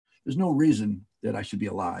There's no reason that I should be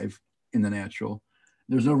alive in the natural.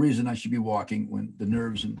 There's no reason I should be walking when the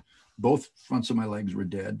nerves in both fronts of my legs were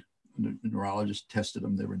dead. The neurologist tested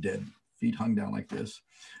them, they were dead. Feet hung down like this.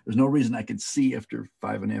 There's no reason I could see after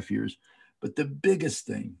 5.5 years. But the biggest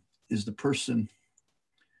thing is the person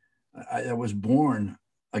I was born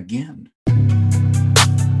again.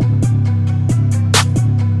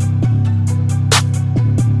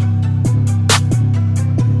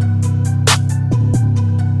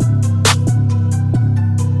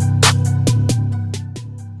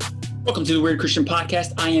 Welcome to the Weird Christian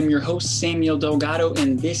Podcast. I am your host, Samuel Delgado,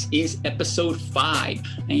 and this is episode 5.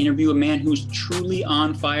 I interview a man who's truly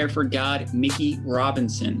on fire for God, Mickey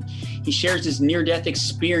Robinson. He shares his near-death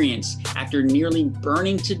experience after nearly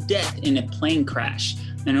burning to death in a plane crash.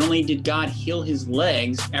 Not only did God heal his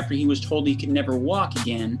legs after he was told he could never walk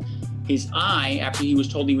again, his eye after he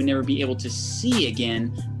was told he would never be able to see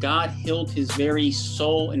again, God healed his very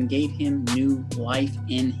soul and gave him new life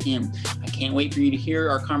in him. I can't wait for you to hear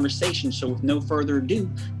our conversation. So with no further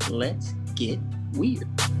ado, let's get weird.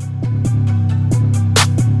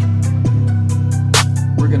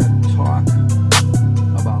 We're going to talk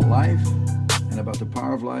about life and about the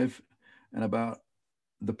power of life and about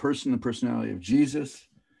the person and personality of Jesus,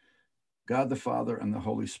 God the Father, and the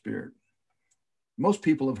Holy Spirit. Most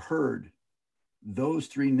people have heard those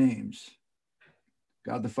three names,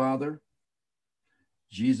 God the Father,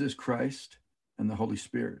 Jesus Christ, and the Holy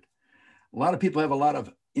Spirit. A lot of people have a lot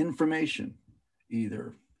of information,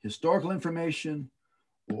 either historical information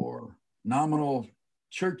or nominal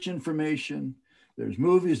church information. There's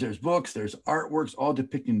movies, there's books, there's artworks, all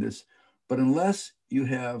depicting this. But unless you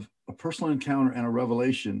have a personal encounter and a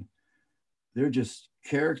revelation, they're just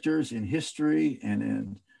characters in history and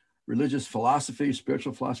in religious philosophy,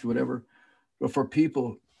 spiritual philosophy, whatever. But for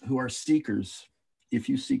people who are seekers, if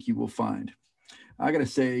you seek, you will find. I got to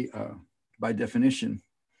say, by definition,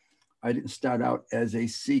 I didn't start out as a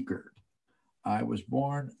seeker. I was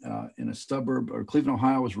born in a suburb, or Cleveland,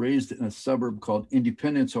 Ohio. I was raised in a suburb called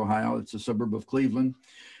Independence, Ohio. It's a suburb of Cleveland,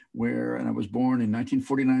 and I was born in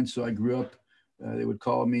 1949. So I grew up, they would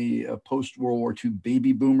call me a post-World War II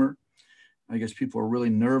baby boomer. I guess people were really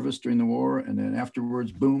nervous during the war. And then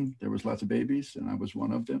afterwards, boom, there was lots of babies, and I was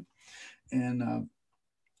one of them. And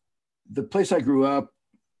the place I grew up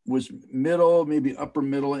was middle, maybe upper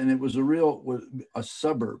middle, and it was a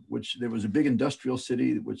suburb, which there was a big industrial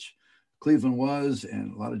city, which Cleveland was,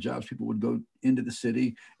 and a lot of jobs, people would go into the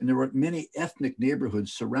city. And there were many ethnic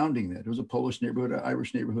neighborhoods surrounding that. There was a Polish neighborhood, an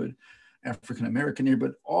Irish neighborhood, African-American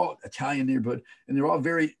neighborhood, all Italian neighborhood, and they're all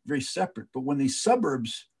very, very separate. But when these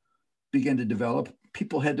suburbs began to develop,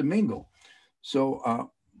 people had to mingle. So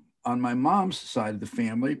on my mom's side of the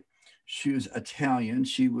family, she was Italian.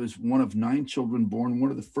 She was one of 9 children born,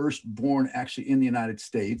 one of the first born actually in the United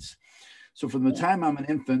States. So from the time I'm an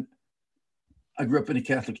infant, I grew up in a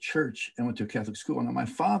Catholic church and went to a Catholic school. Now my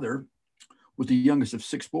father was the youngest of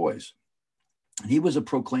 6 boys. He was a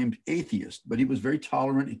proclaimed atheist, but he was very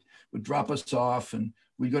tolerant. He would drop us off and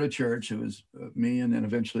we'd go to church. It was me, and then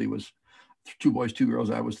eventually it was 2 boys, 2 girls.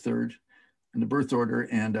 I was third in the birth order,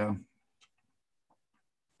 and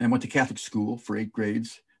went to Catholic school for 8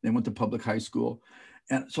 grades. Then went to public high school.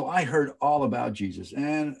 And so I heard all about Jesus,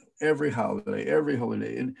 and every holiday.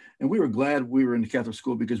 And we were glad we were in the Catholic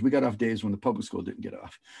school because we got off days when the public school didn't get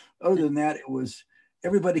off. Other than that, it was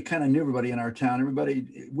everybody kind of knew everybody in our town.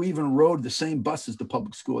 We even rode the same bus as the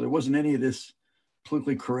public school. There wasn't any of this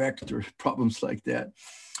politically correct or problems like that.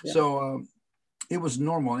 Yeah. So it was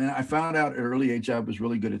normal. And I found out at an early age I was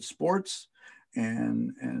really good at sports,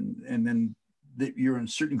 and then you're in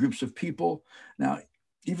certain groups of people. Now,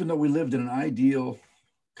 even though we lived in an ideal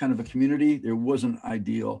kind of a community, there was an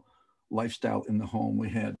ideal lifestyle in the home. We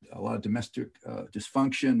had a lot of domestic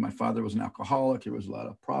dysfunction. My father was an alcoholic. There was a lot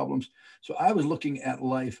of problems. So I was looking at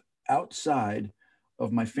life outside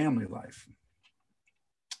of my family life.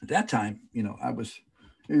 At that time, I was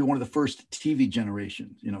maybe one of the first TV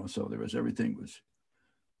generations, so there was everything was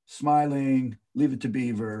Smiling, Leave It to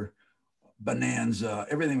Beaver, Bonanza,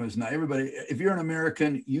 everything was nice. Everybody, if you're an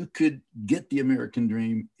American, you could get the American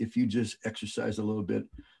dream if you just exercise a little bit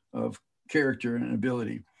of character and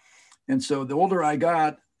ability. And so the older I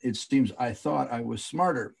got, it seems I thought I was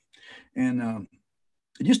smarter. And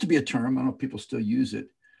it used to be a term, I don't know if people still use it.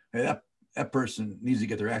 Hey, that person needs to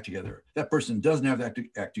get their act together. That person doesn't have that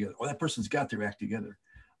act together. Or that person's got their act together.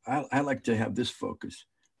 I like to have this focus.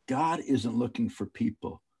 God isn't looking for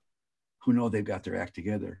people who know they've got their act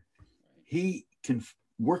together. He can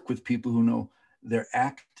work with people who know their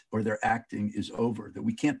act or their acting is over, that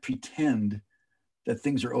we can't pretend that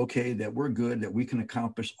things are okay, that we're good, that we can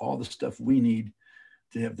accomplish all the stuff we need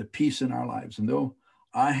to have the peace in our lives. And though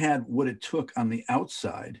I had what it took on the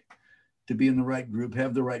outside to be in the right group,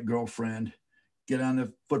 have the right girlfriend, get on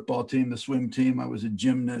the football team, the swim team. I was a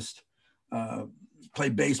gymnast,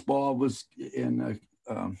 played baseball, was in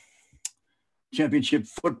championship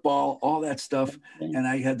football, all that stuff. And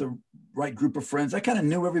I had the right group of friends. I kind of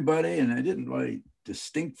knew everybody, and I didn't really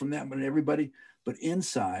distinct from that, but everybody. But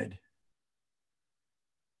inside,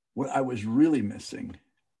 what I was really missing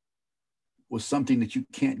was something that you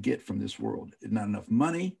can't get from this world. There's not enough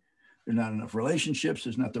money. There's not enough relationships.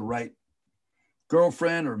 There's not the right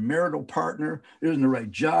girlfriend or marital partner. There isn't the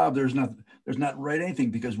right job. There's not right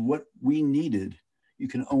anything, because what we needed, you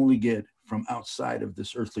can only get from outside of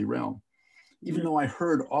this earthly realm. Even though I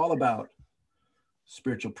heard all about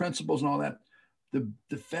spiritual principles and all that,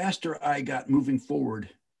 the faster I got moving forward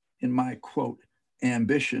in my, quote,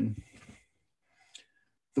 ambition,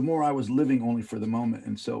 the more I was living only for the moment.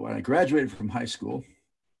 And so when I graduated from high school,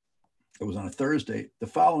 it was on a Thursday. The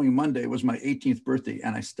following Monday was my 18th birthday,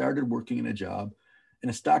 and I started working in a job in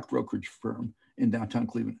a stock brokerage firm in downtown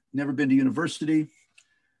Cleveland. Never been to university,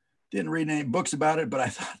 didn't read any books about it, but I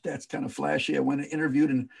thought that's kind of flashy. I went and interviewed,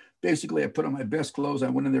 and basically I put on my best clothes. I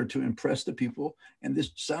went in there to impress the people, and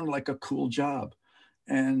this sounded like a cool job.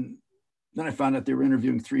 And then I found out they were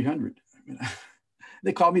interviewing 300. I mean,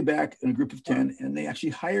 they called me back in a group of 10, and they actually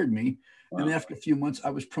hired me. Wow. And after a few months, I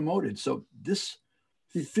was promoted. So this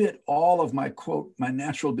fit all of my, quote, my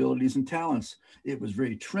natural abilities and talents. It was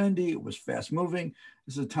very trendy. It was fast moving.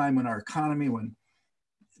 This is a time in our economy when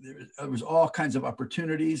there was all kinds of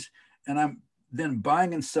opportunities. And I'm then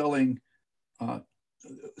buying and selling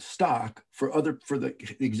stock for the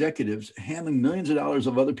executives, handling millions of dollars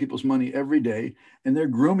of other people's money every day. And they're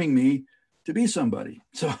grooming me to be somebody.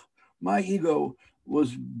 So my ego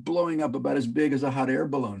was blowing up about as big as a hot air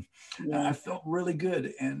balloon. Yeah. I felt really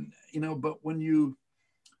good. And, but when you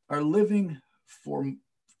are living for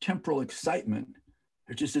temporal excitement,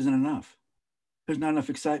 there just isn't enough. There's not enough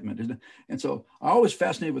excitement. And so I was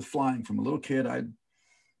fascinated with flying from a little kid. I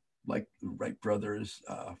like the Wright brothers.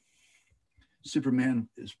 Superman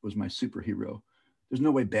was my superhero. There's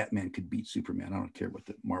no way Batman could beat Superman. I don't care what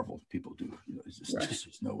the Marvel people do. There's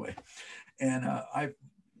just no way. And I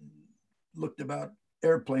looked about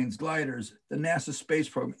airplanes, gliders, the NASA space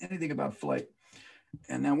program, anything about flight.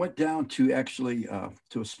 And I went down to actually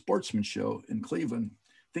to a sportsman show in Cleveland,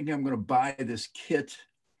 thinking I'm going to buy this kit.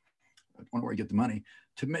 I don't know where I get the money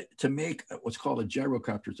to make what's called a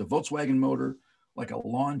gyrocopter. It's a Volkswagen motor, like a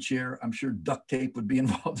lawn chair. I'm sure duct tape would be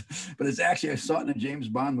involved, but it's actually, I saw it in a James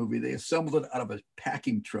Bond movie. They assembled it out of a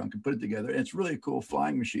packing trunk and put it together. And it's really a cool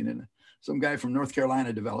flying machine. And some guy from North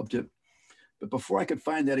Carolina developed it. But before I could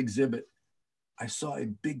find that exhibit, I saw a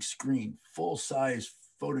big screen, full-size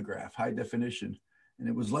photograph, high definition. And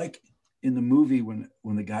it was like in the movie when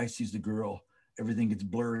the guy sees the girl, everything gets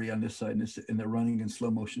blurry on this side and this, and they're running in slow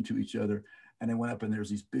motion to each other. And I went up and there's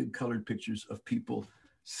these big colored pictures of people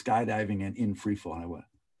skydiving and in free fall. And I went,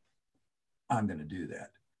 I'm going to do that.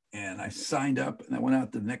 And I signed up and I went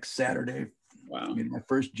out the next Saturday. Wow. Made my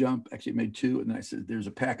first jump, actually made 2. And then I said, there's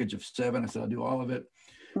a package of 7. I said, I'll do all of it.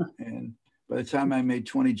 And by the time I made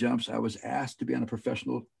 20 jumps, I was asked to be on a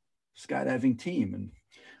professional skydiving team. And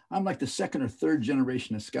I'm like the second or third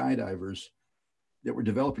generation of skydivers that were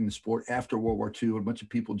developing the sport after World War II. A bunch of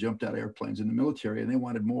people jumped out of airplanes in the military and they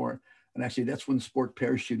wanted more. And actually, that's when sport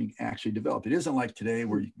parachuting actually developed. It isn't like today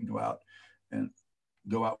where you can go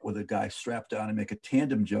out with a guy strapped down and make a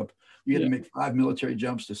tandem jump. You had to make 5 military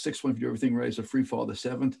jumps. The 6th one, if you do everything right, is a free fall. The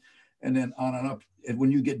 7th, and then on and up. And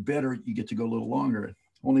when you get better, you get to go a little longer.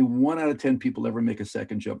 Only 1 out of 10 people ever make a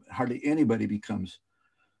second jump. Hardly anybody becomes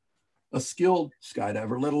a skilled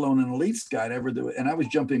skydiver, let alone an elite skydiver. And I was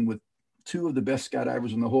jumping with 2 of the best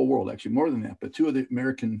skydivers in the whole world, actually more than that, but 2 of the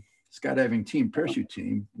American skydiving team, parachute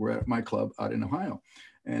team, were at my club out in Ohio,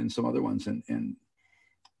 and some other ones. And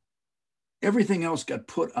everything else got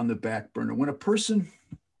put on the back burner. When a person,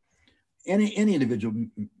 any individual,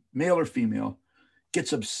 male or female,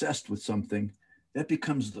 gets obsessed with something, that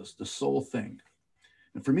becomes the sole thing.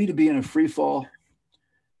 And for me to be in a free fall,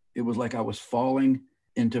 it was like I was falling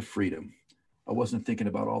into freedom. I wasn't thinking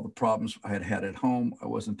about all the problems I had had at home. I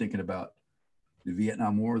wasn't thinking about the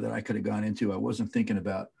Vietnam War that I could have gone into. I wasn't thinking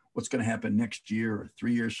about what's going to happen next year or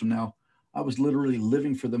 3 years from now. I was literally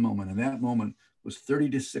living for the moment. And that moment was 30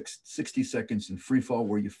 to 60 seconds in free fall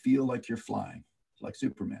where you feel like you're flying, like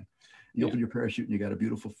Superman. You open your parachute and you got a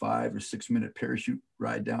beautiful 5 or 6 minute parachute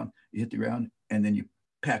ride down. You hit the ground and then you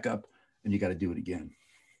pack up and you got to do it again.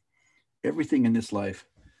 Everything in this life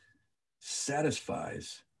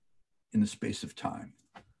satisfies in the space of time,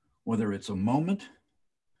 whether it's a moment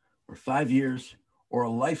or 5 years or a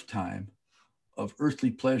lifetime of earthly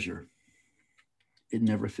pleasure, it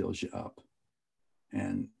never fills you up.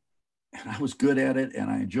 And I was good at it, and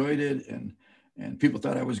I enjoyed it, and people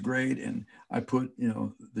thought I was great. And I put,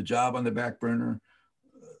 the job on the back burner,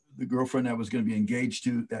 the girlfriend I was going to be engaged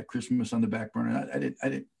to that Christmas on the back burner. I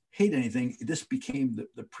didn't hate anything. This became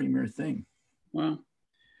the premier thing. Wow.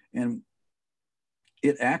 And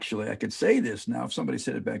it actually, I could say this now, if somebody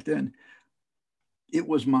said it back then,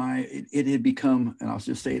 it had become, and I'll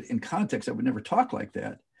just say it in context, I would never talk like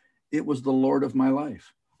that. It was the Lord of my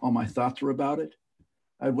life. All my thoughts were about it.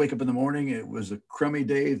 I'd wake up in the morning. It was a crummy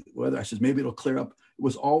day. Weather. I said, maybe it'll clear up. It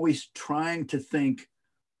was always trying to think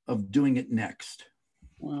of doing it next.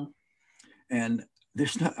 Wow. And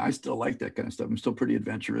I still like that kind of stuff. I'm still pretty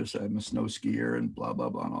adventurous. I'm a snow skier and blah, blah,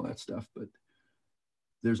 blah, and all that stuff. But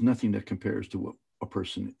there's nothing that compares to what a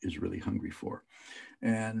person is really hungry for.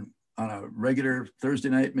 And on a regular Thursday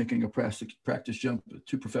night, making a practice jump,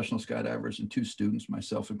 2 professional skydivers and 2 students,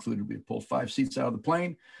 myself included, we pulled 5 seats out of the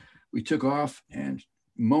plane. We took off, and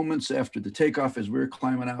moments after the takeoff, as we were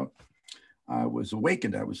climbing out, I was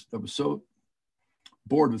awakened. I was so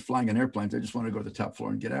bored with flying in airplanes. I just wanted to go to the top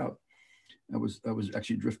floor and get out. I was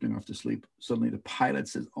actually drifting off to sleep. Suddenly the pilot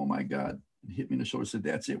says, "Oh my God," and hit me in the shoulder, said,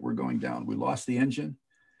 "That's it, we're going down." We lost the engine,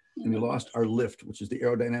 and we lost our lift, which is the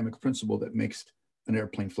aerodynamic principle that makes an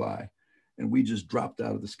airplane fly. And we just dropped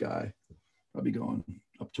out of the sky, probably going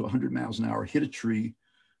up to 100 miles an hour, hit a tree.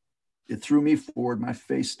 It threw me forward. My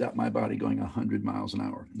face stopped my body going 100 miles an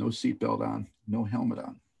hour. No seatbelt on, no helmet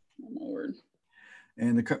on. Oh, my word.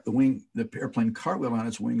 And the airplane cartwheeled on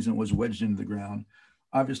its wings and was wedged into the ground.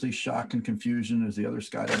 Obviously, shock and confusion as the other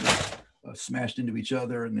skydivers smashed into each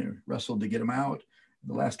other, and they wrestled to get him out.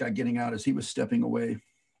 The last guy getting out, as he was stepping away,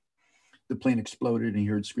 the plane exploded, and he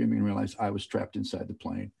heard screaming and realized I was trapped inside the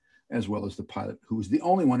plane, as well as the pilot, who was the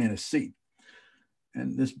only one in a seat.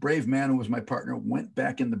 And this brave man, who was my partner, went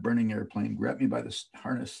back in the burning airplane, grabbed me by the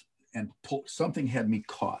harness, and pulled. Something had me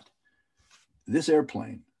caught. This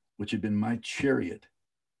airplane, which had been my chariot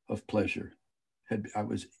of pleasure, I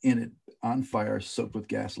was in it, on fire, soaked with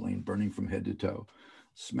gasoline, burning from head to toe.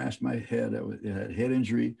 Smashed my head. I had head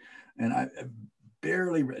injury, and I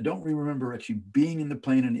don't remember actually being in the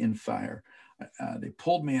plane and in fire. They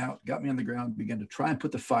pulled me out, got me on the ground, began to try and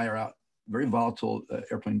put the fire out. Very volatile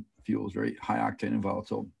airplane fuels, very high octane and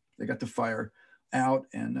volatile. They got the fire out,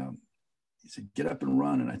 and he said, "Get up and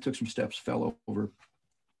run." And I took some steps, fell over.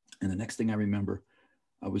 And the next thing I remember,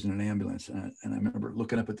 I was in an ambulance, and I remember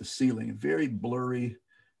looking up at the ceiling, a very blurry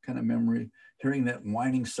kind of memory, hearing that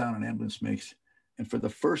whining sound an ambulance makes. And for the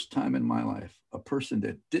first time in my life, a person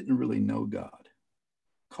that didn't really know God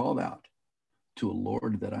called out to a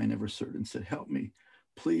Lord that I never served and said, "Help me,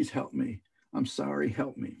 please help me. I'm sorry,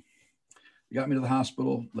 help me." He got me to the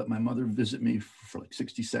hospital, let my mother visit me for like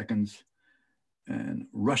 60 seconds, and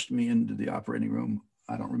rushed me into the operating room.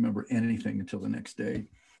 I don't remember anything until the next day.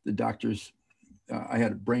 The doctors, I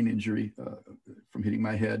had a brain injury from hitting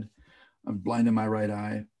my head. I'm blind in my right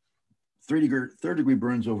eye. Third degree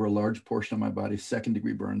burns over a large portion of my body, 2nd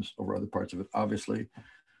degree burns over other parts of it. Obviously,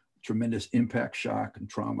 tremendous impact, shock, and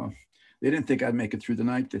trauma. They didn't think I'd make it through the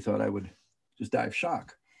night. They thought I would just die of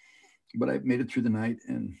shock. But I made it through the night,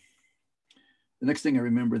 and the next thing I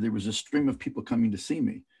remember, there was a stream of people coming to see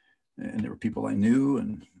me. And there were people I knew,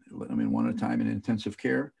 and let them in one at a time in intensive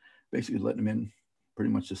care, basically letting them in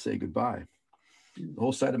pretty much to say goodbye. The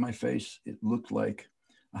whole side of my face, it looked like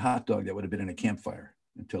a hot dog that would have been in a campfire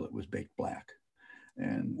until it was baked black.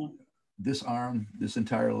 And this arm, this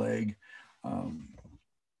entire leg,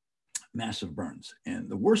 massive burns. And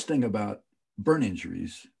the worst thing about burn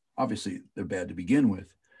injuries, obviously they're bad to begin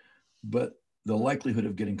with, but the likelihood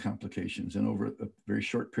of getting complications. And over a very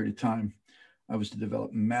short period of time, I was to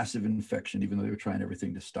develop massive infection, even though they were trying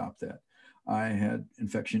everything to stop that. I had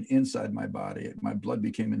infection inside my body. My blood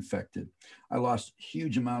became infected. I lost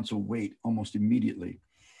huge amounts of weight almost immediately.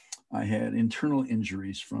 I had internal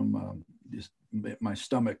injuries from my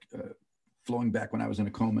stomach flowing back when I was in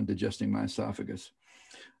a coma and digesting my esophagus.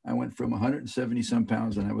 I went from 170 some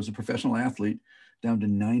pounds, and I was a professional athlete, down to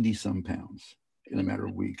 90 some pounds in a matter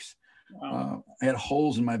of weeks. Wow. I had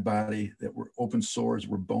holes in my body that were open sores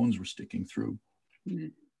where bones were sticking through. Mm-hmm.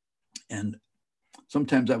 And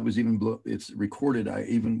sometimes I was even, it's recorded, I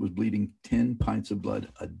even was bleeding 10 pints of blood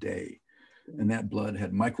a day. And that blood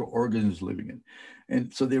had microorganisms living in it.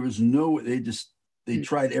 And so there was they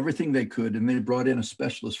tried everything they could, and they brought in a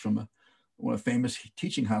specialist from a famous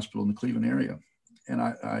teaching hospital in the Cleveland area. And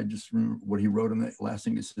I just remember what he wrote on the last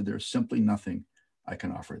thing. He said, "There's simply nothing I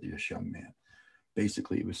can offer this young man."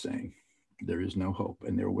 Basically, he was saying, there is no hope,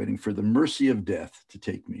 and they're waiting for the mercy of death to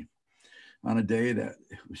take me. on a day that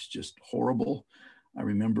it was just horrible. I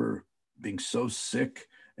remember being so sick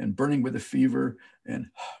and burning with a fever and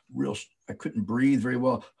I couldn't breathe very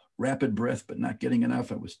well, rapid breath, but not getting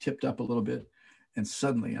enough. I was tipped up a little bit. And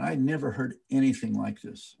suddenly, and I never heard anything like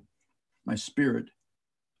this, my spirit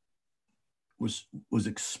was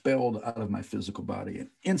expelled out of my physical body. And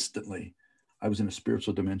instantly, I was in a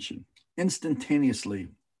spiritual dimension. Instantaneously,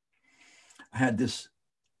 I had this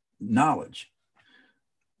knowledge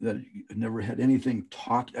that I never had anything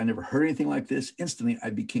talked. I never heard anything like this. Instantly,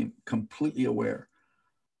 I became completely aware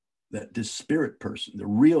that this spirit person, the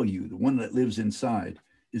real you, the one that lives inside,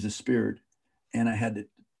 is a spirit. And I had the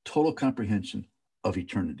total comprehension of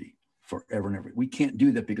eternity forever and ever. We can't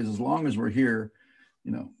do that because as long as we're here,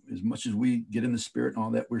 you know, as much as we get in the spirit and all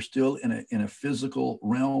that, we're still in a physical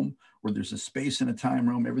realm where there's a space and a time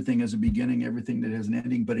realm. Everything has a beginning, everything that has an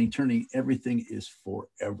ending, but in eternity, everything is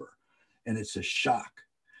forever. And it's a shock.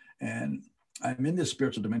 And I'm in this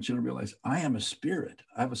spiritual dimension and realize I am a spirit.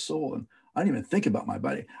 I have a soul, and I didn't even think about my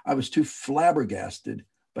body. I was too flabbergasted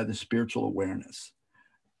by the spiritual awareness.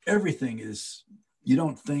 Everything is, you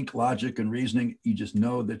don't think logic and reasoning, you just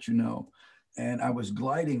know that you know. And I was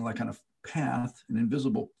gliding like on a path, an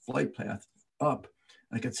invisible flight path up.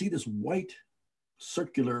 I could see this white,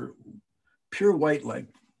 circular, pure white like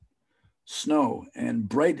snow and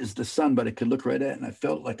bright as the sun, but I could look right at it. And I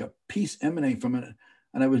felt like a peace emanating from it.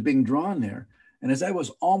 And I was being drawn there. And as I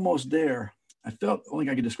was almost there, I felt, only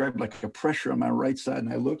I could describe it, like a pressure on my right side.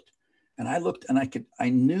 And I looked and I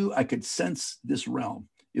knew I could sense this realm.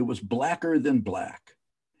 It was blacker than black.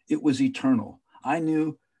 It was eternal. I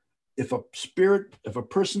knew if a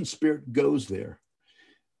person's spirit goes there,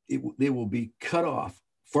 they will be cut off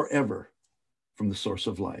forever from the source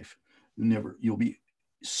of life. You'll be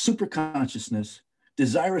super consciousness,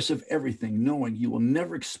 desirous of everything, knowing you will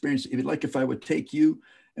never experience it. Like if I would take you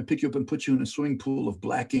and pick you up and put you in a swimming pool of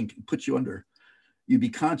black ink and put you under, you'd be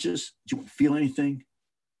conscious, you wouldn't feel anything,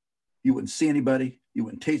 you wouldn't see anybody, you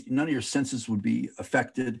wouldn't taste, none of your senses would be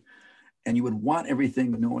affected, and you would want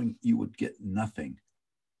everything knowing you would get nothing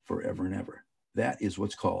forever and ever. That is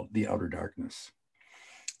what's called the outer darkness.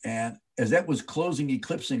 And as that was closing,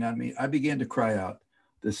 eclipsing on me, I began to cry out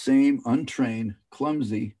the same untrained,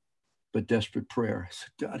 clumsy, but desperate prayer. I said,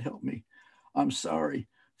 God, help me. I'm sorry.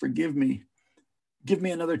 Forgive me. Give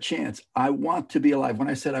me another chance. I want to be alive. When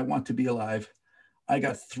I said I want to be alive, I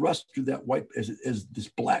got thrust through that white, as this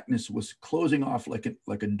blackness was closing off like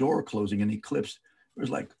a door closing, an eclipse. It was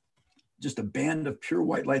like just a band of pure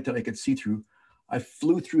white light that I could see through. I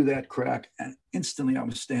flew through that crack, and instantly I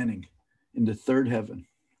was standing in the third heaven,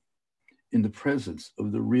 in the presence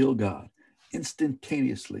of the real God.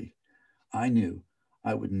 Instantaneously, I knew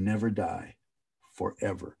I would never die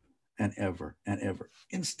forever and ever and ever.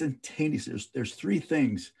 Instantaneously. There's three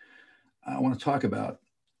things I want to talk about,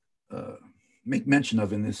 make mention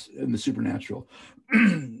of in the supernatural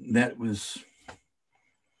that was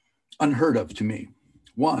unheard of to me.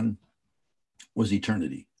 One was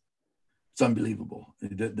eternity. It's unbelievable.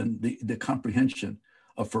 The comprehension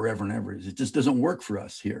of forever and ever, it just doesn't work for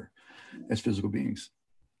us here as physical beings.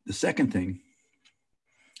 The second thing,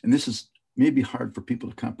 and this is maybe hard for people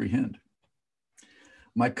to comprehend,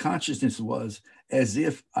 my consciousness was as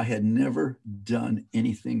if I had never done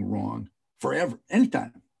anything wrong forever,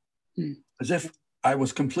 anytime, as if I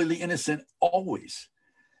was completely innocent always.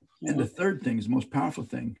 And the third thing is the most powerful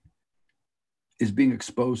thing is being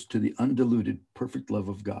exposed to the undiluted, perfect love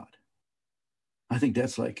of God. I think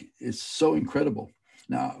that's it's so incredible.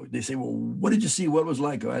 Now they say, well, what did you see? What it was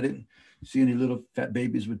like? Oh, I didn't see any little fat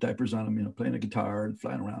babies with diapers on them, playing a guitar and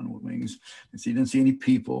flying around with wings. Didn't see any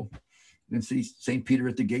people. Didn't see St. Peter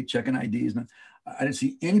at the gate checking IDs. I didn't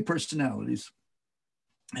see any personalities.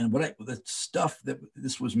 And the stuff that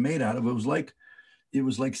this was made out of, it was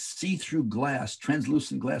like see-through glass,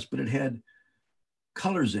 translucent glass, but it had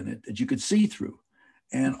colors in it that you could see through.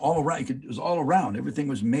 And all around, it was all around. Everything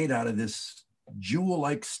was made out of this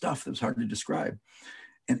jewel-like stuff that was hard to describe.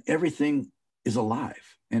 And everything is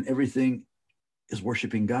alive, and everything is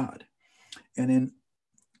worshiping God. And in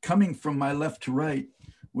coming from my left to right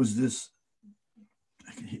was this,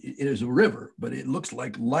 it is a river, but it looks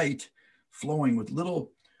like light flowing with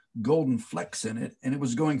little golden flecks in it. And it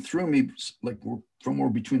was going through me, like from where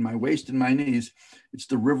between my waist and my knees. It's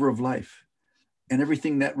the river of life. And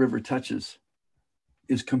everything that river touches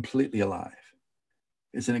is completely alive.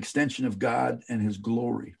 It's an extension of God and his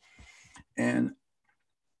glory. And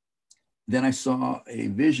then I saw a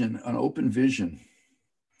vision, an open vision,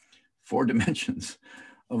 4 dimensions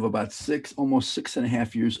of about almost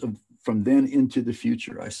 6.5 years from then into the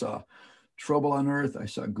future. I saw trouble on earth. I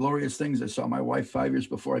saw glorious things. I saw my wife 5 years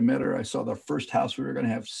before I met her. I saw the first house we were going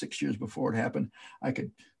to have 6 years before it happened. I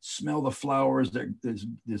could smell the flowers. There's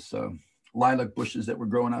this lilac bushes that were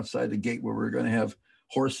growing outside the gate where we were going to have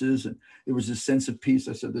horses. And it was this sense of peace.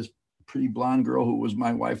 I said, this pretty blonde girl who was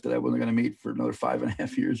my wife that I wasn't going to meet for another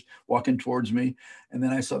 5.5 years walking towards me. And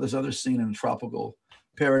then I saw this other scene in a tropical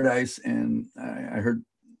paradise, and I heard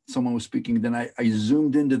someone was speaking. Then I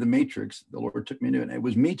zoomed into the matrix. The Lord took me into it. And it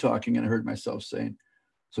was me talking, and I heard myself saying,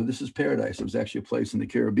 so this is paradise. It was actually a place in the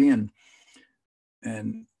Caribbean.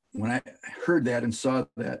 And when I heard that and saw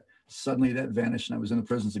that, suddenly that vanished, and I was in the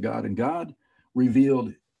presence of God, and God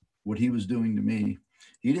revealed what he was doing to me.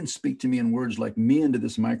 He didn't speak to me in words like me into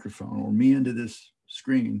this microphone or me into this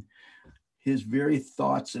screen. His very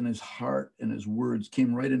thoughts and his heart and his words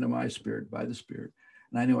came right into my spirit by the Spirit.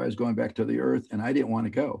 And I knew I was going back to the earth, and I didn't want to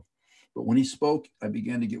go. But when he spoke, I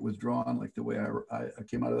began to get withdrawn, like the way I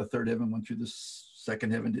came out of the third heaven, went through the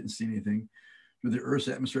second heaven, didn't see anything. Through the earth's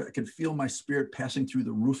atmosphere, I could feel my spirit passing through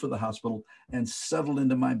the roof of the hospital and settled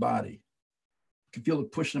into my body. I could feel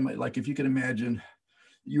it pushing my, like if you could imagine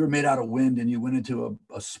you were made out of wind and you went into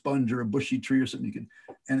a sponge or a bushy tree or something, you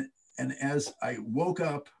could, and as I woke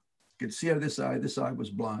up, I could see out of this eye was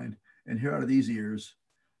blind, and hear out of these ears,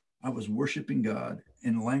 I was worshiping God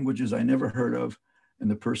in languages I never heard of. And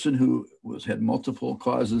the person who had multiple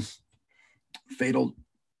causes, fatal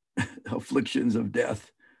afflictions of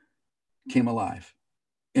death, came alive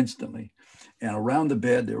instantly. And around the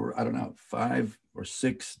bed, there were, I don't know, 5 or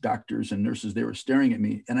 6 doctors and nurses. They were staring at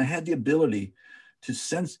me. And I had the ability to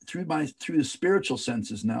sense through the spiritual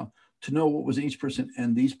senses now to know what was in each person.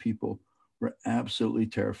 And these people were absolutely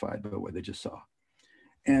terrified by what they just saw.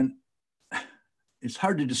 And it's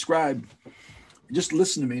hard to describe. Just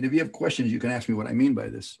listen to me. And if you have questions, you can ask me what I mean by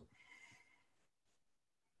this.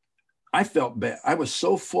 I felt bad. I was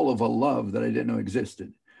so full of a love that I didn't know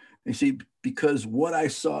existed. You see, because what I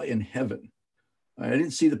saw in heaven, I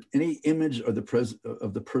didn't see any image of the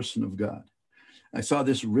person of God. I saw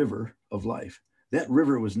this river of life. That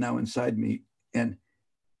river was now inside me, and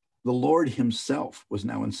the Lord himself was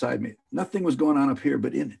now inside me. Nothing was going on up here,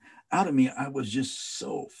 but out of me, I was just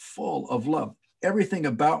so full of love. Everything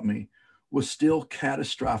about me was still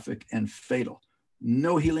catastrophic and fatal.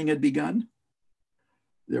 No healing had begun.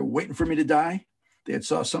 They were waiting for me to die. They had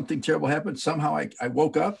saw something terrible happen. Somehow I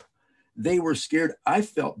woke up. They were scared. I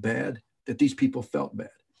felt bad that these people felt bad.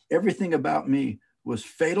 Everything about me was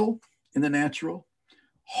fatal in the natural,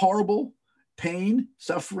 horrible, pain,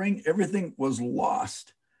 suffering, everything was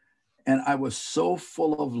lost. And I was so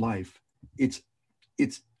full of life. It's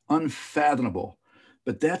unfathomable,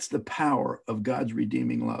 but that's the power of God's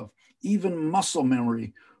redeeming love. Even muscle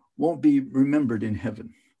memory won't be remembered in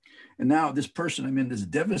heaven. And now this person, I'm in this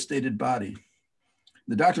devastated body.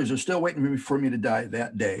 The doctors are still waiting for me to die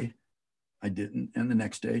that day. I didn't. And the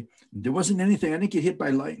next day, there wasn't anything. I didn't get hit by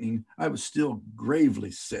lightning. I was still gravely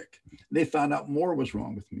sick. They found out more was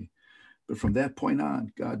wrong with me. But from that point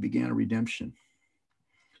on, God began a redemption.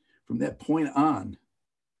 From that point on,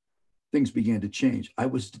 things began to change. I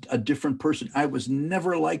was a different person. I was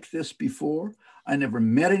never like this before. I never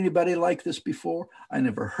met anybody like this before. I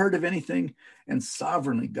never heard of anything. And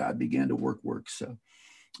sovereignly, God began to work. So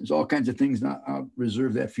there's all kinds of things. Now, I'll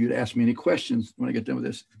reserve that for you to ask me any questions when I get done with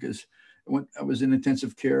this, because I was in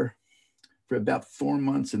intensive care for about 4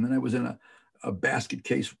 months. And then I was in a basket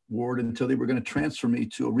case ward until they were going to transfer me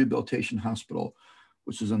to a rehabilitation hospital,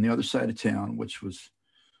 which was on the other side of town, which was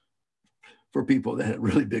for people that had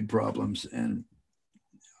really big problems. And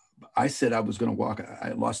I said I was going to walk. I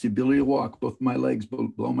lost the ability to walk. Both my legs,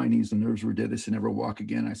 below my knees, the nerves were dead. I said, never walk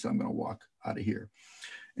again. I said, I'm going to walk out of here.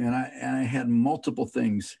 And I had multiple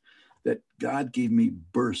things that God gave me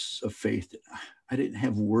bursts of faith. I didn't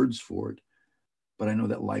have words for it, but I know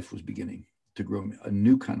that life was beginning to grow, a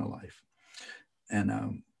new kind of life.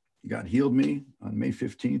 And God healed me on May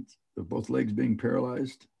 15th of both legs being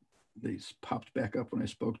paralyzed. They popped back up when I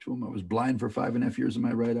spoke to him. I was blind for 5.5 years in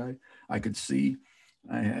my right eye. I could see,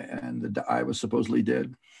 and the eye was supposedly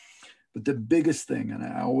dead. But the biggest thing, and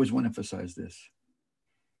I always want to emphasize this,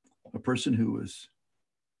 a person who was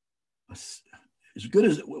as good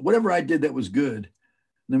as whatever I did that was good,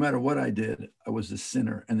 no matter what I did, I was a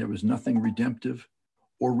sinner, and there was nothing redemptive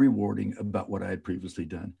or rewarding about what I had previously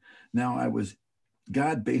done. Now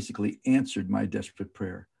God basically answered my desperate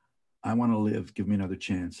prayer. I want to live, give me another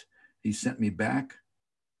chance. He sent me back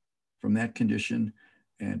from that condition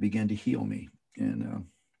and began to heal me. And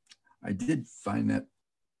I did find that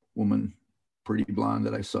woman, pretty blonde,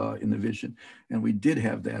 that I saw in the vision. And we did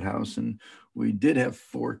have that house, and we did have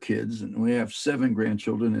 4 kids, and we have 7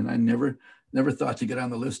 grandchildren. And I never Never thought to get on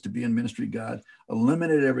the list to be in ministry. God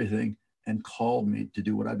eliminated everything and called me to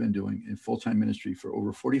do what I've been doing in full-time ministry for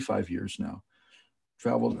over 45 years now.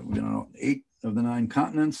 Traveled, 8 of the 9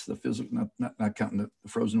 continents, the physical, not counting the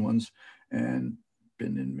frozen ones, and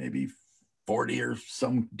been in maybe 40 or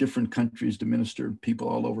some different countries to minister, people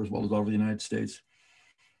all over, as well as all over the United States.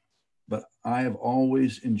 But I have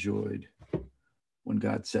always enjoyed when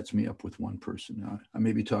God sets me up with one person. Now, I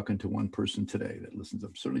may be talking to one person today that listens.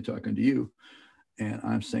 I'm certainly talking to you. And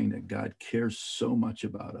I'm saying that God cares so much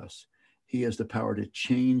about us. He has the power to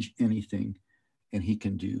change anything, and he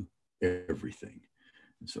can do everything.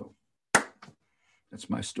 And so that's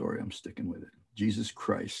my story. I'm sticking with it. Jesus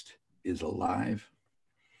Christ is alive.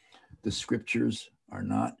 The scriptures are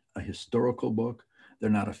not a historical book. They're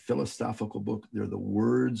not a philosophical book. They're the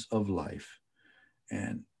words of life.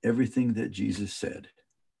 And everything that Jesus said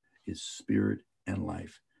is spirit and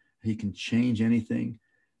life. He can change anything,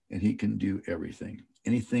 and he can do everything.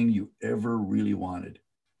 Anything you ever really wanted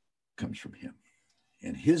comes from him.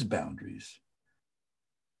 And his boundaries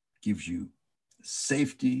gives you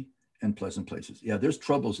safety and pleasant places. Yeah, there's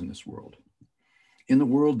troubles in this world. In the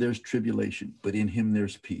world, there's tribulation, but in him,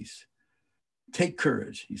 there's peace. Take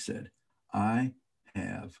courage, he said. I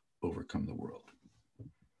have overcome the world.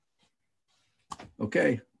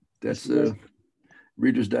 Okay, that's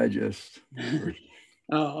Reader's Digest.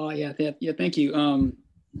 Oh yeah, thank you.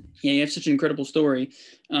 Yeah, you have such an incredible story.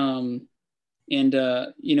 And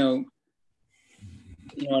what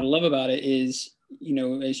I love about it is,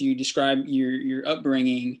 as you describe your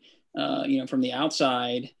upbringing, from the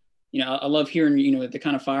outside, I love hearing, the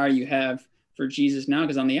kind of fire you have for Jesus now,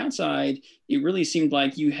 because on the outside, it really seemed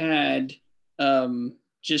like you had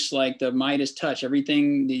just like the Midas touch.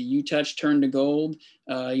 Everything that you touched turned to gold.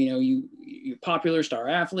 You're popular star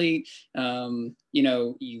athlete.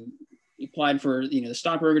 You applied for the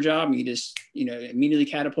stockbroker job, and you just immediately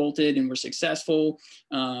catapulted and were successful.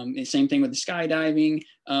 And same thing with the skydiving.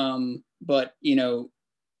 But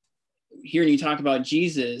hearing you talk about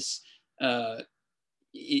Jesus,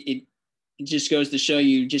 it just goes to show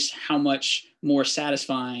you just how much more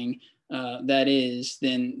satisfying that is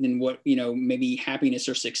than what maybe happiness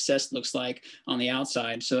or success looks like on the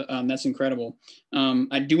outside. So that's incredible.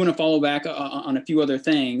 I do want to follow back on a few other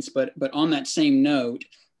things, but on that same note,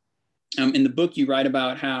 in the book you write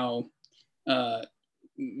about how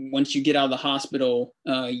once you get out of the hospital,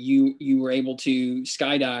 you were able to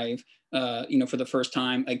skydive, for the first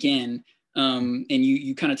time again, and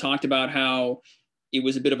you kind of talked about how it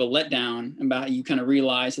was a bit of a letdown, about you kind of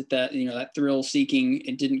realized that that thrill seeking,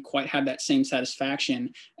 it didn't quite have that same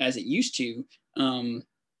satisfaction as it used to. And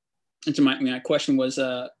so my question was,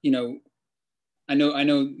 I know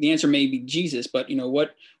the answer may be Jesus, but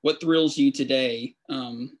what thrills you today,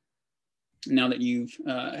 now that you've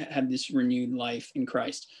had this renewed life in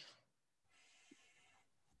Christ?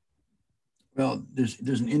 Well, there's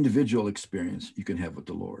an individual experience you can have with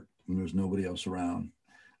the Lord when there's nobody else around.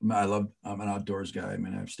 I'm an outdoors guy. I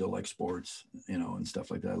mean, I still like sports, and stuff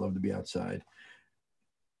like that. I love to be outside.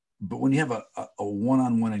 But when you have a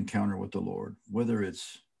one-on-one encounter with the Lord, whether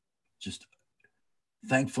it's just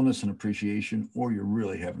thankfulness and appreciation, or you're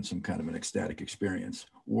really having some kind of an ecstatic experience,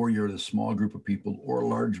 or you're in a small group of people or a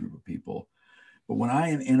large group of people. But when I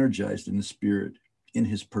am energized in the Spirit, in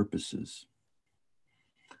his purposes,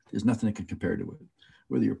 there's nothing that can compare to it.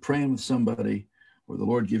 Whether you're praying with somebody, or the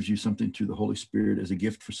Lord gives you something through the Holy Spirit as a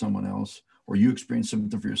gift for someone else, or you experience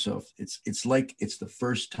something for yourself, it's like it's the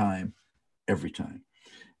first time every time.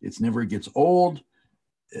 It never gets old.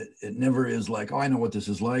 It never is like, oh, I know what this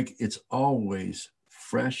is like. It's always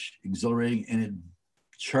fresh, exhilarating, and it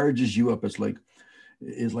charges you up. It's like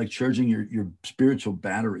charging your spiritual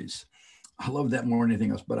batteries. I love that more than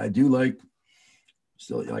anything else. But I do like,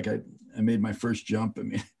 still, like I made my first jump. I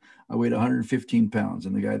mean, I weighed 115 pounds,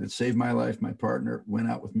 and the guy that saved my life, my partner, went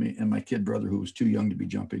out with me, and my kid brother, who was too young to be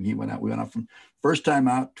jumping, he went out. We went out from first time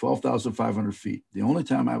out, 12,500 feet. The only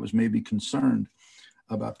time I was maybe concerned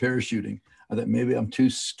about parachuting, I thought maybe I'm too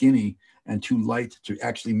skinny and too light to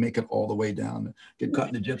actually make it all the way down, get caught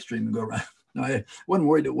in the jet stream and go around. No, I wasn't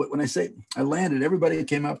worried. When I say I landed, everybody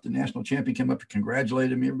came up, the national champion came up and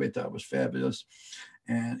congratulated me. Everybody thought it was fabulous.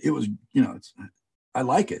 And it was, I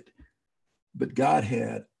like it. But God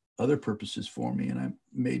had other purposes for me. And I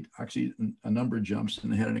made actually a number of jumps,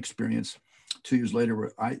 and I had an experience 2 years later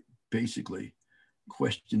where I basically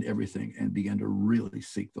questioned everything and began to really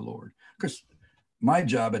seek the Lord. Because my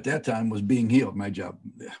job at that time was being healed. My job,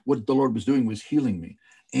 what the Lord was doing was healing me.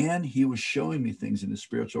 And he was showing me things in the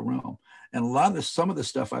spiritual realm. And some of the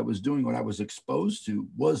stuff I was doing, what I was exposed to,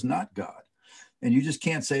 was not God. And you just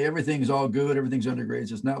can't say everything's all good, everything's under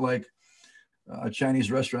grace. It's not like a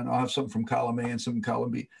Chinese restaurant, I'll have something from column A and something from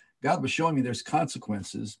column B. God was showing me there's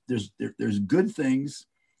consequences. There's good things.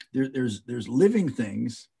 There's living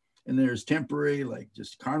things, and there's temporary, like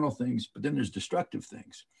just carnal things, but then there's destructive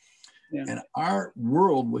things. Yeah. And our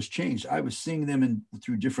world was changed. I was seeing them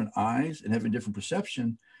through different eyes and having different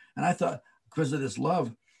perception. And I thought, because of this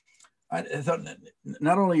love, I thought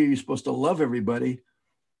not only are you supposed to love everybody,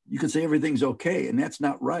 you could say everything's okay, and that's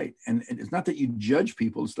not right. And it's not that you judge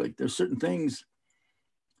people. It's like there's certain things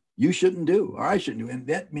you shouldn't do, or I shouldn't do, and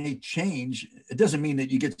that may change. It doesn't mean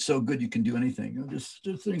that you get so good you can do anything. You know, there's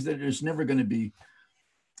things that is never going to be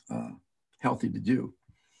healthy to do.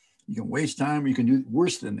 You can waste time, or you can do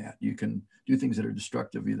worse than that. You can do things that are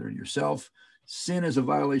destructive, either yourself. Sin is a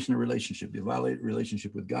violation of relationship. You violate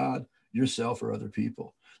relationship with God, yourself, or other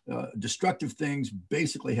people. Destructive things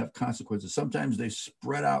basically have consequences. Sometimes they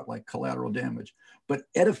spread out like collateral damage, but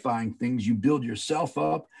edifying things, you build yourself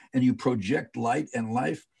up and you project light and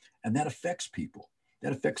life, and that affects people.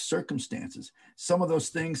 That affects circumstances. Some of those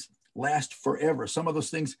things last forever. Some of those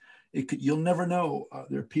things, you'll never know.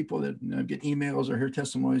 There are people that get emails or hear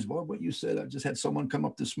testimonies. Well, what you said, I just had someone come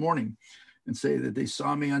up this morning and say that they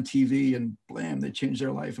saw me on TV and blam, they changed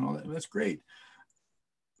their life and all that. That's great.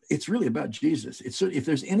 It's really about Jesus. If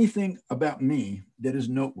there's anything about me that is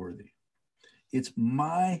noteworthy, it's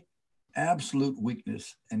my absolute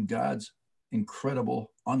weakness and God's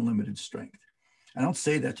incredible, unlimited strength. I don't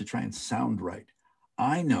say that to try and sound right.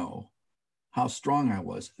 I know how strong I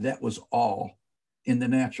was. That was all in the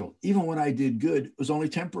natural. Even when I did good, was only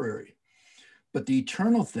temporary. But the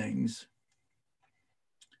eternal things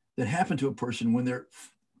that happen to a person when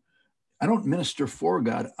I don't minister for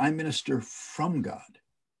God, I minister from God.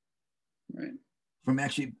 Right. From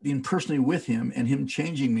actually being personally with him and him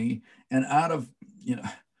changing me, and out of,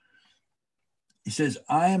 he says,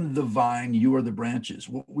 I am the vine, you are the branches.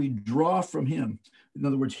 What we draw from him, in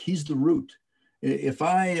other words, he's the root. If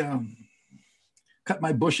I cut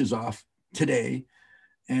my bushes off today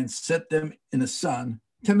and set them in the sun,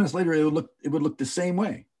 10 minutes later, it would look the same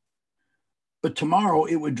way. But tomorrow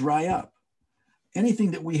it would dry up.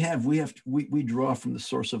 Anything that we draw from the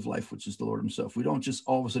source of life, which is the Lord himself. We don't just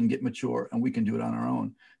all of a sudden get mature and we can do it on our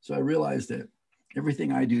own. So I realized that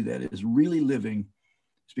everything I do that is really living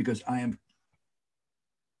is because I'm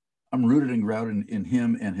rooted and grounded in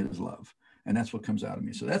him and his love. And that's what comes out of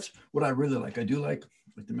me. So that's what I really like. I do like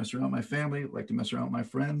to mess around with my family, like to mess around with my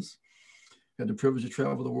friends. Had the privilege to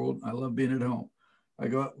travel the world. I love being at home. I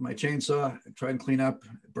go out with my chainsaw, try and clean up,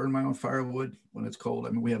 burn my own firewood when it's cold. I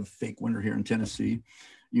mean, we have a fake winter here in Tennessee.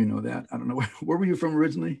 You know that. I don't know. Where were you from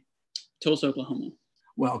originally? Tulsa, Oklahoma.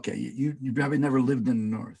 Well, okay. You probably never lived in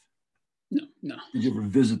the North. No. Did you ever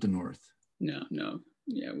visit the North? No.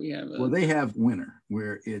 Yeah, we have. Well, they have winter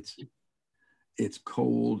where it's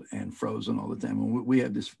cold and frozen all the time. And we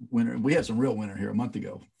had this winter. We had some real winter here a month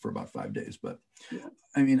ago for about 5 days. But yeah.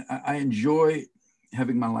 I mean, I enjoy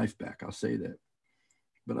having my life back. I'll say that.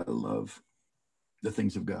 But I love the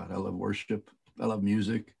things of God. I love worship. I love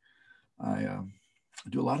music. I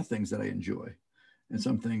do a lot of things that I enjoy. And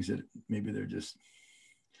some things that maybe they're just,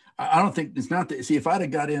 I don't think, it's not that, see, if I'd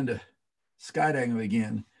have got into skydiving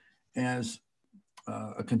again as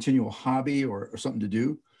a continual hobby or something to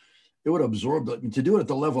do, it would absorb it. To do it at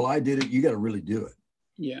the level I did it, you got to really do it.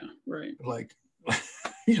 Yeah, right. Like,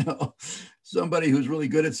 somebody who's really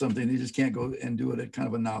good at something, they just can't go and do it at kind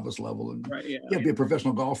of a novice level. And right, yeah. You can't be a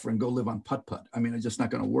professional golfer and go live on putt-putt. I mean, it's just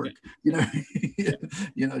not going to work. Yeah.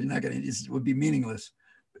 You're not going to, it would be meaningless.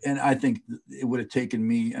 And I think it would have taken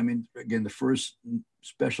me, I mean, again, the first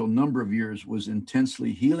special number of years was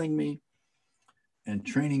intensely healing me and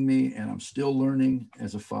training me. And I'm still learning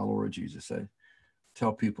as a follower of Jesus. I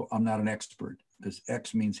tell people I'm not an expert because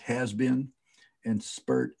X means has been, and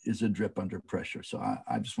spurt is a drip under pressure. So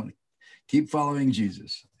I just want to keep following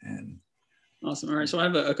Jesus. And awesome. All right. So I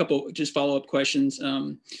have a couple just follow-up questions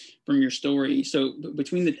from your story. So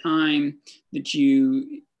between the time that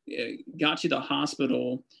you got to the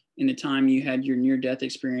hospital and the time you had your near-death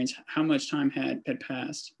experience, how much time had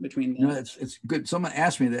passed between them? It's good. Someone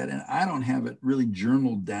asked me that, and I don't have it really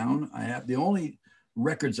journaled down. I have the only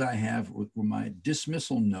records I have were my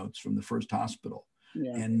dismissal notes from the first hospital.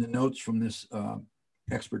 Yeah. And the notes from this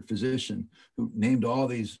expert physician who named all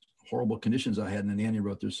these horrible conditions I had. And in the end, he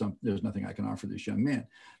wrote, there's nothing I can offer this young man.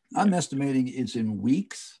 I'm estimating it's in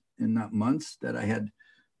weeks and not months that I had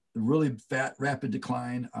a really rapid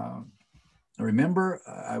decline. I remember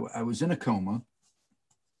I was in a coma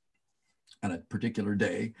on a particular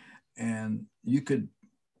day, and you could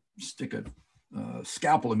stick a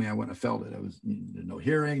scalpel in me. I wouldn't have felt it. There's no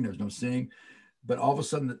hearing, there's no seeing. But all of a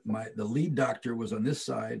sudden, the lead doctor was on this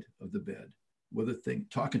side of the bed, with a thing,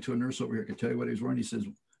 talking to a nurse over here. I can tell you what he was wearing. He says,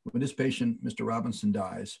 when this patient, Mr. Robinson,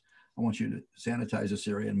 dies, I want you to sanitize this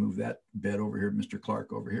area and move that bed over here, Mr.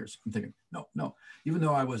 Clark over here. So I'm thinking, no. Even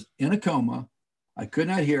though I was in a coma, I could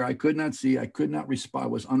not hear, I could not see, I could not respond, I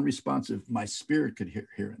was unresponsive. My spirit could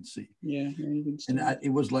hear and see. Yeah. And it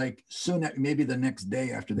was like soon, maybe the next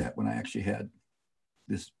day after that, when I actually had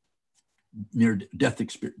this near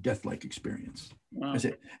death-like experience. Wow. I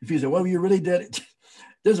said, if you say, well, you really did it,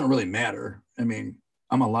 doesn't really matter. I mean,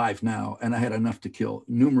 I'm alive now, and I had enough to kill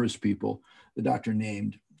numerous people. The doctor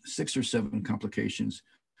named 6 or 7 complications.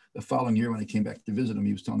 The following year, when I came back to visit him,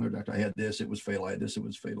 he was telling their doctor, I had this, it was fatal, I had this, it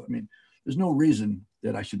was fatal. I mean, there's no reason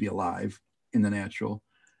that I should be alive in the natural.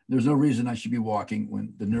 There's no reason I should be walking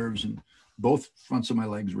when the nerves in both fronts of my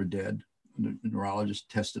legs were dead. The neurologist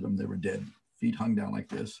tested them, they were dead. Feet hung down like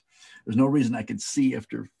this. There's no reason I could see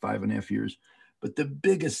after 5.5 years. But the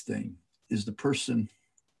biggest thing is the person,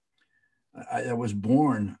 I was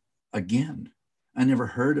born again. I never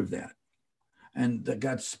heard of that. And that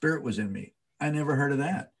God's spirit was in me. I never heard of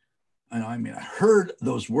that. I mean, I heard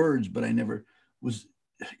those words, but I never was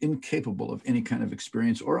incapable of any kind of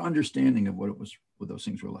experience or understanding of what those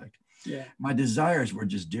things were like. Yeah. My desires were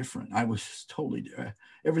just different. I was totally,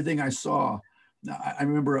 everything I saw. I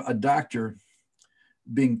remember a doctor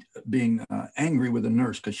being angry with a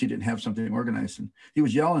nurse because she didn't have something organized, and he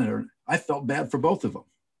was yelling at her. I felt bad for both of them.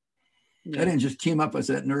 Yeah. I didn't just team up as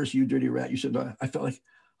that nurse, you dirty rat. You should. I felt like,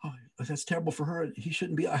 oh, that's terrible for her. He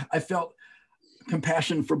shouldn't be. I felt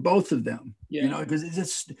compassion for both of them. Yeah. You know, because it's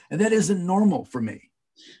just, and that isn't normal for me.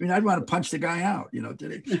 I mean, I'd want to punch the guy out. You know,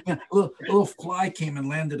 a little fly came and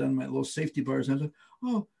landed on my little safety bars, and I was like,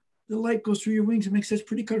 oh, the light goes through your wings. It makes such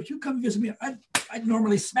pretty colors. You come visit me. I'd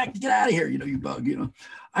normally smack, get out of here, you know, you bug, you know.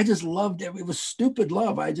 I just loved it. It was stupid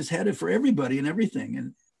love. I just had it for everybody and everything.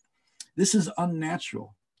 And this is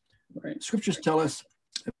unnatural. Right. Scriptures tell us,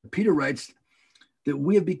 Peter writes, that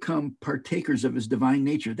we have become partakers of his divine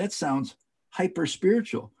nature. That sounds hyper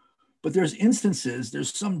spiritual, but there's instances,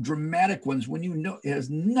 there's some dramatic ones when you know it has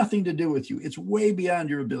nothing to do with you. It's way beyond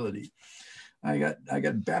your ability. I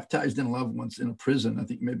got baptized in love once in a prison. I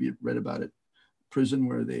think maybe you read about it. Prison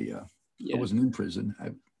where they, I wasn't in prison.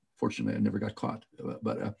 Fortunately, I never got caught.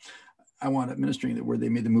 But I wound up ministering where they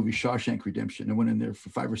made the movie Shawshank Redemption. I went in there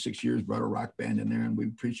for 5 or 6 years, brought a rock band in there, and we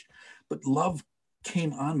preached. But love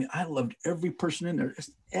came on me. I loved every person in there.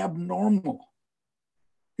 It's abnormal.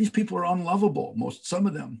 These people are unlovable, some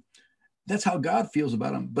of them. That's how God feels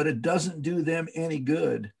about them. But it doesn't do them any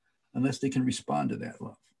good unless they can respond to that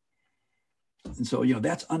love. And so, you know,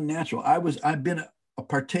 that's unnatural. I've been a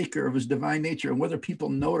partaker of his divine nature. And whether people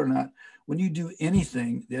know it or not, when you do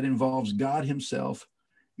anything that involves God himself,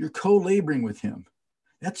 you're co-laboring with him.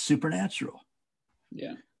 That's supernatural.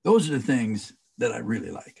 Yeah. Those are the things that I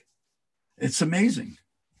really like. It's amazing.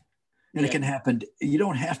 And it can happen. You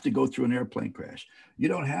don't have to go through an airplane crash. You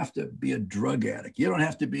don't have to be a drug addict. You don't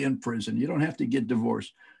have to be in prison. You don't have to get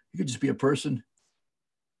divorced. You could just be a person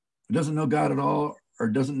who doesn't know God at all or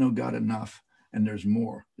doesn't know God enough. And there's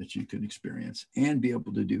more that you could experience and be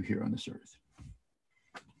able to do here on this earth.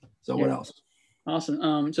 So what else?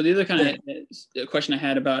 Awesome. So the other kind of question I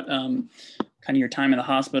had about kind of your time in the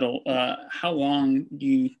hospital, how long do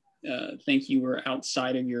you think you were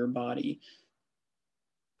outside of your body?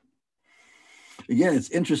 Again, it's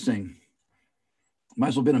interesting. Might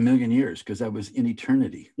as well have been 1,000,000 years because I was in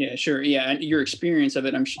eternity. Yeah, sure. Yeah, and your experience of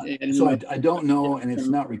it, I'm sure. So I don't know, and it's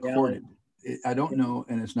not recorded. I don't know,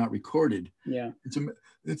 and it's not recorded. Yeah,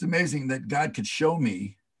 it's amazing that God could show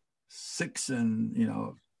me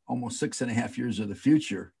almost 6.5 years of the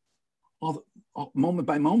future, all moment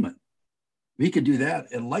by moment. He could do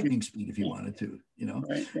that at lightning speed if he wanted to, you know.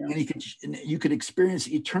 Right, yeah. And you could experience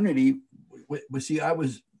eternity. See, I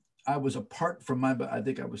was apart from my body. I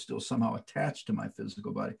think I was still somehow attached to my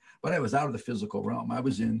physical body, but I was out of the physical realm. I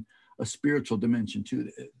was in a spiritual dimension too.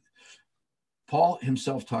 Paul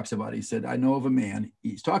himself talks about it. He said, I know of a man,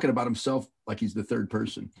 he's talking about himself like he's the third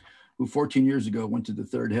person, who 14 years ago went to the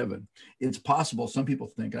third heaven. It's possible, some people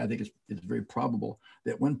think, and I think it's very probable,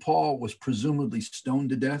 that when Paul was presumably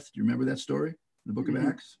stoned to death, do you remember that story in the book of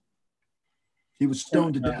Acts? He was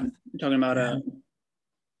stoned to death. You're talking about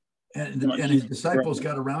and his disciples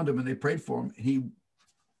got around him and they prayed for him. He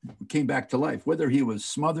came back to life. Whether he was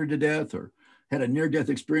smothered to death or had a near-death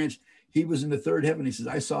experience, he was in the third heaven. He says,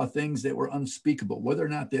 I saw things that were unspeakable. Whether or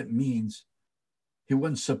not that means he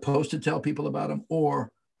wasn't supposed to tell people about him,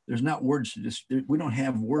 or there's not words we don't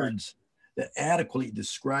have words that adequately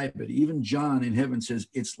describe it. Even John in heaven says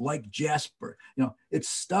it's like jasper. You know, it's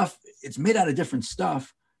stuff, it's made out of different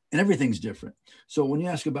stuff, and everything's different. So when you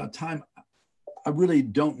ask about time, I really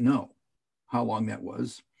don't know how long that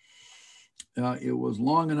was. It was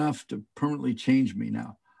long enough to permanently change me.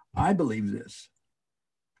 Now, I believe this.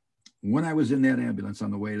 When I was in that ambulance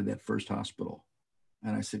on the way to that first hospital,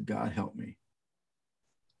 and I said, God, help me.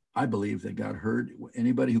 I believe that God heard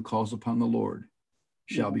anybody who calls upon the Lord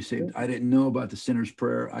shall be saved. I didn't know about the sinner's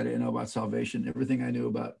prayer. I didn't know about salvation. Everything I knew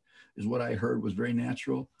about is what I heard was very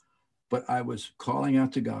natural. But I was calling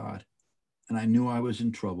out to God, and I knew I was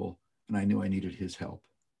in trouble, and I knew I needed his help.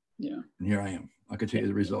 Yeah. And here I am. I could tell you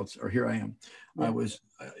the results, or here I am. Yeah. I was,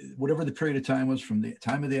 whatever the period of time was from the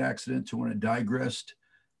time of the accident to when it digressed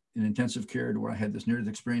in intensive care to where I had this near-death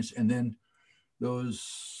experience. And then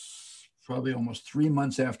those probably almost 3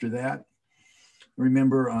 months after that, I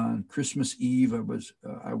remember on Christmas Eve,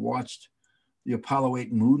 I watched the Apollo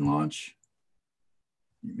 8 moon launch.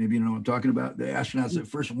 Maybe you know what I'm talking about. The astronauts that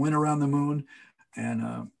first went around the moon,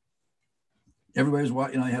 and everybody's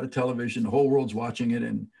watching. They had a television. The whole world's watching it,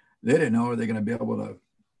 and they didn't know, are they going to be able to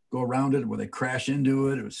go around it? Will they crash into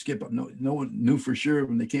it or skip up? No one knew for sure.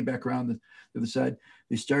 When they came back around the other side,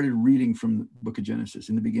 they started reading from the book of Genesis.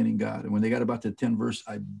 In the beginning, God. And when they got about the 10th verse,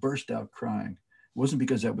 I burst out crying. It wasn't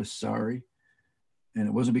because I was sorry, and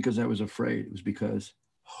it wasn't because I was afraid. It was because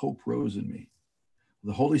hope rose in me.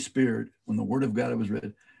 The Holy Spirit, when the Word of God was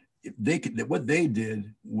read, what they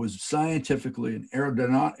did was scientifically, and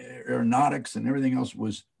aeronautics and everything else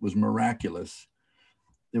was miraculous.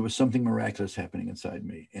 There was something miraculous happening inside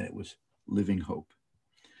me, and it was living hope.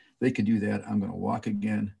 They could do that. I'm going to walk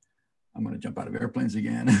again. I'm going to jump out of airplanes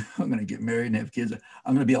again. I'm going to get married and have kids.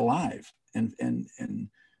 I'm going to be alive. And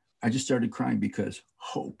I just started crying because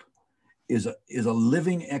hope is a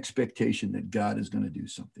living expectation that God is going to do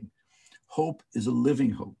something. Hope is a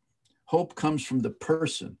living hope. Hope comes from the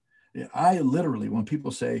person. I literally, when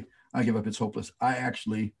people say, I give up, it's hopeless, I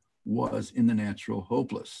actually was in the natural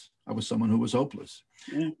hopeless. I was someone who was hopeless.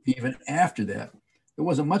 Yeah. Even after that, there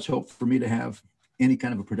wasn't much hope for me to have any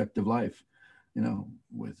kind of a productive life,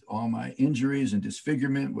 with all my injuries and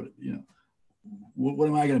disfigurement. What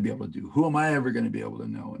am I going to be able to do? Who am I ever going to be able to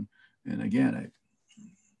know? And again,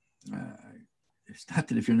 it's not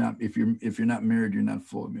that if you're not married, you're not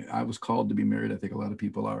full. I was called to be married. I think a lot of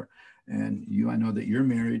people are. And I know that you're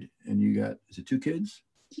married and you got, is it 2 kids?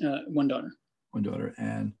 One daughter. One daughter.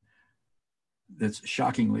 And that's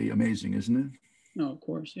shockingly amazing, isn't it? No, of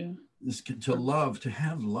course. Yeah. To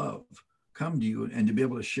have love come to you and to be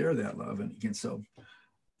able to share that love. And again, so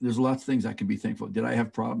there's lots of things I can be thankful. Did I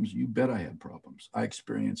have problems? You bet I had problems. I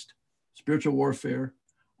experienced spiritual warfare,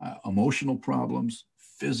 emotional problems,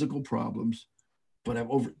 physical problems, but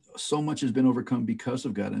so much has been overcome because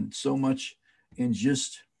of God, and so much in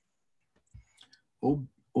just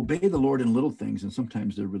obey the Lord in little things, and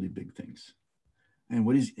sometimes they're really big things. And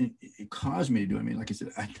it caused me to do. I mean, like I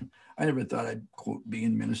said, I never thought I'd quote be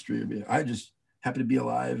in ministry. I just happy to be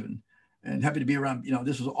alive and happy to be around.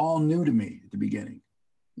 This was all new to me at the beginning.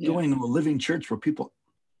 Yeah. Going to a living church where people,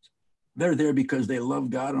 they're there because they love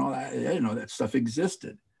God and all that. I didn't know that stuff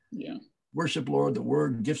existed. Yeah. Worship Lord, the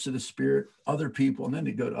Word, gifts of the Spirit, other people, and then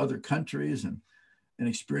to go to other countries and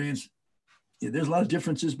experience. Yeah, there's a lot of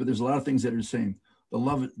differences, but there's a lot of things that are the same. The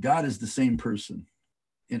love of God is the same person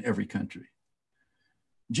in every country.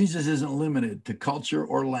 Jesus isn't limited to culture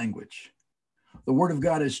or language. The Word of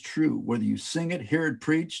God is true. Whether you sing it, hear it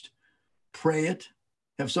preached, pray it,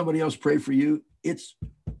 have somebody else pray for you, it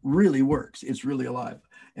really works. It's really alive.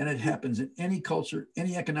 And it happens in any culture,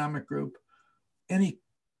 any economic group,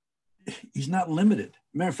 he's not limited.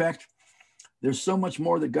 Matter of fact, there's so much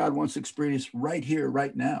more that God wants to experience right here,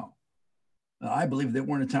 right now. I believe that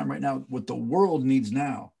we're in a time right now, what the world needs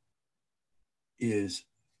now is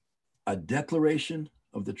a declaration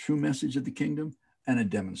of the true message of the kingdom and a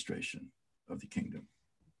demonstration of the kingdom.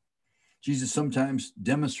 Jesus sometimes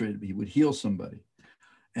demonstrated, he would heal somebody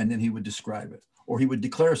and then he would describe it, or he would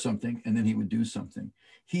declare something and then he would do something.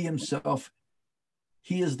 He himself,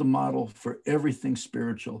 he is the model for everything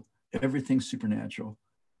spiritual, everything supernatural,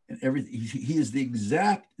 and everything. He is the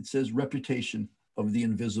exact, it says, reputation of the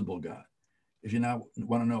invisible God. If you now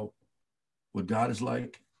want to know what God is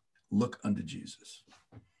like, look unto Jesus.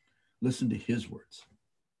 Listen to his words.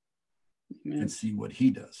 Amen. And see what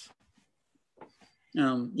he does.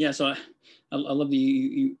 So I love that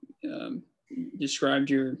you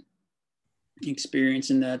described your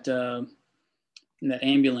experience in that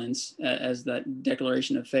ambulance as that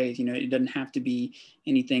declaration of faith. It doesn't have to be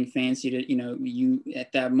anything fancy to, you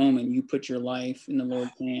at that moment, you put your life in the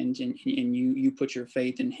Lord's hands and you put your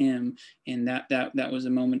faith in him. And that was a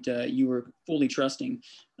moment you were fully trusting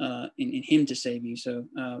in him to save you. So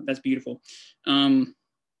that's beautiful.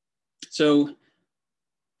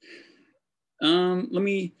 Let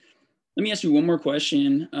me Let me ask you one more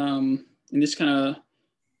question. And this kind of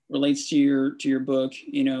relates to your book.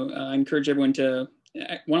 I encourage everyone to,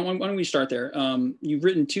 why don't we start there? You've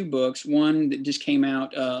written two books, one that just came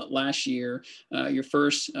out last year. Your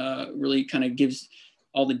first really kind of gives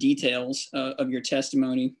all the details of your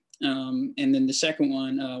testimony. And then the second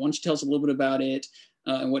one, why don't you tell us a little bit about it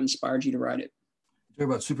and what inspired you to write it? Talk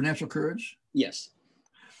about supernatural courage? Yes.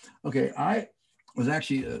 Okay, I was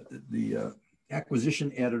actually the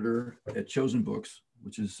acquisition editor at Chosen Books,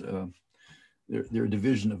 which is they're a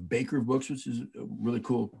division of Baker Books, which is a really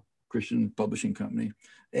cool Christian publishing company.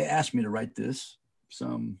 They asked me to write this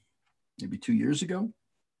maybe 2 years ago.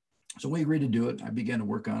 So we agreed to do it. I began to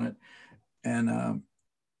work on it. And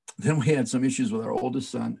then we had some issues with our oldest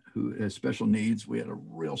son who has special needs. We had a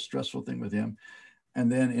real stressful thing with him. And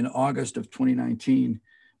then in August of 2019,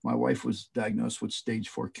 my wife was diagnosed with stage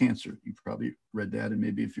 4 cancer. You probably read that, and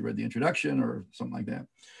maybe if you read the introduction or something like that.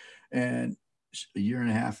 And a year and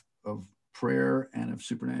a half of prayer and of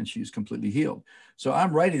supernatural, she's completely healed. So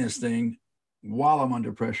I'm writing this thing while I'm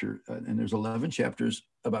under pressure. And there's 11 chapters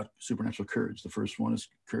about supernatural courage. The first one is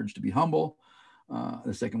courage to be humble.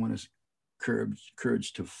 The second one is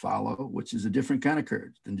courage to follow, which is a different kind of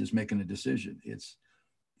courage than just making a decision. It's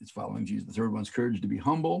following Jesus. The third one's courage to be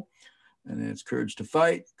humble. And then it's courage to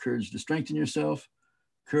fight, courage to strengthen yourself,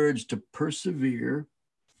 courage to persevere,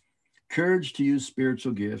 courage to use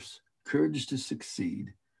spiritual gifts, courage to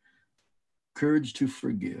succeed, courage to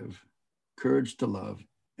forgive, courage to love,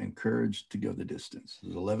 and courage to go the distance.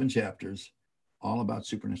 There's 11 chapters, all about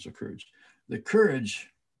supernatural courage. The courage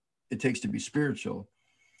it takes to be spiritual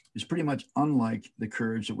is pretty much unlike the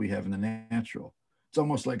courage that we have in the natural. It's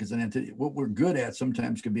almost like it's an entity. What we're good at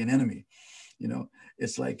sometimes could be an enemy.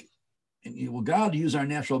 It's like, will God use our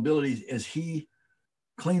natural abilities as he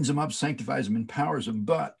cleans them up, sanctifies them, empowers them,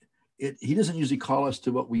 but he doesn't usually call us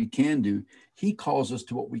to what we can do. He calls us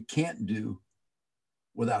to what we can't do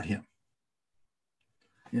without him.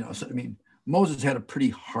 Moses had a pretty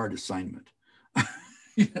hard assignment.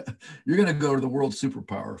 You're going to go to the world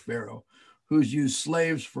superpower, Pharaoh, who's used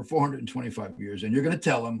slaves for 425 years. And you're going to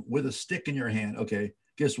tell him with a stick in your hand, okay,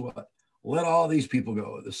 guess what? Let all these people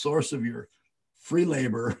go. The source of your free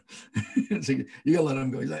labor. So you gotta let them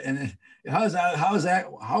go. And how is that?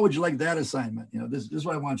 How would you like that assignment? This is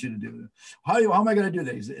what I want you to do. How am I going to do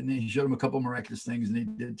this? And then he showed him a couple of miraculous things, and he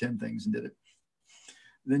did 10 things and did it.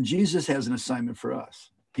 Then Jesus has an assignment for us.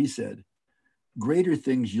 He said, greater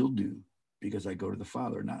things you'll do because I go to the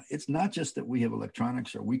Father. Now, it's not just that we have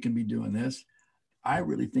electronics or we can be doing this. I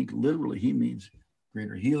really think literally he means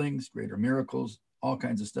greater healings, greater miracles, all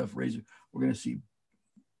kinds of stuff. We're going to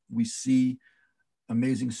see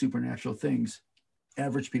amazing supernatural things,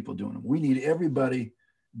 average people doing them. We need everybody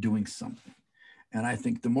doing something. And I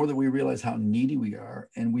think the more that we realize how needy we are,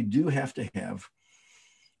 and we do have to have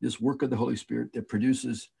this work of the Holy Spirit that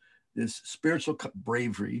produces this spiritual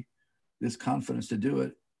bravery, this confidence to do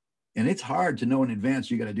it. And it's hard to know in advance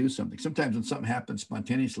you got to do something. Sometimes when something happens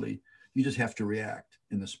spontaneously, you just have to react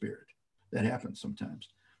in the Spirit. That happens sometimes.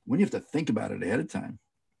 When you have to think about it ahead of time,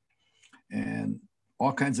 and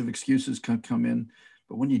all kinds of excuses can come in,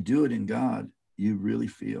 but when you do it in God, you really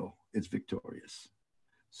feel it's victorious.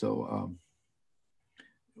 So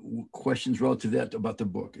questions relative to that about the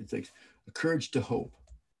book. It takes a courage to hope.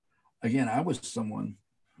 Again, I was someone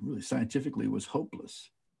who really scientifically was hopeless.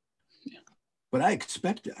 Yeah. But I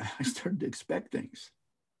started to expect things.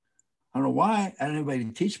 I don't know why. I didn't have anybody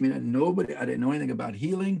to teach me. I didn't know anything about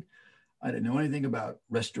healing. I didn't know anything about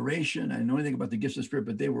restoration. I didn't know anything about the gifts of the Spirit,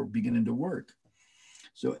 but they were beginning to work.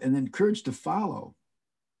 So, and then courage to follow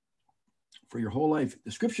for your whole life.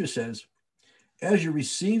 The scripture says, as you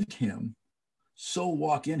received him, so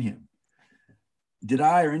walk in him. Did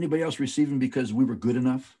I or anybody else receive him because we were good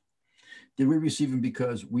enough? Did we receive him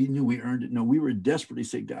because we knew we earned it? No, we were desperately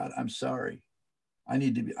saying, God, I'm sorry. I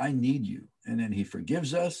need you. And then he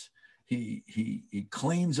forgives us. He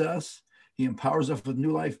cleans us. He empowers us with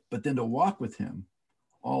new life. But then to walk with him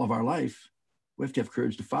all of our life, we have to have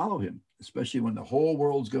courage to follow him, especially when the whole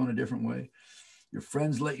world's going a different way. Your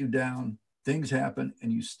friends let you down, things happen,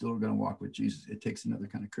 and you still are going to walk with Jesus. It takes another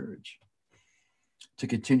kind of courage to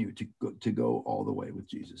continue to go all the way with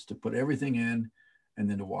Jesus, to put everything in and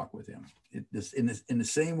then to walk with him. In the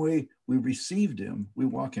same way we received him, we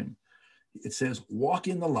walk him. It says, walk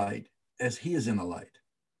in the light as he is in the light.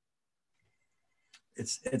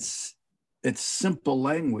 It's simple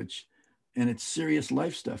language and it's serious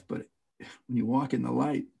life stuff, but when you walk in the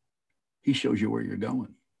light, he shows you where you're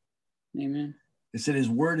going. Amen. It said his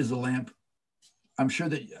word is a lamp. I'm sure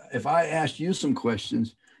that if I asked you some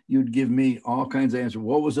questions, you'd give me all kinds of answers.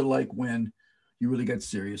 What was it like when you really got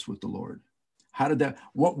serious with the Lord? How did that,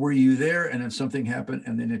 what were you there and then something happened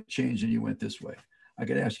and then it changed and you went this way? I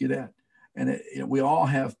could ask you that. And we all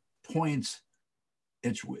have points.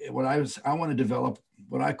 It's what I want to develop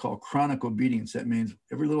what I call chronic obedience. That means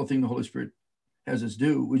every little thing the Holy Spirit has us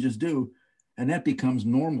do, we just do. And that becomes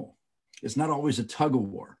normal. It's not always a tug of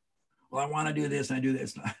war. Well, I want to do this and I do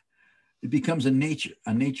this. It becomes a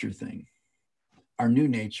nature thing. Our new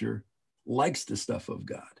nature likes the stuff of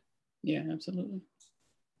God. Yeah, absolutely.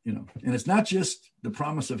 And it's not just the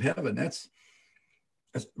promise of heaven. That's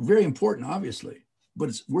very important, obviously.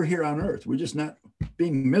 But we're here on earth. We're just not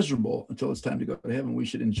being miserable until it's time to go to heaven. We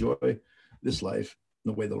should enjoy this life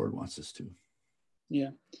the way the Lord wants us to.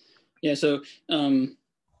 Yeah. Yeah. So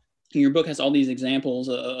your book has all these examples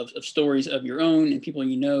of stories of your own and people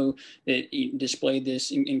that displayed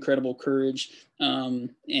this incredible courage. I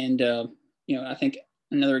think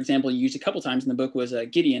another example you used a couple times in the book was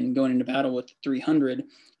Gideon going into battle with 300.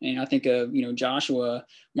 And I think of, Joshua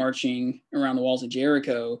marching around the walls of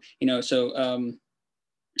Jericho, so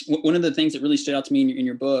one of the things that really stood out to me in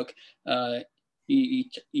your book,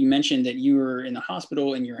 you mentioned that you were in the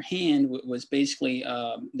hospital and your hand was basically,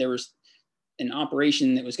 there was an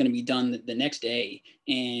operation that was going to be done the next day.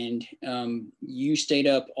 And you stayed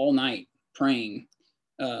up all night praying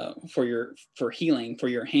for healing for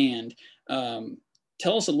your hand.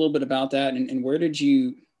 Tell us a little bit about that and where did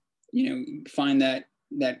you find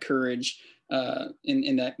that courage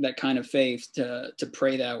and that kind of faith to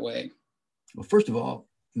pray that way? Well, first of all,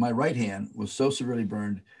 my right hand was so severely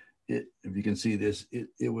burned. If you can see this,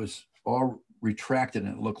 it was all retracted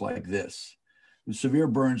and it looked like this. The severe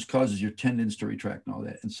burns causes your tendons to retract and all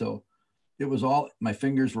that. And so it was my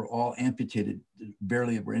fingers were all amputated,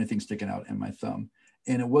 barely were anything sticking out, and my thumb.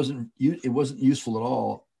 And it wasn't useful at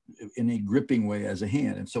all in a gripping way as a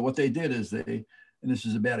hand. And so what they did is and this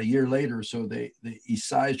is about a year later, so they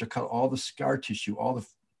excised or cut all the scar tissue, all the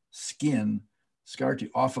skin scar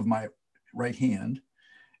tissue off of my right hand.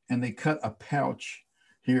 And they cut a pouch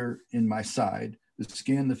here in my side, the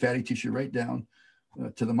skin, the fatty tissue right down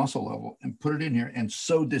to the muscle level, and put it in here and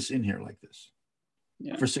sewed this in here like this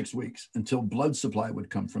for 6 weeks until blood supply would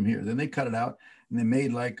come from here. Then they cut it out and they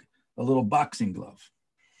made like a little boxing glove.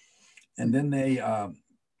 And then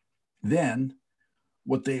then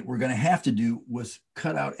what they were going to have to do was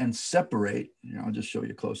cut out and separate, I'll just show you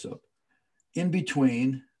a close up, in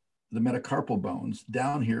between the metacarpal bones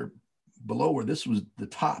down here below where this was the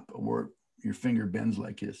top where your finger bends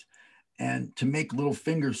like this, and to make little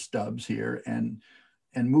finger stubs here and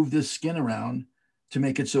move this skin around to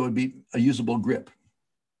make it so it'd be a usable grip.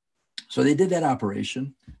 So they did that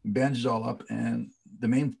operation, bandaged all up, and the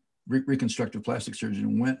main reconstructive plastic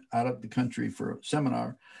surgeon went out of the country for a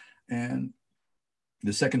seminar, and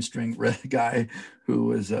the second string guy who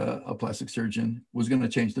was a plastic surgeon was going to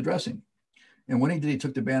change the dressing. And when he did, he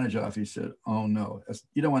took the bandage off. He said, "Oh no,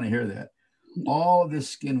 you don't want to hear that. All this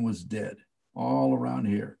skin was dead all around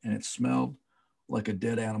here, and it smelled like a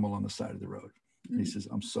dead animal on the side of the road." And he says,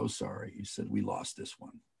 "I'm so sorry." He said, "We lost this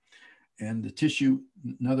one." And the tissue,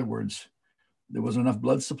 in other words, there wasn't enough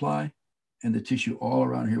blood supply, and the tissue all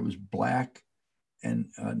around here was black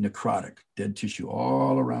and necrotic, dead tissue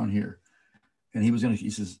all around here. And he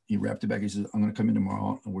wrapped it back. He says, "I'm going to come in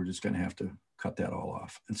tomorrow, and we're just going to have to cut that all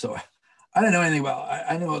off." And so I didn't know anything about it.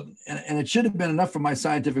 I know, and it should have been enough from my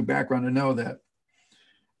scientific background to know that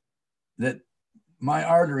my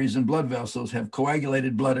arteries and blood vessels have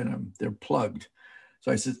coagulated blood in them. They're plugged.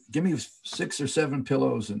 So I said, "Give me 6 or 7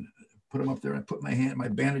 pillows and put them up there." And I put my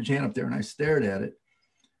bandaged hand up there, and I stared at it.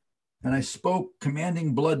 And I spoke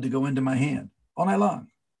commanding blood to go into my hand all night long.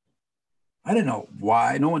 I didn't know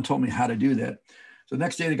why. No one told me how to do that. So the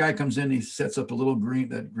next day, the guy comes in, he sets up a little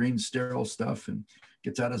green sterile stuff and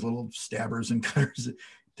gets out his little stabbers and cutters,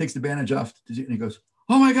 takes the bandage off, and he goes,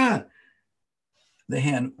 "Oh my God." The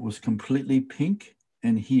hand was completely pink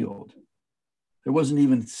and healed. There wasn't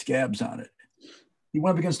even scabs on it. He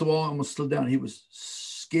went up against the wall and almost slid down. He was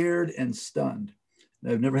scared and stunned.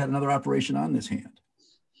 I've never had another operation on this hand.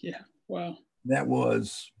 Yeah. Wow. That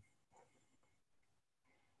was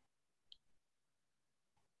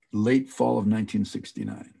late fall of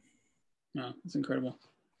 1969. Wow, that's incredible.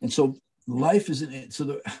 And so life isn't it.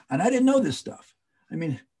 And I didn't know this stuff. I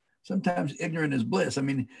mean, sometimes ignorant is bliss. I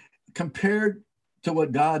mean, compared to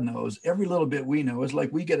what God knows, every little bit we know is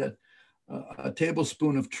like we get a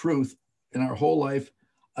tablespoon of truth in our whole life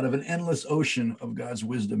out of an endless ocean of God's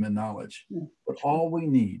wisdom and knowledge. Yeah. But all we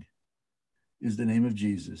need is the name of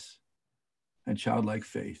Jesus and childlike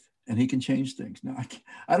faith, and he can change things. Now,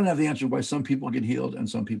 I don't have the answer why some people get healed and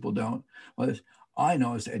some people don't. What I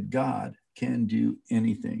know is that God can do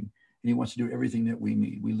anything, and he wants to do everything that we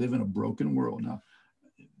need. We live in a broken world now.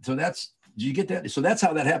 So do you get that? So that's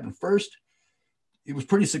how that happened. First, it was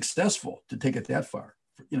pretty successful to take it that far.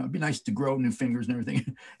 It'd be nice to grow new fingers and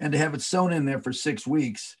everything, and to have it sewn in there for 6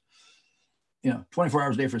 weeks, 24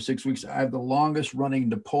 hours a day for 6 weeks. I have the longest running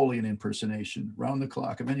Napoleon impersonation round the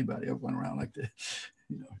clock of anybody. I went around like that,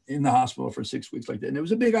 in the hospital for 6 weeks like that. And it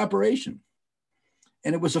was a big operation.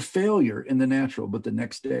 And it was a failure in the natural, but the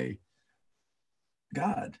next day,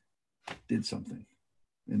 God did something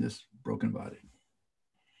in this broken body.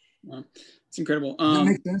 Wow. It's incredible. Does that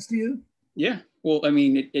make sense to you? Yeah. Well, I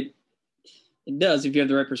mean, it does if you have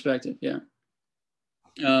the right perspective. Yeah.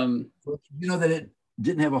 That it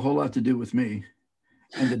didn't have a whole lot to do with me.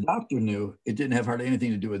 And the doctor knew it didn't have hardly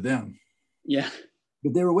anything to do with them. Yeah.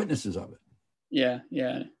 But they were witnesses of it. Yeah.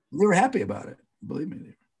 Yeah. They were happy about it. Believe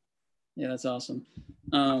me. Yeah, that's awesome.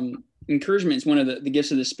 Encouragement is one of the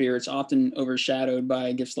gifts of the Spirit. It's often overshadowed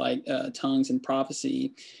by gifts like tongues and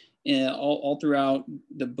prophecy. All throughout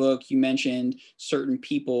the book, you mentioned certain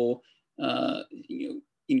people,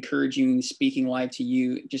 encouraging, speaking life to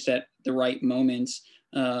you just at the right moments.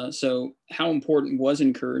 So how important was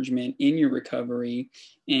encouragement in your recovery,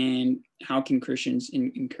 and how can Christians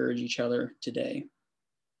encourage each other today?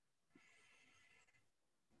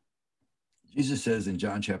 Jesus says in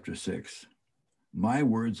John chapter 6, my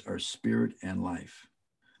words are spirit and life.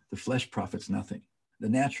 The flesh profits nothing. The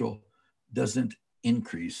natural doesn't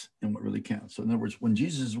increase in what really counts. So in other words, when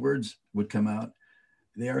Jesus' words would come out,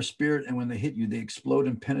 they are spirit, and when they hit you, they explode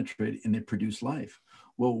and penetrate, and they produce life.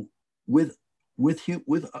 Well, with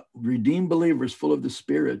redeemed believers full of the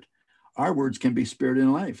Spirit, our words can be spirit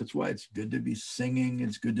and life. That's why it's good to be singing.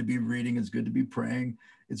 It's good to be reading. It's good to be praying.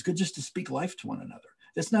 It's good just to speak life to one another.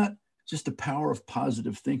 It's not just the power of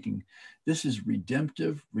positive thinking. This is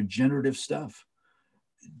redemptive, regenerative stuff.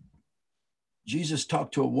 Jesus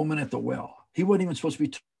talked to a woman at the well. He wasn't even supposed to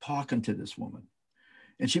be talking to this woman.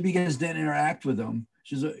 And she begins to interact with him.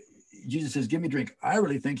 Jesus says, give me a drink. I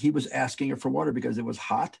really think he was asking her for water because it was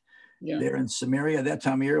hot. Yeah. There in Samaria, that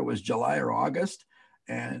time of year, it was July or August.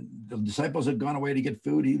 And the disciples had gone away to get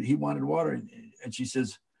food. He wanted water. And she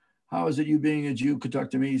says, how is it you being a Jew could talk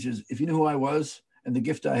to me? He says, if you knew who I was and the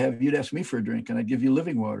gift I have, you'd ask me for a drink and I'd give you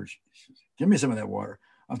living water. She says, give me some of that water.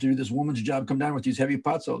 I have to do this woman's job, come down with these heavy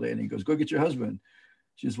pots all day. And he goes, go get your husband.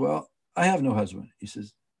 She says, well, I have no husband. He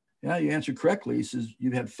says, yeah, you answered correctly. He says,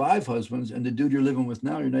 you've had 5 husbands, and the dude you're living with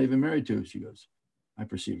now, you're not even married to. She goes, I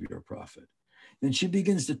perceive you're a prophet. Then she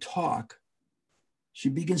begins to talk. She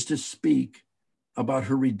begins to speak about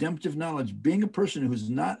her redemptive knowledge, being a person who's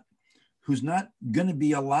not going to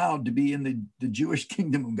be allowed to be in the Jewish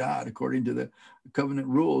kingdom of God, according to the covenant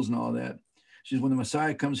rules and all that. She says, when the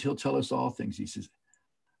Messiah comes, he'll tell us all things. He says,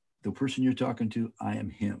 the person you're talking to, I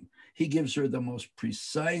am him. He gives her the most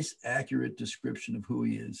precise, accurate description of who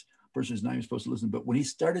he is. The person is not even supposed to listen. But when he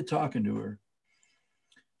started talking to her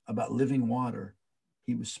about living water,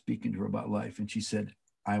 he was speaking to her about life. And she said,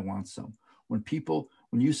 I want some. When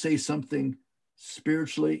you say something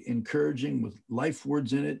spiritually encouraging with life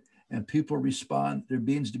words in it, and people respond, there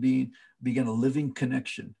begins to begin a living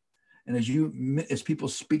connection. And as people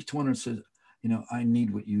speak to one another and say, I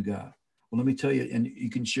need what you got. Well, let me tell you, and you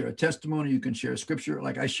can share a testimony, you can share a scripture.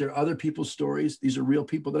 Like I share other people's stories. These are real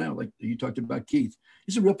people that I know. Like you talked about Keith.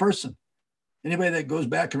 He's a real person. Anybody that goes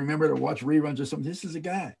back and remember to watch reruns or something, this is a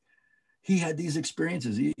guy. He had these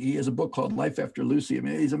experiences. He has a book called Life After Lucy. I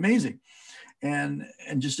mean, he's amazing. And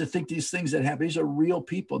just to think these things that happen, these are real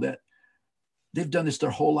people that they've done this their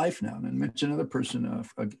whole life now. And I mentioned another person,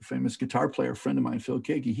 a famous guitar player, a friend of mine, Phil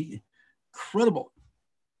Keaggy. He incredible.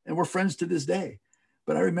 And we're friends to this day.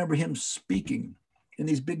 But I remember him speaking in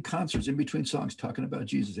these big concerts in between songs, talking about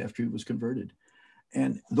Jesus after he was converted.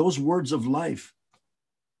 And those words of life,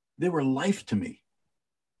 they were life to me.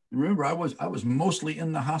 And remember, I was mostly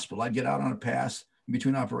in the hospital. I'd get out on a pass in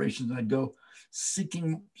between operations and I'd go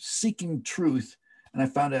seeking truth. And I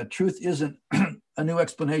found out truth isn't a new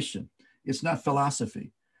explanation. It's not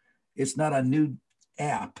philosophy. It's not a new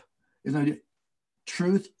app.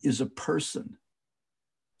 Truth is a person.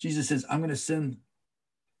 Jesus says, I'm going to send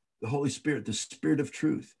the Holy Spirit, the Spirit of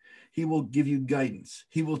truth. He will give you guidance.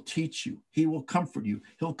 He will teach you. He will comfort you.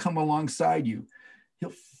 He'll come alongside you.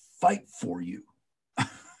 He'll fight for you.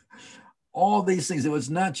 All these things. It's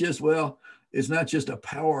not just a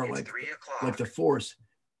power like the force.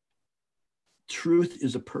 Truth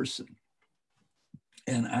is a person.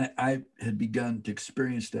 And I had begun to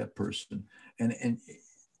experience that person. And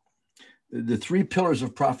the 3 pillars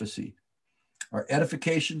of prophecy are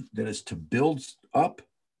edification, that is to build up,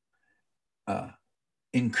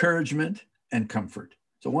 encouragement, and comfort.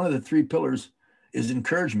 So one of the 3 pillars is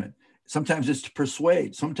encouragement. Sometimes it's to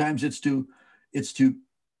persuade. Sometimes it's to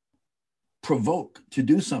provoke, to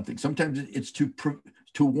do something. Sometimes it's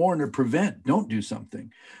to warn or prevent, don't do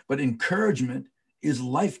something. But encouragement is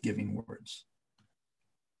life-giving words.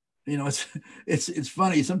 You know, it's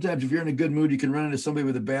funny. Sometimes if you're in a good mood, you can run into somebody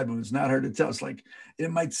with a bad mood. It's not hard to tell. It's like,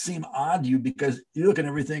 it might seem odd to you because you look at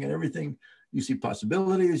everything and everything, you see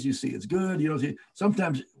possibilities, you see it's good. You don't see,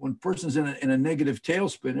 sometimes when a person's in a negative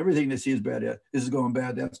tailspin, everything they see is bad. Yeah, this is going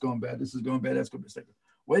bad, that's going bad, this is going bad, that's going bad. It's like,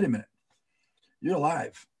 wait a minute, you're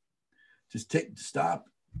alive. Just stop.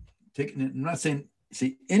 I'm not saying,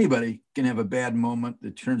 see, anybody can have a bad moment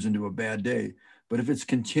that turns into a bad day. But if it's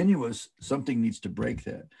continuous, something needs to break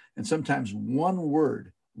that. And sometimes one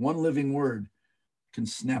word, one living word can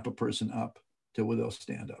snap a person up till they'll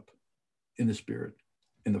stand up in the spirit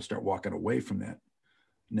and they'll start walking away from that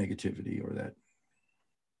negativity or that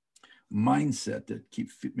mindset that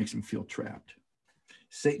makes them feel trapped.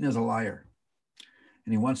 Satan is a liar,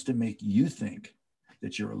 and he wants to make you think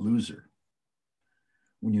that you're a loser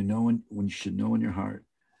when you should know in your heart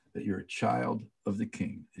that you're a child of the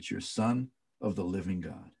King, that you're a son of the living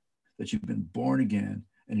God, that you've been born again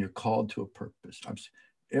and you're called to a purpose.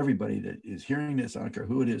 Everybody that is hearing this, I don't care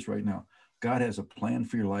who it is right now, God has a plan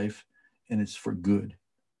for your life, and it's for good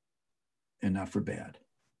and not for bad.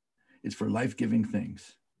 It's for life-giving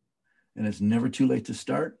things. And it's never too late to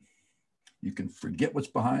start. You can forget what's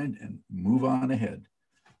behind and move on ahead.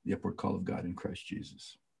 The upward call of God in Christ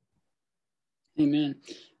Jesus. Amen.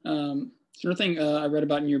 Another thing I read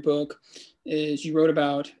about in your book is you wrote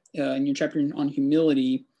about, in your chapter on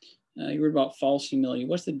humility, you wrote about false humility.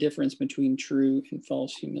 What's the difference between true and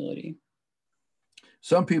false humility?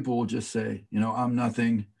 Some people will just say, I'm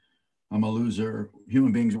nothing, I'm a loser.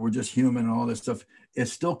 Human beings, we're just human and all this stuff. It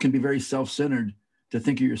still can be very self-centered to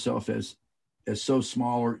think of yourself as so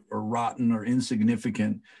small or rotten or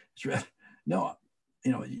insignificant. No,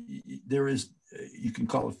 there is, you can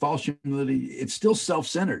call it false humility. It's still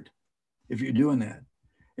self-centered if you're doing that.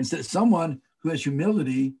 Instead, someone who has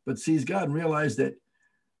humility but sees God and realize that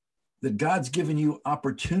God's given you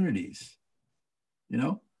opportunities.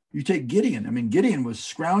 You take Gideon. I mean, Gideon was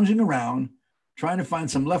scrounging around trying to find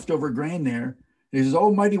some leftover grain there. He says,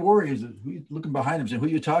 "Oh, mighty warrior." He says, looking behind him, saying, "Who are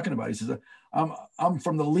you talking about?" He says, I'm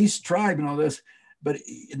from the least tribe and all this. But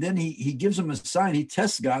then he gives him a sign. He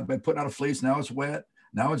tests God by putting out a fleece. Now it's wet.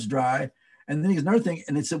 Now it's dry. And then he's another thing.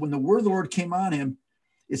 And it said, when the word of the Lord came on him,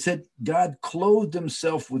 it said God clothed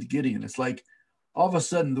himself with Gideon. It's like all of a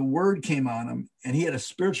sudden the word came on him and he had a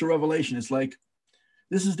spiritual revelation. It's like,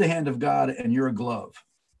 this is the hand of God and you're a glove.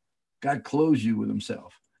 God clothes you with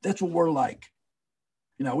himself. That's what we're like.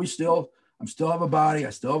 I still have a body. I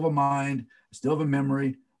still have a mind. I still have a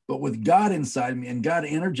memory. But with God inside me and God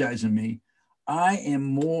energizing me, I am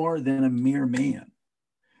more than a mere man.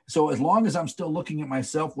 So as long as I'm still looking at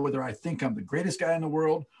myself, whether I think I'm the greatest guy in the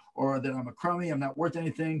world or that I'm a crummy, I'm not worth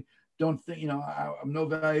anything, don't think, I'm no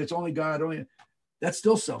value, it's only God, that's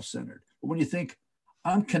still self-centered. But when you think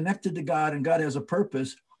I'm connected to God and God has a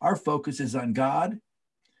purpose, our focus is on God,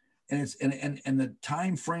 and the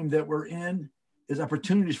time frame that we're in is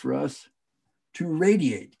opportunities for us to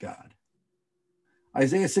radiate God.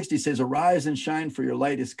 Isaiah 60 says, "Arise and shine, for your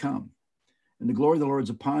light is come, and the glory of the Lord is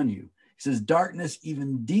upon you." He says, darkness,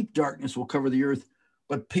 even deep darkness, will cover the earth,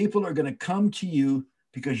 but people are going to come to you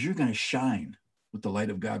because you're going to shine with the light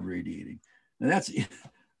of God radiating. Now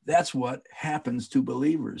that's what happens to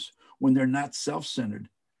believers when they're not self-centered.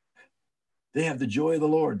 They have the joy of the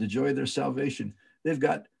Lord, the joy of their salvation. They've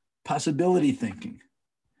got possibility thinking.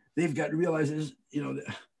 They've got realizes,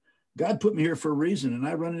 God put me here for a reason, and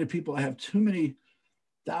I run into people. I have too many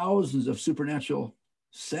thousands of supernatural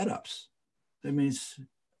setups. That means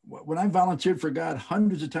when I volunteered for God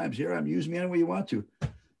hundreds of times, here I'm, use me any way you want to.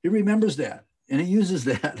 He remembers that, and he uses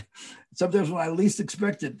that. Sometimes when I least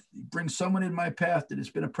expect it, he brings someone in my path that it's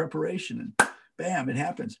been a preparation, and bam, it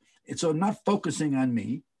happens. And so I'm not focusing on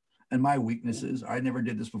me and my weaknesses. I never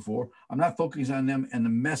did this before. I'm not focusing on them and the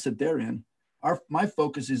mess that they're in. My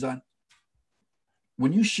focus is on,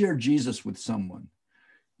 when you share Jesus with someone,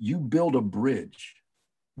 you build a bridge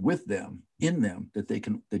with them, in them,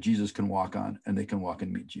 that Jesus can walk on, and they can walk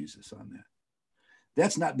and meet Jesus on that.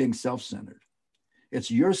 That's not being self-centered. It's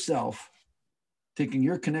yourself taking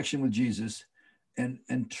your connection with Jesus, and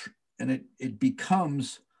it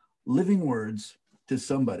becomes living words to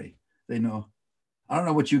somebody. They know, I don't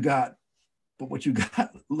know what you got, but what you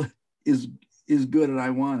got is good, and I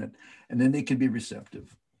want it. And then they can be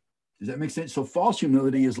receptive. Does that make sense? So false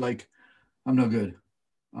humility is like, I'm no good.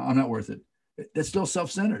 I'm not worth it. That's still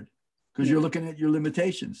self-centered because you're looking at your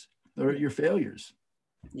limitations or your failures.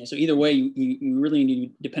 Yeah. So either way, you really need to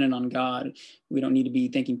be dependent on God. We don't need to be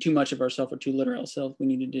thinking too much of ourselves or too little ourselves. We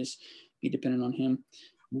need to just be dependent on him.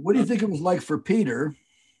 What do you think it was like for Peter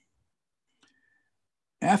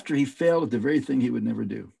after he failed at the very thing he would never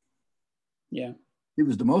do? Yeah. He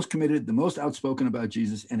was the most committed, the most outspoken about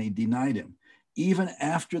Jesus, and he denied him. Even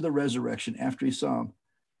after the resurrection, after he saw him,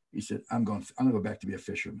 he said, I'm going to go back to be a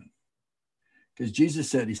fisherman. Because Jesus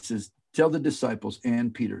said, he says, tell the disciples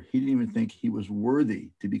and Peter, he didn't even think he was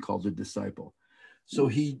worthy to be called a disciple. So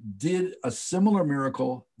he did a similar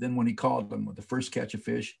miracle than when he called them with the first catch of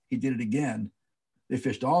fish. He did it again. They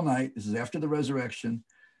fished all night. This is after the resurrection.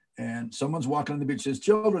 And someone's walking on the beach, says,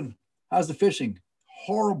 children, how's the fishing?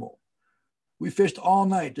 Horrible. We fished all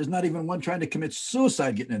night. There's not even one trying to commit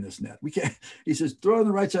suicide getting in this net. We can't. He says, throw it on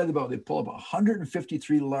the right side of the boat. They pull up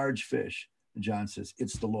 153 large fish. And John says,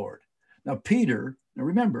 it's the Lord. Now, Peter, now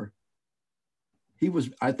remember, he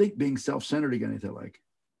was, I think, being self-centered again. He thought, like,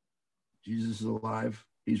 Jesus is alive.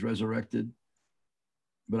 He's resurrected.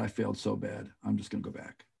 But I failed so bad. I'm just going to go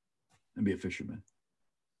back and be a fisherman.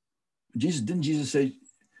 Didn't Jesus say,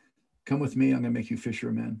 come with me, I'm going to make you fisher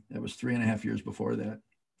of men? That was 3.5 years before that.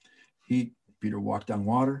 Peter walked on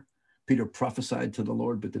water. Peter prophesied to the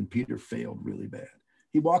Lord, but then Peter failed really bad.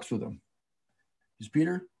 He walks with him. He says,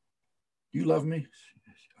 Peter, do you love me?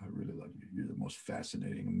 I really love you. You're the most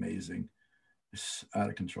fascinating, amazing. It's out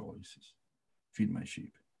of control. He says, feed my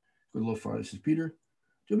sheep. Go a little farther. He says, Peter, do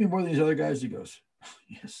you love me more than these other guys? He goes,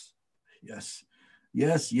 yes, yes,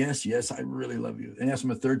 yes, yes, yes. I really love you. And he asked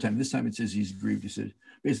him a third time. This time it says he's grieved. He said,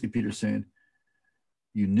 basically Peter's saying,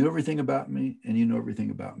 you knew everything about me and you know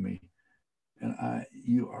everything about me. And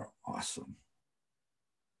you are awesome.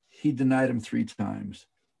 He denied him 3 times.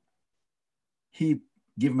 He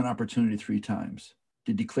gave him an opportunity 3 times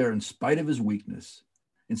to declare, in spite of his weakness,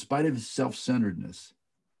 in spite of his self-centeredness,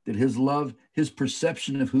 that his love, his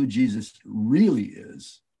perception of who Jesus really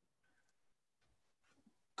is,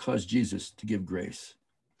 caused Jesus to give grace.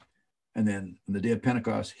 And then on the day of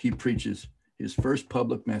Pentecost, he preaches his first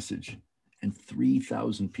public message, and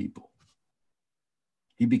 3,000 people.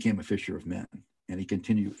 He became a fisher of men, and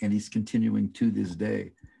he's continuing to this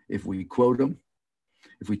day. If we quote him,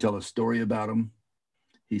 if we tell a story about him,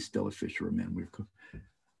 he's still a fisher of men.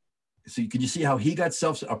 So can you see how he got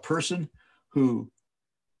a person who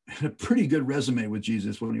had a pretty good resume with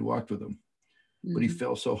Jesus when he walked with him, but he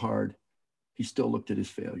fell so hard, he still looked at his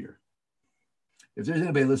failure. If there's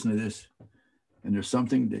anybody listening to this, and there's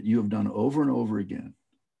something that you have done over and over again,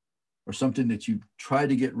 or something that you tried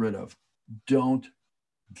to get rid of, don't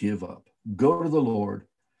give up. Go to the Lord,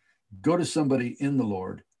 go to somebody in the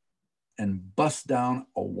Lord, and bust down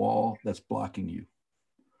a wall that's blocking you.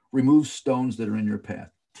 Remove stones that are in your path.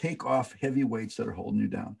 Take off heavy weights that are holding you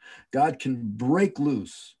down. God can break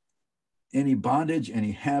loose any bondage,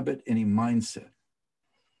 any habit, any mindset.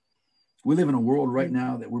 We live in a world right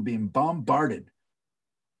now that we're being bombarded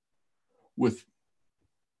with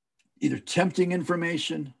either tempting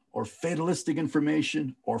information or fatalistic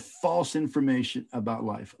information or false information about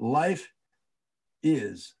life. Life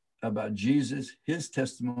is about Jesus, his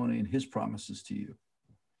testimony, and his promises to you.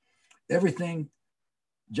 Everything,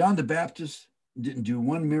 John the Baptist didn't do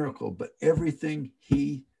one miracle, but everything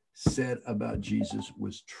he said about Jesus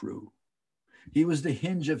was true. He was the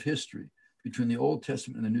hinge of history between the Old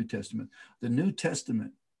Testament and the New Testament. The New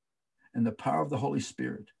Testament and the power of the Holy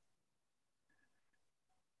Spirit,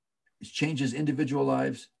 it changes individual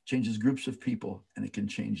lives, changes groups of people, and it can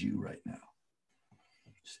change you right now.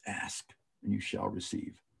 Just ask and you shall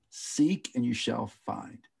receive. Seek and you shall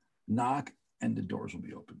find. Knock and the doors will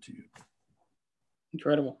be open to you.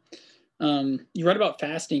 Incredible. You write about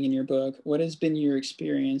fasting in your book. What has been your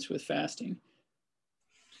experience with fasting?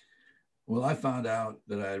 Well, I found out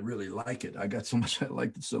that I really like it. I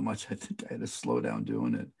liked it so much, I think I had to slow down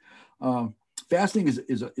doing it. Fasting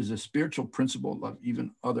is a spiritual principle.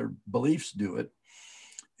 Even other beliefs do it.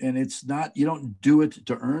 And it's not, you don't do it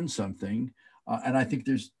to earn something. And I think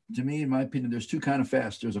to me, in my opinion, there's 2 kinds of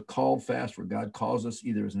fast. There's a called fast where God calls us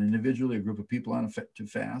either as an individual or a group of people to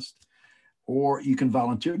fast, or you can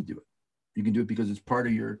volunteer to do it. You can do it because it's part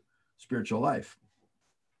of your spiritual life.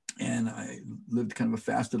 And I lived kind of a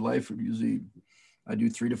fasted life. Usually I do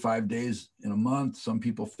 3 to 5 days in a month. Some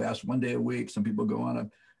people fast 1 day a week. Some people go on a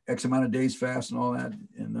X amount of days fast and all that.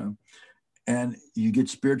 And you get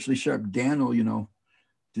spiritually sharp. Daniel,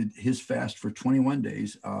 did his fast for 21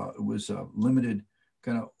 days. It was limited,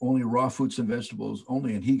 kind of only raw fruits and vegetables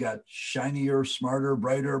only. And he got shinier, smarter,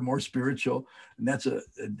 brighter, more spiritual. And that's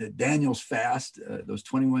Daniel's fast, those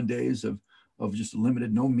 21 days of just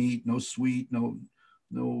limited, no meat, no sweet, no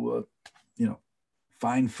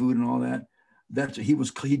fine food and all that.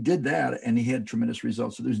 he did that, and he had tremendous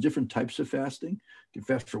results. So there's different types of fasting. You can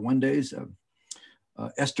fast for 1 day.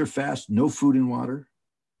 Esther fast, no food and water.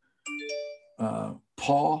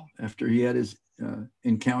 Paul, after he had his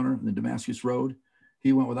encounter on the Damascus Road,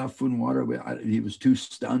 he went without food and water. He was too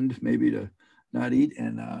stunned maybe to not eat,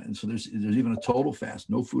 and so there's even a total fast,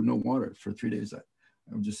 no food, no water for 3 days. I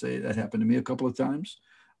would just say that happened to me a couple of times.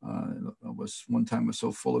 One time I was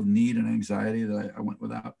so full of need and anxiety that I went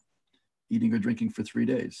without eating or drinking for 3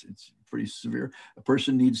 days. It's pretty severe. A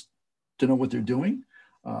person needs to know what they're doing.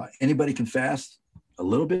 Anybody can fast a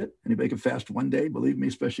little bit. Anybody can fast 1 day, believe me,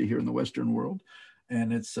 especially here in the Western world.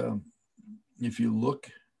 And it's, if you look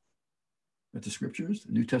at the scriptures,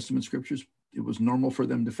 the New Testament scriptures, it was normal for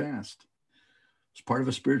them to fast. It's part of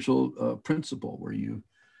a spiritual principle where you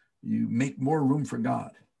make more room for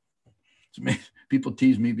God. So people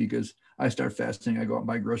tease me because I start fasting. I go out and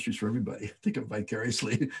buy groceries for everybody. I think of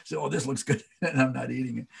vicariously. So, oh, this looks good, and I'm not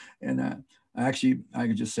eating it. And I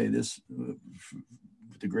could just say this, with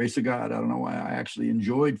the grace of God, I don't know why I actually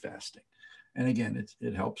enjoyed fasting. And again,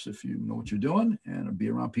 it helps if you know what you're doing and be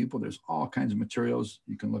around people. There's all kinds of materials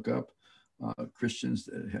you can look up. Christians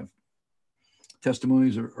that have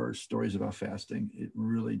testimonies or stories about fasting. It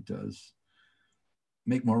really does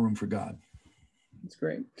make more room for God. That's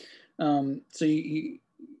great. So you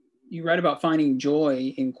write about finding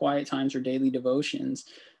joy in quiet times or daily devotions.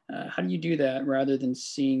 How do you do that rather than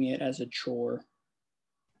seeing it as a chore?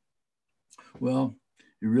 Well,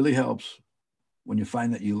 it really helps when you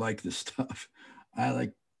find that you like this stuff. I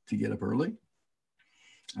like to get up early.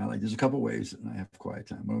 There's a couple of ways, and I have quiet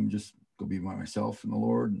time. I'm just go be by myself and the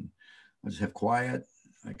Lord, and I just have quiet.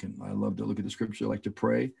 I love to look at the scripture. I like to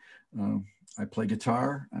pray. I play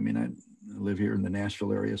guitar. I mean, I live here in the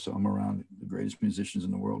Nashville area, so I'm around the greatest musicians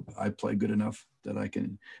in the world. I play good enough that I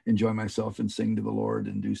can enjoy myself and sing to the Lord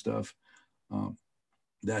and do stuff.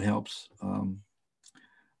 That helps.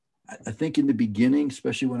 I think in the beginning,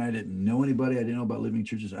 especially when I didn't know anybody, I didn't know about living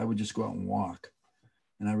churches, I would just go out and walk.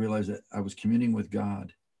 And I realized that I was communing with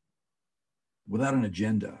God without an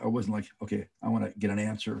agenda. I wasn't like, okay, I want to get an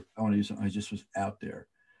answer. I want to do something. I just was out there.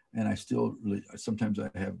 And I still really, sometimes I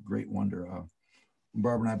have great wonder.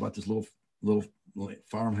 Barbara and I bought this little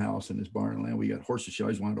farmhouse in this barn and land. We got horses. She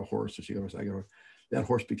always wanted a horse. So that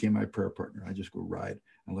horse became my prayer partner. I just go ride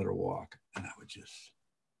and let her walk. And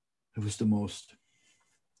it was the most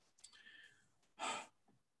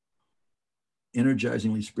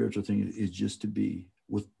energizingly spiritual thing is just to be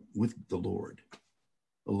with the Lord,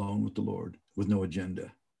 alone with the Lord, with no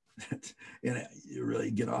agenda. And you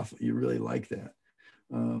really get off, you really like that.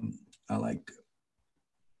 And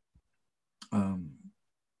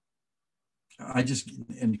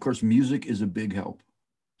of course, music is a big help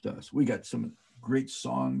to us. We got some great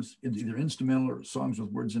songs, either instrumental or songs with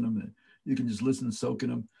words in them, and you can just listen and soak in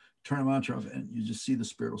them, turn them on, turn off, and you just see the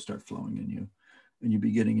Spirit will start flowing in you, and you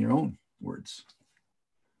be getting your own words.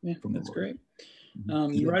 Yeah, that's great.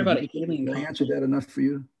 Mm-hmm. You write about a healing. Did I answer that enough for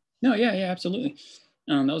you? No, yeah, absolutely.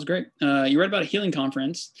 That was great. You write about a healing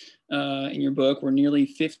conference in your book where nearly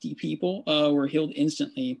 50 people were healed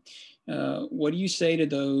instantly. What do you say to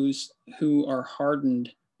those who are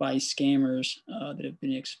hardened by scammers that have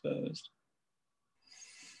been exposed?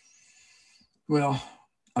 Well,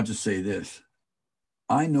 I'll just say this.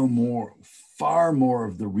 I know far more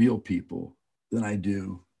of the real people than I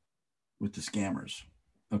do with the scammers.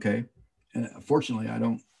 Okay. And fortunately, I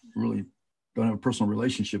don't have a personal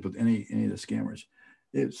relationship with any of the scammers.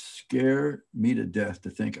 It scared me to death to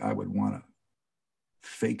think I would want to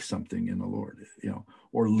fake something in the Lord,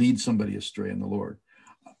 or lead somebody astray in the Lord.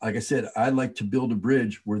 Like I said, I like to build a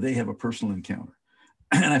bridge where they have a personal encounter.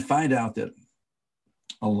 And I find out that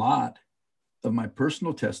a lot of my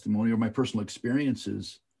personal testimony or my personal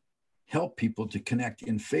experiences help people to connect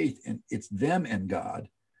in faith, and it's them and God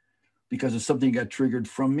because of something got triggered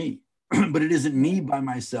from me. But it isn't me by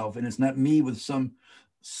myself, and it's not me with some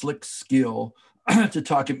slick skill to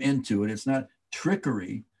talk him into it. It's not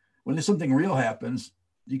trickery. When there's something real happens,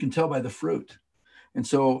 you can tell by the fruit. And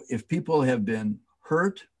so if people have been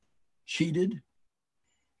hurt, cheated,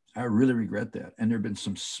 I really regret that. And there have been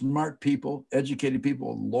some smart people, educated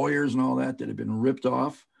people, lawyers and all that have been ripped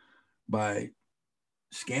off by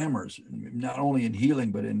scammers, not only in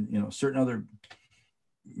healing, but in certain other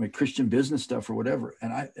Christian business stuff or whatever.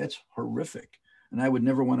 And that's horrific. And I would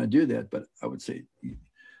never want to do that. But I would say,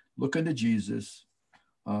 look unto Jesus.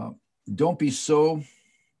 Don't be so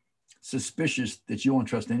suspicious that you won't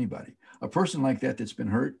trust anybody. A person like that's been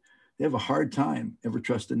hurt, they have a hard time ever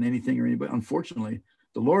trusting anything or anybody. Unfortunately,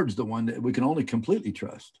 the Lord's the one that we can only completely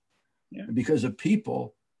trust. Yeah. And because of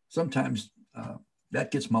people, sometimes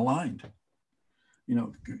that gets maligned.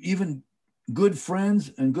 even good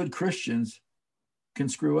friends and good Christians can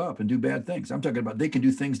screw up and do bad things. I'm talking about they can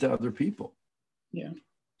do things to other people. Yeah.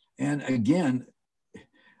 And again, a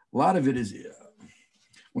lot of it is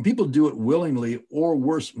when people do it willingly or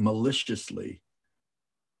worse, maliciously,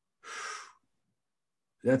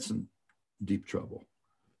 that's some deep trouble.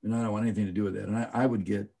 And I don't want anything to do with that. And I would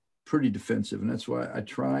get pretty defensive. And that's why I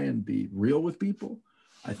try and be real with people.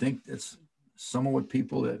 I think that's some of what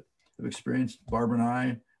people that have experienced, Barbara and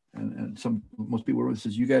I, and most people with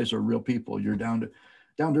says, you guys are real people. You're down to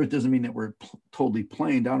earth doesn't mean that we're totally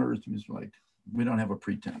plain. Down to earth means like, we don't have a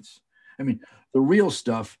pretense. I mean, the real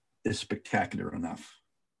stuff is spectacular enough.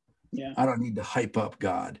 Yeah. I don't need to hype up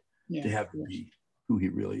God Yeah, to have him be who he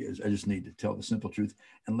really is. I just need to tell the simple truth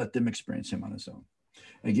and let them experience him on his own.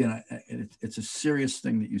 Again, it's a serious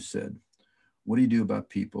thing that you said. What do you do about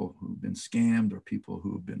people who've been scammed or people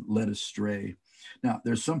who have been led astray? Now,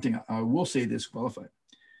 there's something I will say this qualified.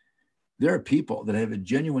 There are people that have a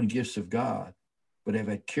genuine gifts of God, but have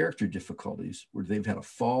had character difficulties where they've had a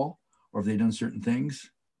fall or if they've done certain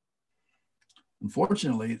things.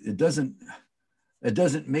 Unfortunately, it doesn't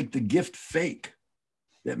make the gift fake.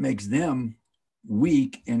 That makes them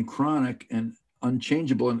weak and chronic and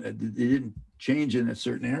unchangeable, and they didn't change in a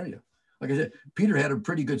certain area. Like I said, Peter had a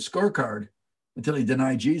pretty good scorecard until he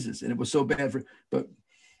denied Jesus, and it was so bad but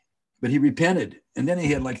he repented, and then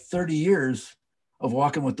he had like 30 years of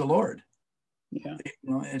walking with the Lord. Yeah.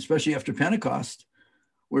 Especially after Pentecost,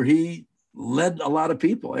 where he led a lot of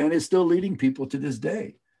people and is still leading people to this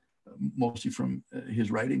day, mostly from his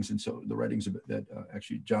writings. And so the writings that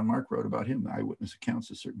actually John Mark wrote about him, eyewitness accounts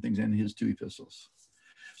of certain things, and his 2 epistles.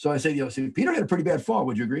 So I say, Peter had a pretty bad fall.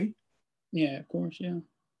 Would you agree? Yeah, of course. Yeah.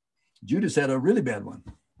 Judas had a really bad one.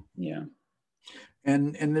 Yeah.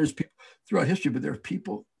 And there's people throughout history, but there's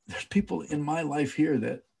people in my life here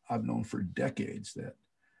that I've known for decades that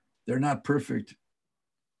they're not perfect,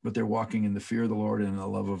 but they're walking in the fear of the Lord and in the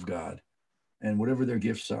love of God. And whatever their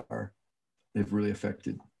gifts are, they've really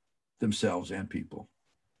affected themselves and people.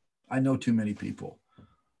 I know too many people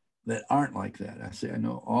that aren't like that. I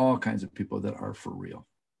know all kinds of people that are for real.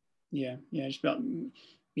 Yeah. Yeah. Just about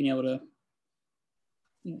being able to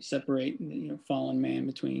separate fallen man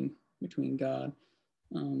between God.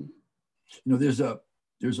 There's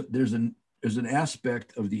an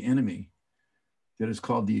aspect of the enemy that is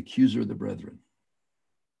called the accuser of the brethren.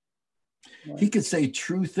 Right. He could say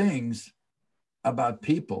true things about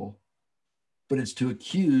people, but it's to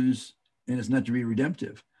accuse and it's not to be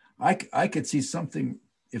redemptive. I could see something,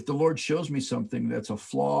 if the Lord shows me something that's a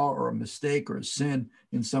flaw or a mistake or a sin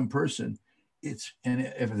in some person, and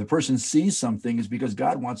if the person sees something, it's because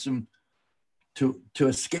God wants them to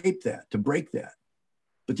escape that, to break that.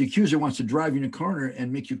 But the accuser wants to drive you in a corner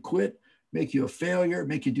and make you quit, make you a failure,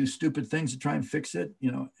 make you do stupid things to try and fix it.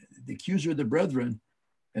 The accuser of the brethren,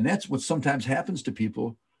 and that's what sometimes happens to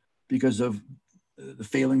people because of the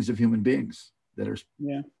failings of human beings that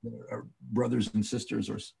are brothers and sisters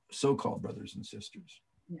or so-called brothers and sisters.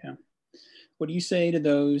 Yeah. What do you say to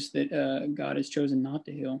those that God has chosen not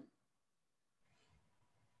to heal?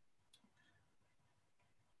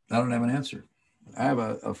 I don't have an answer. I have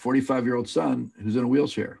a 45-year-old son who's in a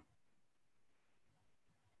wheelchair.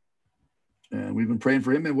 And we've been praying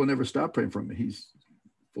for him, and we'll never stop praying for him. He's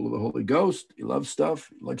full of the Holy Ghost. He loves stuff.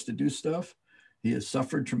 He likes to do stuff. He has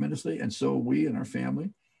suffered tremendously, and so we and our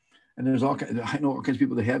family. And I know all kinds of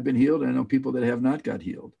people that have been healed, and I know people that have not got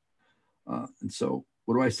healed. And so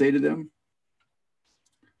what do I say to them?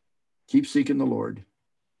 Keep seeking the Lord.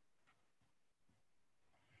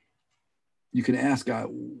 You can ask God,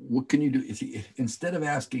 what can you do? Instead of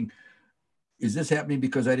asking, is this happening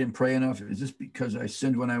because I didn't pray enough? Is this because I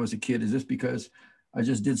sinned when I was a kid? Is this because I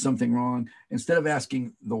just did something wrong? Instead of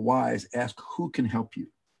asking the whys, ask who can help you.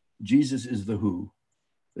 Jesus is the who.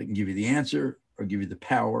 They can give you the answer or give you the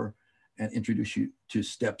power and introduce you to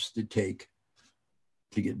steps to take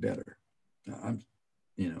to get better.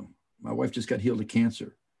 My wife just got healed of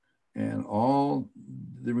cancer, and all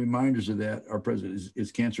the reminders of that are present.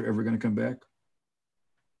 Is cancer ever going to come back?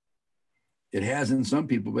 It has in some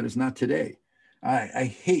people, but it's not today. I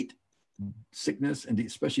hate sickness, and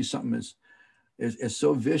especially something as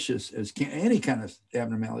so vicious as any kind of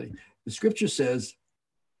abnormality. The scripture says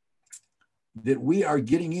that we are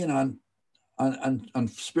getting in on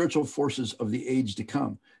spiritual forces of the age to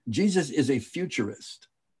come. Jesus is a futurist,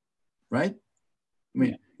 right? I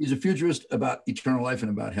mean, he's a futurist about eternal life and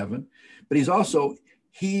about heaven, but he's also,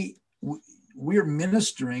 we're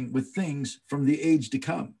ministering with things from the age to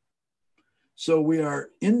come. So we are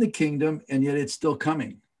in the kingdom, and yet it's still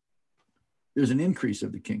coming. There's an increase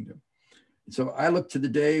of the kingdom. So I look to the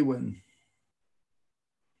day when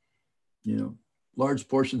large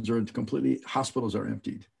portions are completely, hospitals are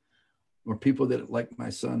emptied. Or people that, like my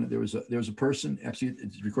son, there was a person, actually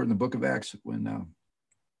it's recorded in the book of Acts, when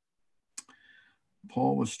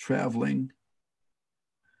Paul was traveling,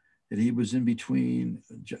 that he was in between,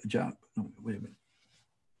 wait a minute.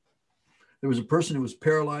 There was a person who was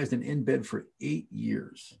paralyzed and in bed for 8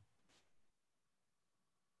 years.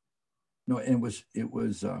 No, and it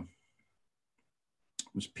was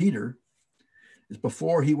Peter. It's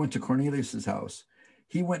before he went to Cornelius's house.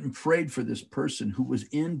 He went and prayed for this person who was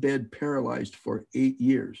in bed paralyzed for 8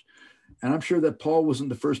 years. And I'm sure that Paul wasn't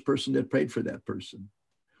the first person that prayed for that person.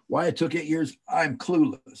 Why it took 8 years, I'm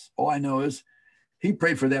clueless. All I know is he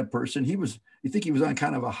prayed for that person. You think he was on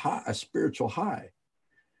kind of a spiritual high.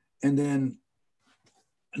 And then,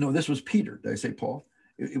 no, this was Peter. Did I say Paul?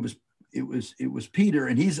 It was Peter,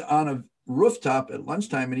 and he's on a rooftop at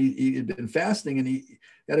lunchtime, and he had been fasting, and he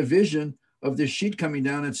had a vision of this sheet coming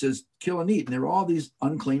down that says kill and eat. And there were all these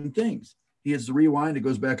unclean things. He has to rewind, it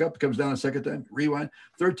goes back up, it comes down a second time, rewind,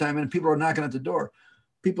 third time, and people are knocking at the door.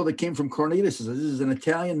 People that came from Cornelius, this is an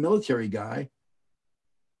Italian military guy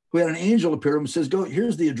who had an angel appear to him and says, go,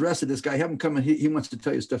 here's the address of this guy, have him come and he wants to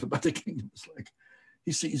tell you stuff about the kingdom. It's like,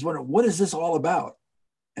 he's wondering, what is this all about?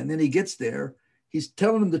 And then he gets there, he's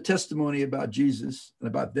telling them the testimony about Jesus and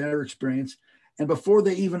about their experience. And before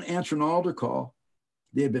they even answer an altar call,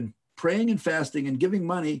 they had been praying and fasting and giving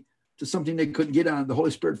money to something they couldn't get on. The Holy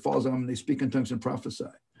Spirit falls on them and they speak in tongues and prophesy.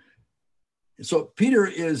 So Peter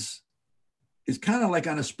is kind of like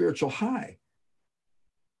on a spiritual high,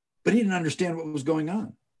 but he didn't understand what was going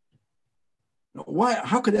on. Why?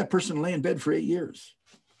 How could that person lay in bed for 8 years?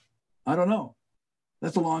 I don't know.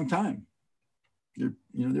 That's a long time.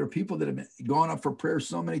 There are people that have been gone up for prayer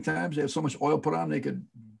so many times. They have so much oil put on, they could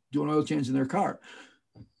do an oil change in their car.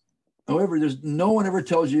 However, there's no one ever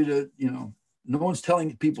tells you to, no one's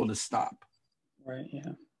telling people to stop. Right.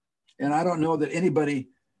 Yeah. And I don't know that anybody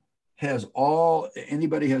has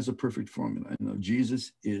a perfect formula. I know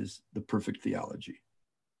Jesus is the perfect theology.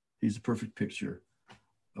 He's the perfect picture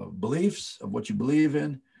of beliefs, of what you believe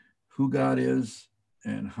in, who God is,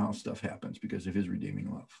 and how stuff happens because of his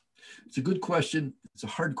redeeming love. It's a good question. It's a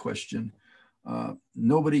hard question.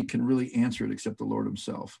 Nobody can really answer it except the Lord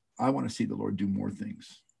himself. I want to see the Lord do more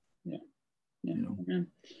things. Yeah.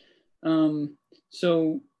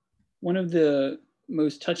 So one of the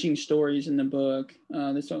most touching stories in the book,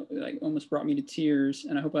 this like almost brought me to tears,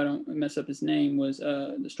 and I hope I don't mess up his name, was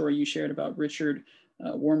the story you shared about Richard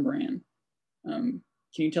Wurmbrand.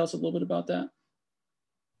 Can you tell us a little bit about that?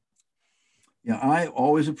 Yeah, I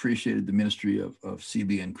always appreciated the ministry of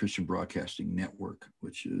CBN Christian Broadcasting Network,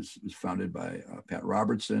 which was founded by Pat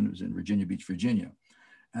Robertson, who's in Virginia Beach, Virginia.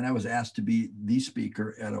 And I was asked to be the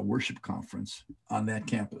speaker at a worship conference on that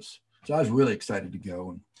campus. So I was really excited to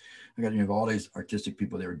go. And I got to have all these artistic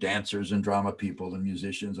people. They were dancers and drama people and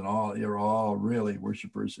musicians and they were all really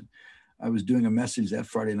worshipers. And I was doing a message that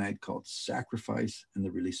Friday night called Sacrifice and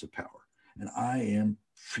the Release of Power. And I am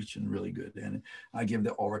preaching really good. And I give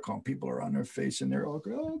the altar call. People are on their face and they're all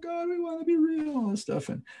going, oh God, we want to be real, all this stuff.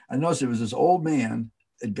 And I noticed there was this old man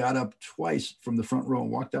that got up twice from the front row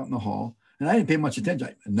and walked out in the hall. And I didn't pay much attention.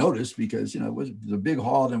 I noticed because, it was a big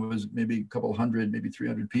hall and it was maybe a couple hundred, maybe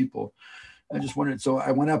 300 people. I just wondered. So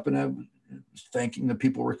I went up and I was thanking the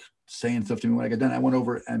people were saying stuff to me when I got done. I went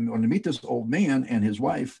over and wanted to meet this old man and his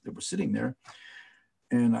wife that were sitting there.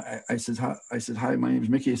 And I said, hi, my name is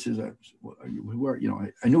Mickey. He says, who are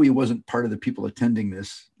you? I knew he wasn't part of the people attending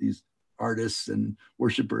these artists and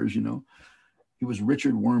worshipers, He was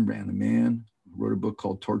Richard Wurmbrand, a man who wrote a book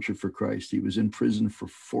called Tortured for Christ. He was in prison for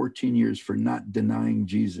 14 years for not denying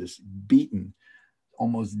Jesus, beaten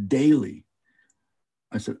almost daily.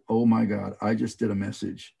 I said, oh my God, I just did a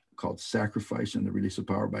message called Sacrifice and the Release of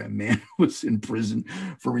Power by a man who was in prison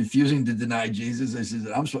for refusing to deny Jesus. I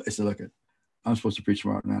said, look, I'm supposed to preach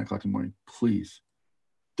tomorrow at 9 o'clock in the morning. Please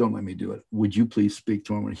don't let me do it. Would you please speak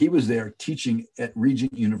to him? He was there teaching at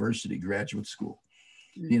Regent University graduate school.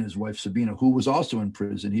 He and his wife, Sabina, who was also in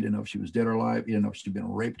prison. He didn't know if she was dead or alive. He didn't know if she'd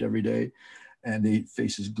been raped every day. And their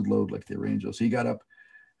faces glowed like they were angels. He got up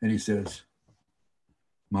and he says,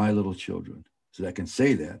 my little children. So I can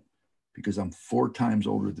say that because I'm 4 times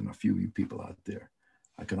older than a few of you people out there.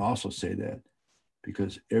 I can also say that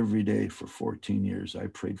because every day for 14 years, I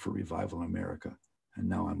prayed for revival in America. And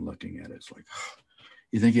now I'm looking at it. It's like,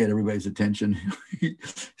 you think he had everybody's attention? He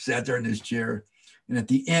sat there in his chair. And at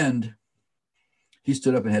the end, he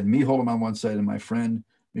stood up and had me hold him on one side and my friend,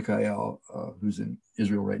 Mikhail, who's in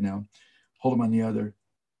Israel right now, hold him on the other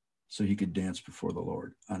so he could dance before the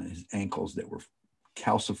Lord on his ankles that were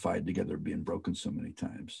calcified together, being broken so many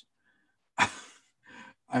times.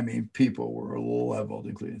 I mean, people were leveled,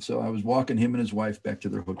 including. So I was walking him and his wife back to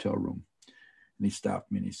their hotel room, and he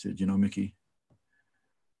stopped me and he said, "You know, Mickey,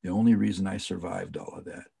 the only reason I survived all of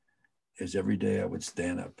that is every day I would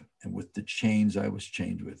stand up, and with the chains I was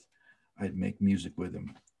chained with, I'd make music with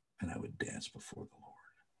him and I would dance before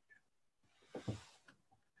the Lord."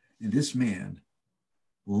 And this man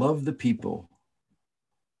loved the people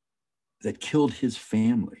that killed his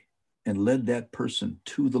family and led that person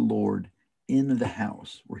to the Lord in the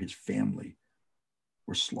house where his family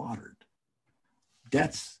were slaughtered.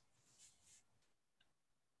 That's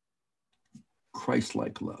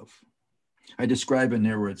Christ-like love. I describe in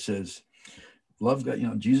there where it says, love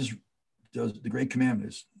God, Jesus does the great commandment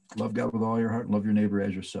is love God with all your heart and love your neighbor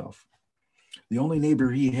as yourself. The only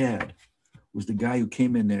neighbor he had was the guy who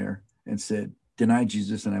came in there and said, "Deny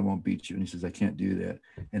Jesus and I won't beat you." And he says, "I can't do that."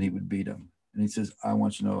 And he would beat him. And he says, "I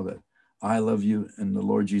want you to know that I love you and the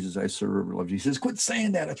Lord Jesus I serve loves you." He says, "Quit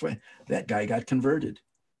saying that." That's why that guy got converted.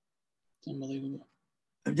 It's unbelievable.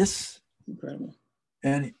 Just incredible.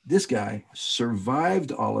 And this guy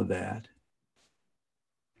survived all of that,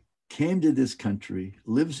 came to this country,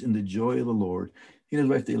 lives in the joy of the Lord. He and his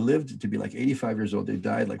wife, they lived to be like 85 years old. They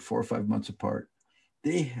died like 4 or 5 months apart.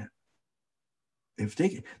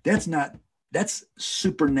 That's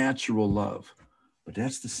supernatural love, but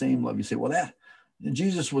that's the same love. You say, well, and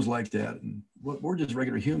Jesus was like that, and we're just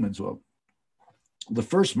regular humans. Well, the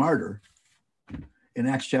first martyr in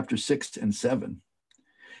Acts chapter 6 and 7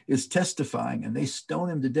 is testifying, and they stone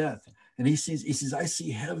him to death. And he says, "I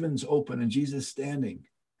see heavens open and Jesus standing."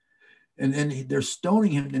 And they're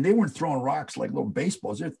stoning him, and they weren't throwing rocks like little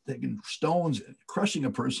baseballs. They're taking stones, crushing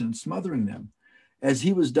a person and smothering them. As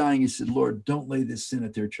he was dying, he said, "Lord, don't lay this sin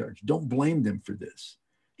at their charge. Don't blame them for this."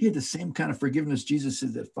 He had the same kind of forgiveness. Jesus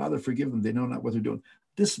says that, "Father, forgive them. They know not what they're doing."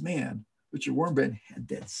 This man, Richard Wurmbrand, had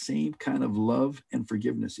that same kind of love and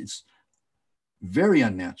forgiveness. It's very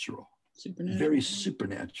unnatural, very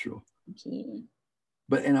supernatural. Absolutely.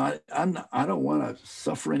 But I don't want to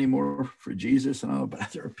suffer anymore for Jesus, and all.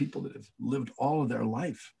 But there are people that have lived all of their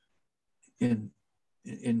life in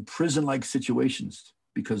prison-like situations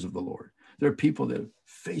because of the Lord. There are people that have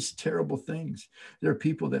faced terrible things. There are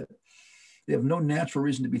people that they have no natural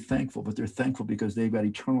reason to be thankful, but they're thankful because they've got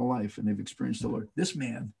eternal life and they've experienced the Lord. This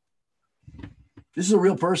man, this is a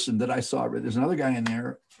real person that I saw. There's another guy in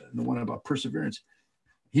there, the one about perseverance.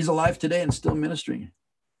 He's alive today and still ministering.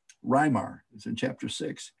 Weimar, it's in chapter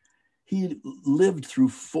 6. He lived through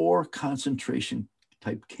 4 concentration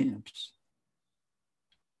type camps.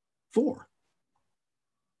 4.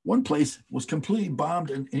 One place was completely bombed,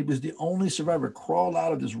 and he was the only survivor, crawled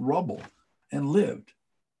out of this rubble and lived.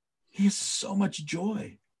 He has so much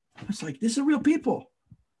joy. It's like, this is real people.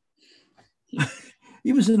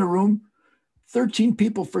 He was in a room, 13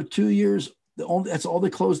 people for 2 years. That's all the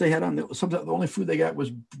clothes they had on. Sometimes the only food they got was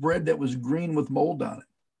bread that was green with mold on it.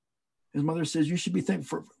 His mother says, "You should be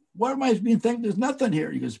thankful for." "What am I being thankful? There's nothing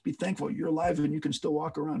here." He goes, "Be thankful. You're alive and you can still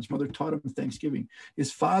walk around." His mother taught him Thanksgiving.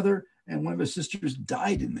 His father and one of his sisters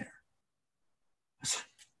died in there.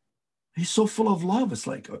 He's so full of love. It's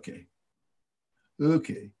like, okay.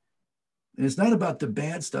 And it's not about the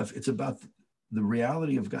bad stuff. It's about the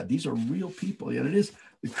reality of God. These are real people. Yet it is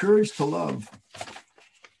the courage to love.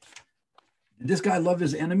 Did this guy love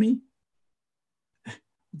his enemy?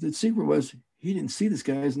 The secret was he didn't see this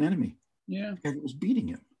guy as an enemy. Yeah. The guy that was beating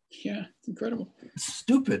him. Yeah, it's incredible. It's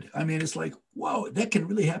stupid. I mean, it's like, wow, that can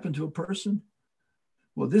really happen to a person.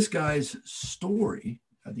 Well, this guy's story,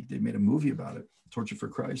 I think they made a movie about it, Torture for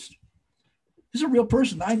Christ. He's a real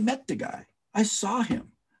person. I met the guy. I saw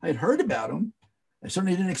him. I had heard about him. I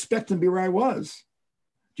certainly didn't expect him to be where I was.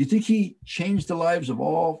 Do you think he changed the lives of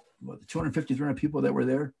all 250, 300 people that were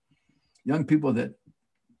there? Young people that,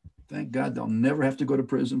 thank God, they'll never have to go to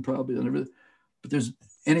prison, probably. But there's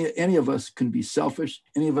any of us can be selfish.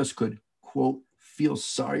 Any of us could, quote, feel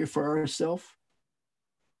sorry for ourselves.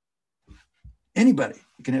 Anybody.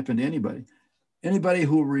 It can happen to anybody. Anybody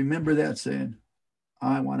who will remember that saying,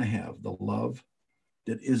 "I want to have the love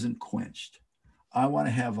that isn't quenched. I want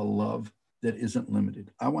to have a love that isn't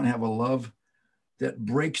limited. I want to have a love that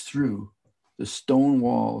breaks through the stone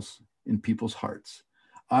walls in people's hearts.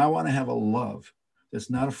 I want to have a love that's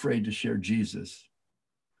not afraid to share Jesus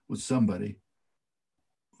with somebody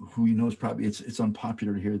who knows probably it's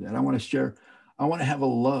unpopular to hear that. I want to have a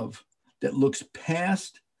love that looks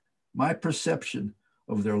past my perception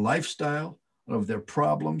of their lifestyle, of their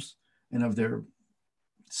problems, and of their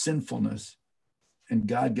sinfulness, and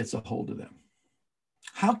God gets a hold of them."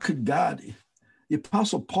 How could God? The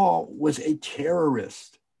Apostle Paul was a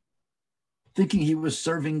terrorist, thinking he was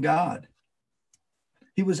serving God.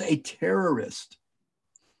 He was a terrorist.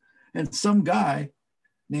 And some guy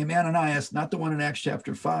named Ananias, not the one in Acts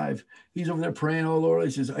chapter 5, he's over there praying, oh Lord,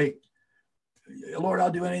 he says, hey, Lord,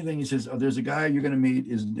 I'll do anything. He says, oh, there's a guy you're going to meet.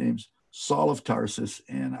 His name's Saul of Tarsus,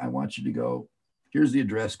 and I want you to go. Here's the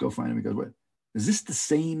address. Go find him. He goes, what? Is this the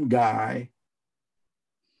same guy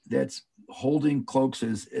that's holding cloaks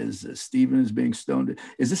as Stephen is being stoned?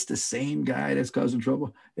 Is this the same guy that's causing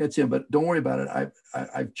trouble? It's him, but don't worry about it.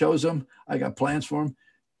 I've chose him. I got plans for him.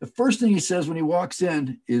 The first thing he says when he walks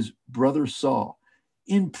in is, Brother Saul.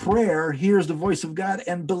 In prayer, hears the voice of God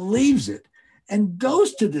and believes it, and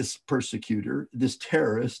goes to this persecutor, this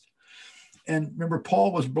terrorist. And remember,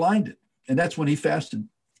 Paul was blinded, and that's when he fasted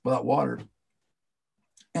without water.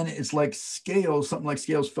 And it's like scales, something like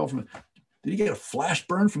scales fell from it. Did he get a flash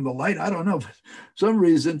burn from the light? I don't know. For some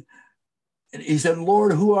reason. And he said,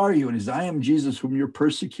 Lord, who are you? And he says, I am Jesus whom you're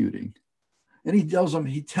persecuting. And he tells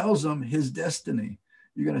him his destiny.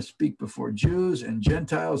 You're going to speak before Jews and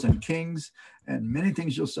Gentiles and kings, and many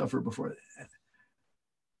things you'll suffer before.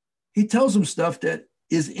 He tells him stuff that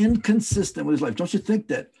is inconsistent with his life. Don't you think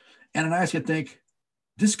that Ananias could think,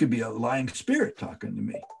 this could be a lying spirit talking to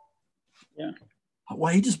me? Yeah.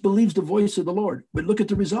 Why? He just believes the voice of the Lord. But look at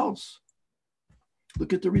the results.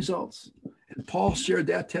 Look at the results. And Paul shared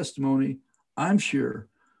that testimony, I'm sure,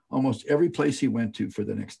 almost every place he went to for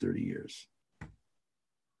the next 30 years.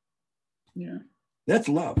 Yeah. That's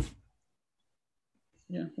love.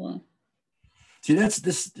 Yeah. Wow. See,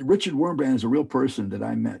 this Richard Wurmbrand is a real person that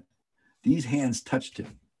I met. These hands touched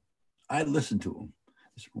him. I listened to him.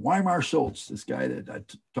 Weimar Schultz, this guy that I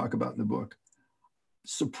talk about in the book,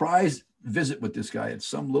 surprise visit with this guy at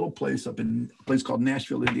some little place up in a place called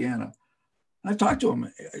Nashville, Indiana. And I talked to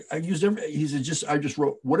him. I used he said, I just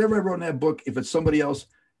wrote whatever I wrote in that book. If it's somebody else,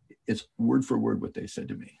 it's word for word what they said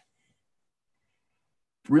to me.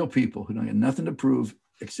 Real people who don't have nothing to prove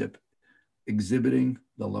except exhibiting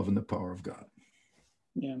the love and the power of God.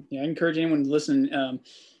 Yeah. I encourage anyone to listen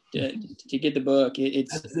to get the book.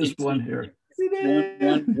 It's this one here.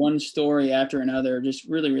 One story after another, just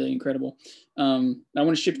really, really incredible. I want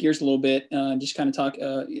to shift gears a little bit, just kind of talk,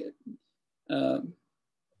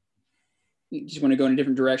 just want to go in a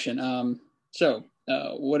different direction. So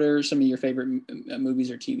what are some of your favorite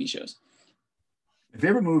movies or TV shows?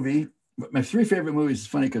 My three favorite movies, is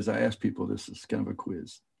funny because I asked people, this is kind of a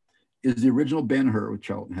quiz, is the original Ben-Hur with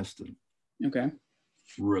Charlton Heston. Okay.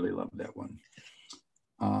 Really love that one.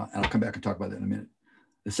 And I'll come back and talk about that in a minute.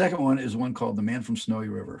 The second one is one called The Man from Snowy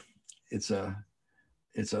River. It's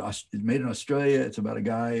made in Australia. It's about a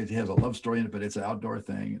guy. It has a love story in it, but it's an outdoor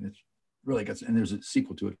thing, and it's really got. And there's a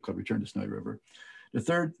sequel to it called Return to Snowy River. The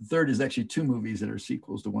third is actually two movies that are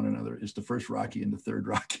sequels to one another. It's the first Rocky and the third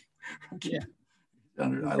Rocky. Yeah. I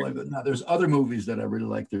like that. Now there's other movies that I really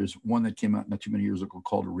like. There's one that came out not too many years ago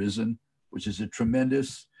called Risen, which is a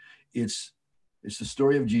tremendous. It's the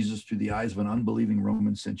story of Jesus through the eyes of an unbelieving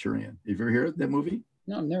Roman centurion. Have you ever heard that movie?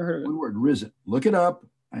 No, I've never heard of it. One word, Risen. Look it up.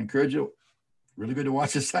 I encourage you. Really good to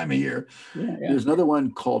watch this time of year. Yeah. There's another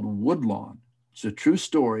one called Woodlawn. It's a true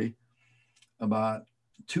story about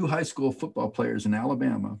two high school football players in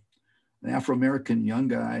Alabama. An Afro-American young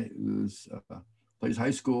guy who plays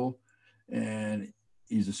high school, and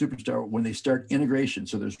he's a superstar when they start integration.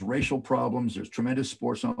 So there's racial problems, there's tremendous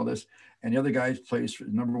sports and all this. And the other guy plays for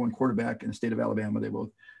the number one quarterback in the state of Alabama.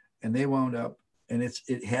 They wound up, and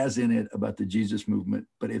it has in it about the Jesus movement,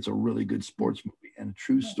 but it's a really good sports movie and a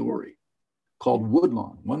true story called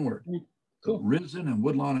Woodlawn, one word. Cool. Risen and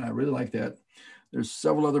Woodlawn, I really like that. There's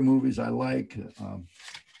several other movies I like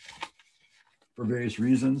for various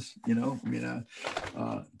reasons,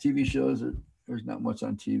 TV shows, there's not much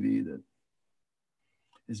on TV that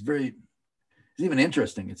is it's even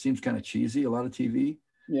interesting. It seems kind of cheesy, a lot of TV.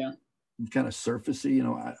 Yeah. Kind of surfacey,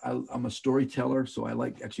 I'm a storyteller, so I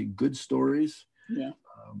like actually good stories. Yeah.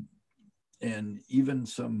 And even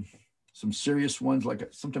some serious ones, like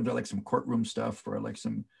sometimes I like some courtroom stuff, or I like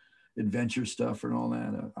some adventure stuff and all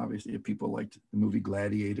that. Obviously, if people liked the movie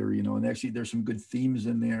Gladiator, and actually there's some good themes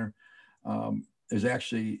in there.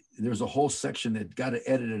 There's a whole section that got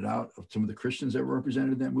edited out of some of the Christians that were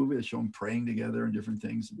represented in that movie. They show them praying together and different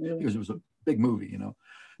things, because it was a big movie,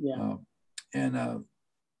 Yeah. And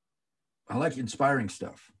I like inspiring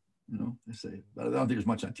stuff, I say, but I don't think there's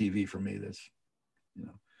much on TV for me that's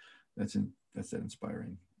that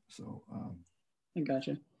inspiring. So I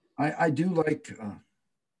gotcha. I do like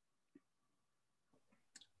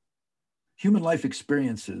human life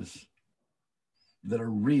experiences that are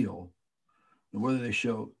real, whether they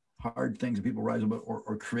show hard things that people rise above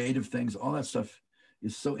or creative things. All that stuff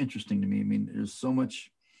is so interesting to me. I mean, there's so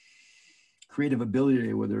much creative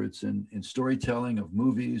ability, whether it's in storytelling of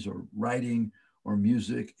movies or writing or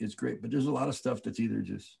music, it's great. But there's a lot of stuff that's either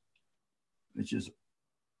it's just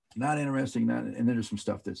not interesting, and then there's some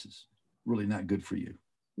stuff that's just really not good for you.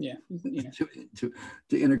 Yeah. Yeah. to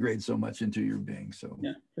integrate so much into your being. So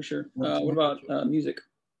yeah, for sure. What about music?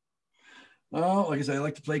 Oh, like I said, I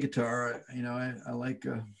like to play guitar. I like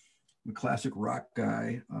I'm a classic rock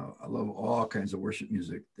guy. I love all kinds of worship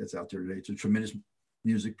music that's out there today. It's a tremendous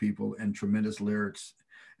music, people, and tremendous lyrics.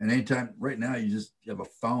 And anytime, right now, you have a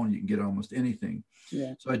phone, you can get almost anything.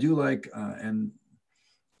 Yeah. So I do like, and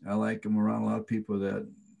I like, I'm around a lot of people that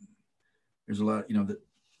there's a lot, the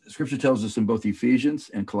scripture tells us in both Ephesians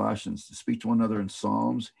and Colossians to speak to one another in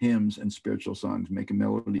psalms, hymns, and spiritual songs, make a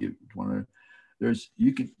melody to one another.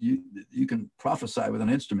 You can prophesy with an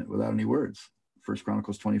instrument without any words. 1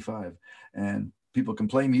 Chronicles 25, and people can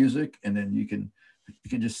play music, and then you can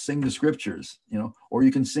just sing the scriptures, or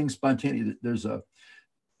you can sing spontaneously. There's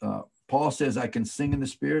Paul says, I can sing in the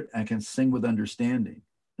spirit, I can sing with understanding.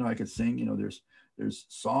 I could sing, there's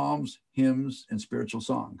psalms, hymns, and spiritual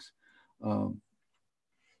songs.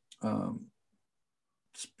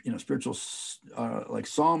 Spiritual, like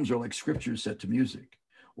psalms are like scriptures set to music,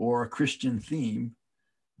 or a Christian theme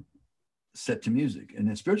set to music. And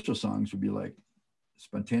then spiritual songs would be like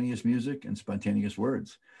spontaneous music and spontaneous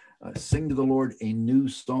words. Sing to the Lord a new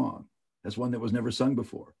song. That's one that was never sung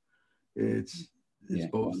before. It's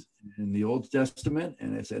both in the Old Testament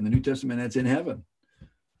and it's in the New Testament, and it's in heaven.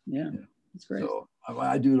 Yeah, that's great. So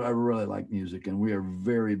I really like music, and we are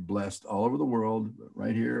very blessed all over the world,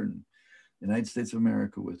 right here in the United States of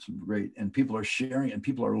America, with some great, and people are sharing and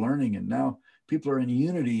people are learning, and now people are in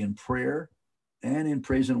unity in prayer and in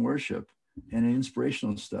praise and worship and in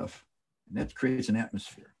inspirational stuff. And that creates an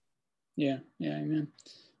atmosphere. Yeah, amen.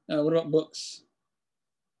 What about books?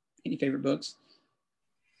 Any favorite books?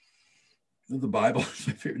 The Bible is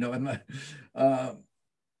my favorite. No, I'm not.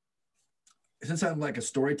 Since I'm like a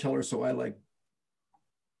storyteller, so I like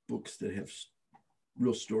books that have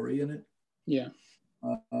real story in it. Yeah.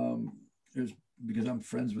 Because I'm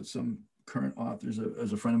friends with some current authors.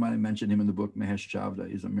 As a friend of mine, I mentioned him in the book, Mahesh Chavda.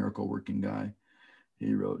 He's a miracle working guy.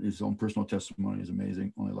 He wrote his own personal testimony. He's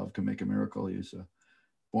amazing. Only love can make a miracle. He was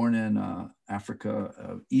born in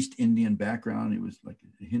Africa, East Indian background. He was like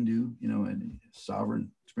a Hindu, and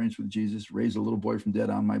sovereign experience with Jesus. Raised a little boy from dead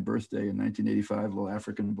on my birthday in 1985, a little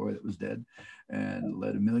African boy that was dead, and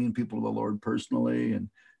led 1 million people to the Lord personally, and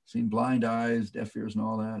seen blind eyes, deaf ears, and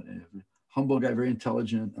all that. And humble guy, very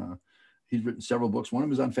intelligent. He's written several books. One of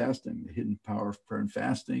them is on fasting, The Hidden Power of Prayer and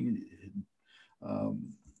Fasting.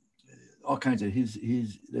 All kinds of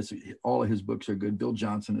all of his books are good. Bill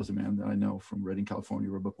Johnson is a man that I know from Redding, California,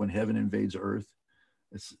 wrote a book, When Heaven Invades Earth.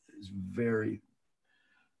 It's very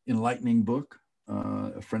enlightening book.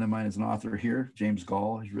 A friend of mine is an author here, James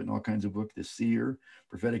Gall. He's written all kinds of books. The Seer,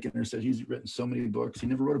 Prophetic Intercession. He's written so many books. He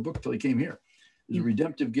never wrote a book until he came here. There's a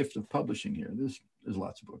redemptive gift of publishing here. There's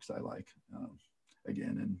lots of books I like.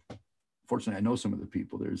 Again, and fortunately, I know some of the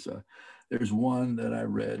people. There's one that I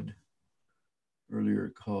read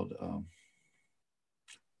earlier called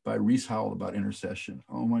by Reese Howell about intercession.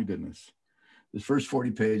 Oh my goodness. The first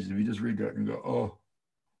 40 pages, if you just read that and go, oh,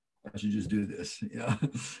 I should just do this.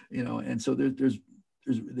 And so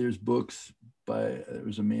there's books by, there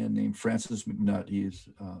was a man named Francis McNutt. He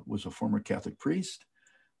was a former Catholic priest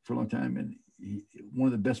for a long time. And one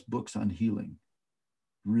of the best books on healing.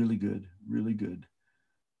 Really good, really good.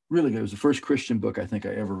 Really good. It was the first Christian book I think I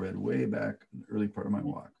ever read way back in the early part of my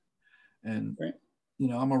walk. And,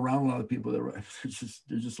 I'm around a lot of people that write.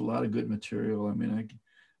 There's just a lot of good material. I mean,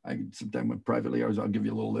 I sometimes privately, I'll give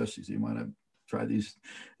you a little list. You say, you might have try these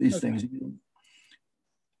things.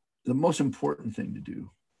 The most important thing to do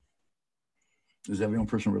is have your own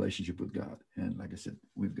personal relationship with God. And like I said,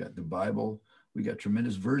 we've got the Bible. We got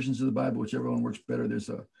tremendous versions of the Bible, whichever one works better. There's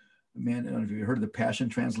a man, I don't know if you heard of the Passion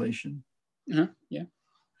Translation. Yeah.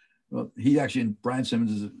 Well, he actually, Brian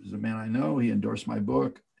Simmons is a man I know. He endorsed my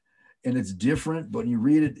book. And it's different, but when you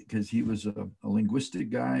read it, because he was a linguistic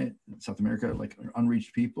guy in South America, like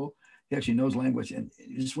unreached people, he actually knows language. And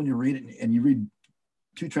just when you read it and you read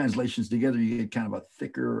two translations together, you get kind of a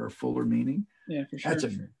thicker or fuller meaning. Yeah, for sure. That's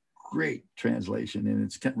a great translation, and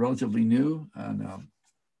it's relatively new. And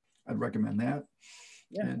I'd recommend that.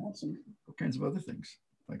 Yeah, and awesome. All kinds of other things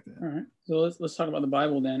like that. All right, so let's talk about the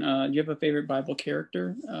Bible then. Do you have a favorite Bible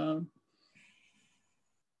character?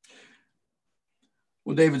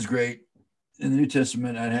 Well, David's great. In the New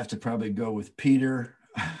Testament, I'd have to probably go with Peter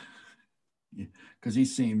because he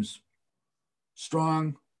seems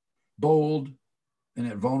strong, bold, and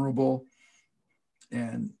yet vulnerable.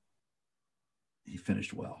 And he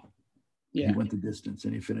finished well. Yeah. He went the distance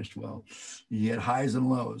and he finished well. He had highs and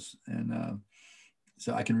lows. And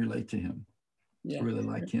So I can relate to him. Yeah. I really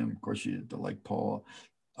like him. Of course, you like Paul.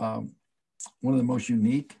 One of the most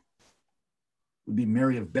unique would be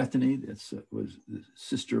Mary of Bethany. That was the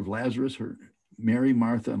sister of Lazarus. Her Mary,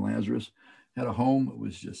 Martha, and Lazarus had a home. It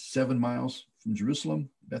was just 7 miles from Jerusalem,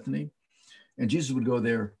 Bethany. And Jesus would go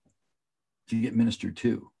there to get ministered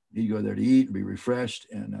to. He'd go there to eat and be refreshed.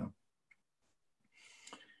 And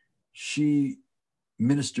she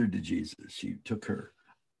ministered to Jesus. She took her,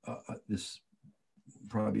 this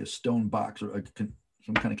probably a stone box or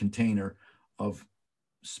some kind of container of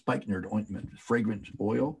spikenard ointment, fragrant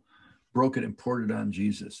oil, broke it and poured it on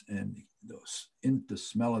Jesus. And the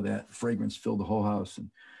smell of that fragrance filled the whole house.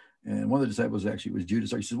 And one of the disciples actually was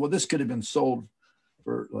Judas. He says, well, this could have been sold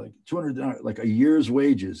for like $200, like a year's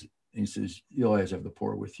wages. And he says, you always have the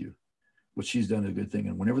poor with you. What she's done is a good thing.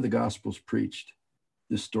 And whenever the gospel's preached,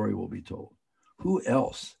 this story will be told. Who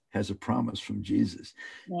else has a promise from Jesus?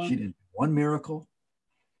 Wow. She didn't do one miracle.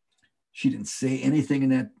 She didn't say anything in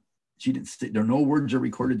that. There are no words are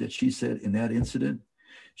recorded that she said in that incident.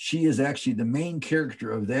 She is actually the main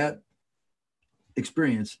character of that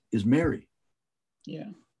experience is Mary. Yeah.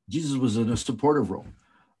 Jesus was in a supportive role.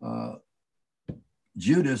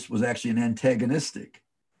 Judas was actually an antagonistic.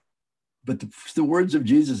 But the words of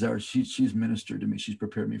Jesus are, she's ministered to me. She's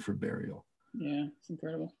prepared me for burial. Yeah, it's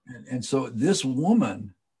incredible. And so this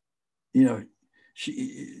woman, you know,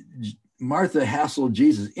 Martha hassled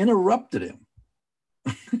Jesus, interrupted him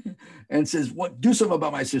and says, "What? Do something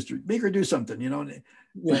about my sister. Make her do something," you know.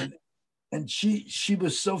 And she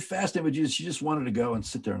was so fascinated with Jesus, she just wanted to go and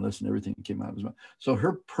sit there and listen to everything that came out of his mouth. So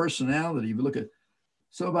her personality, if you look at,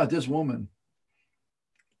 so about this woman,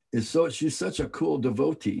 she's such a cool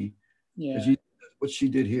devotee. Yeah. What she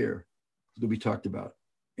did here will be talked about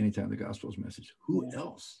anytime the gospel's message. Who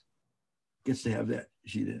else gets to have that?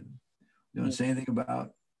 She didn't. You don't say anything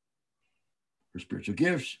about her spiritual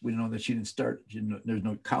gifts. We know that she didn't start, there's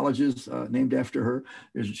no colleges named after her.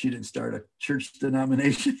 She didn't start a church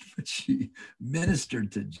denomination, but she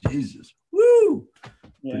ministered to Jesus. Woo!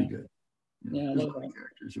 Yeah. Pretty good. You know, I love that.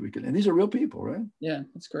 Characters that we can, and these are real people, right? Yeah,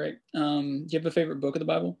 that's great. Do you have a favorite book of the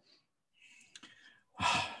Bible?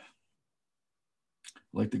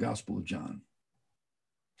 Like the Gospel of John.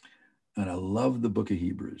 And I love the book of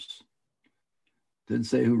Hebrews. Didn't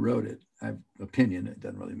say who wrote it. I have opinion. It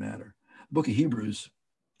doesn't really matter. The book of Hebrews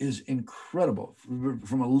is incredible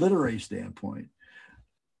from a literary standpoint.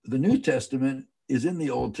 The New Testament is in the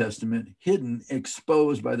Old Testament, hidden,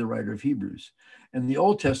 exposed by the writer of Hebrews. And the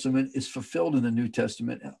Old Testament is fulfilled in the New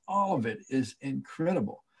Testament, and all of it is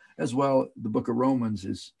incredible. As well, the book of Romans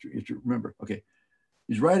is, if you remember, okay,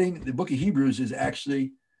 he's writing, the book of Hebrews is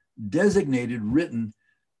actually designated, written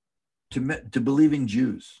to believing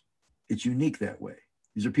Jews. It's unique that way.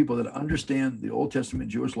 These are people that understand the Old Testament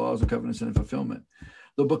Jewish laws and covenants and fulfillment.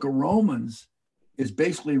 The book of Romans is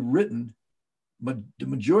basically written, but the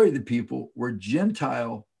majority of the people were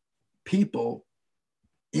Gentile people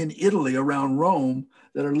in Italy around Rome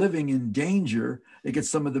that are living in danger. They get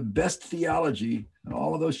some of the best theology and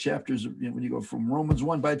all of those chapters. You know, when you go from Romans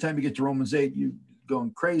 1, by the time you get to Romans 8, you're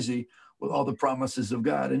going crazy with all the promises of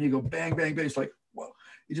God. And you go bang, bang, bang. It's like, well,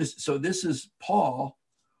 so this is Paul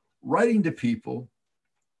writing to people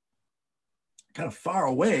kind of far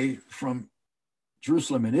away from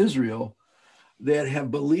Jerusalem and Israel that have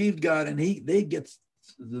believed God, and they get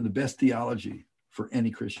the best theology for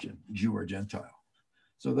any Christian, Jew or Gentile.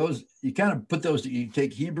 So those, you kind of put those, you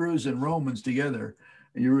take Hebrews and Romans together,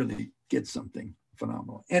 and you really get something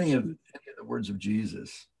phenomenal. Any of the words of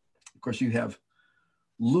Jesus. Of course, you have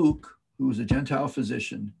Luke, who was a Gentile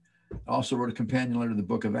physician, also wrote a companion letter to the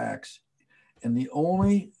book of Acts. And the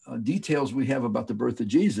only details we have about the birth of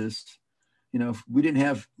Jesus, you know, if we didn't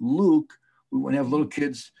have Luke, we wouldn't have little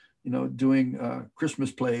kids, you know, doing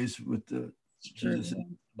Christmas plays with the Jesus in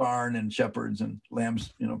the barn and shepherds and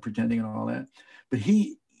lambs, you know, pretending and all that. But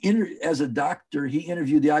as a doctor, he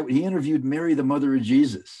interviewed Mary, the mother of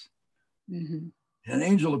Jesus. Mm-hmm. An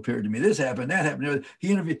angel appeared to me. This happened, that happened.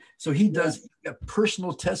 He interviewed. So he does a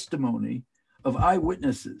personal testimony of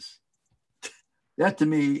eyewitnesses. That to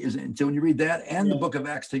me is, so when you read that and the book of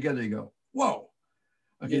Acts together, you go, whoa.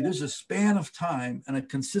 Okay, there's a span of time and a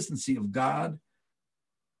consistency of God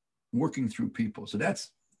working through people. So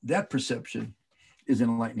that perception is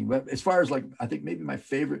enlightening. But as far as like, I think maybe my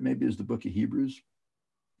favorite maybe is the book of Hebrews.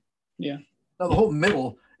 Yeah. Now the whole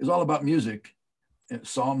middle is all about music,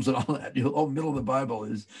 Psalms and all that. The whole middle of the Bible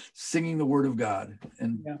is singing the word of God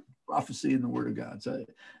and prophecy in the word of God. So,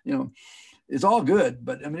 you know, it's all good.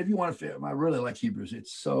 But I mean, if you want to, I really like Hebrews.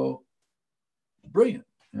 It's so brilliant,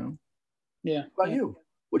 you know? Yeah. How about you?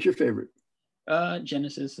 What's your favorite?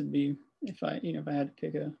 Genesis would be if I had to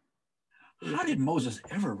pick a. How did Moses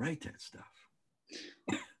ever write that stuff?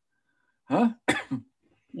 Huh?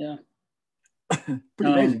 Yeah. Pretty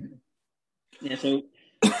amazing. Yeah. So,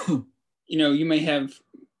 you may have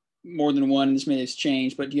more than one. This may have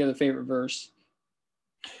changed, but do you have a favorite verse?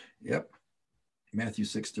 Yep. Matthew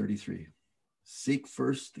 6:33. Seek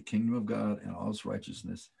first the kingdom of God and all its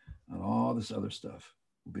righteousness, and all this other stuff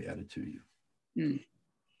will be added to you.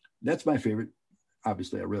 That's my favorite.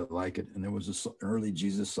 Obviously, I really like it. And there was an early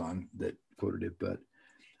Jesus song that quoted it, but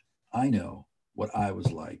I know what I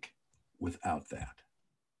was like without that.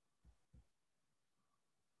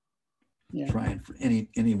 Yeah. Trying for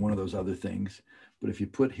any one of those other things. But if you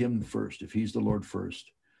put him first, if he's the Lord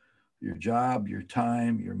first, your job, your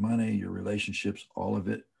time, your money, your relationships, all of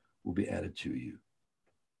it will be added to you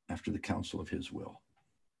after the counsel of his will.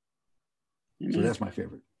 Amen. So that's my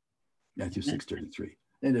favorite. Matthew 6:33.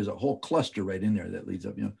 And there's a whole cluster right in there that leads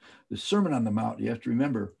up. The Sermon on the Mount, you have to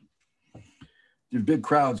remember, there's big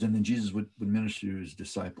crowds, and then Jesus would minister to his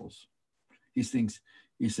disciples. He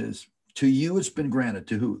says, to you it's been granted,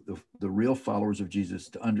 to who? The real followers of Jesus,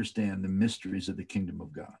 to understand the mysteries of the kingdom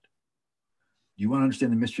of God. Do you want to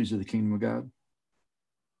understand the mysteries of the kingdom of God?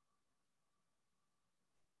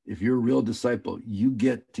 If you're a real disciple, you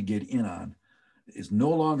get in on. It's no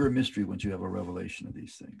longer a mystery once you have a revelation of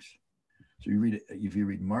these things. So if you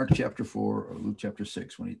read Mark chapter 4 or Luke chapter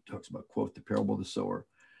 6, when he talks about, quote, the parable of the sower,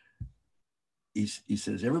 he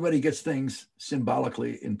says, everybody gets things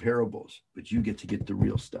symbolically in parables, but you get the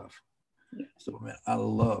real stuff. Yeah. So, man, I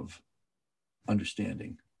love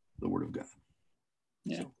understanding the Word of God.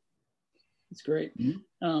 Yeah, it's great.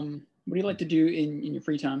 Mm-hmm. What do you like to do in your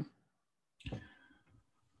free time?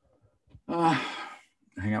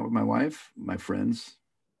 Hang out with my wife, my friends,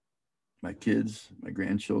 my kids, my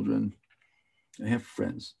grandchildren. I have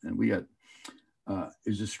friends, and we got,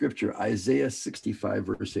 there's a scripture, Isaiah 65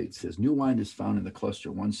 verse 8 says, new wine is found in the cluster.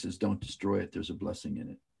 One says, don't destroy it. There's a blessing in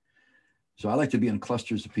it. So I like to be in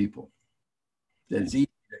clusters of people. That is easy.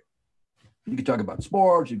 You could talk about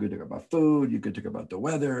sports. You could talk about food. You could talk about the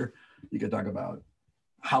weather. You could talk about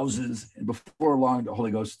houses. And before long, the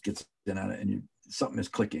Holy Ghost gets in on it, and something is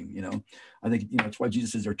clicking. I think that's why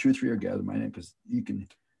Jesus says, there are 2 or 3 are gathered in my name, because you can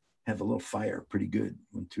have a little fire pretty good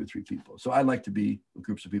when 2 or 3 people. So I like to be with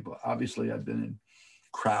groups of people. Obviously, I've been in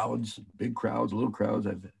crowds, big crowds, little crowds.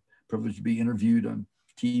 I've been privileged to be interviewed on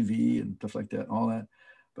TV and stuff like that, all that.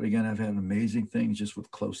 But again, I've had amazing things just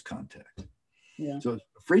with close contact. Yeah. So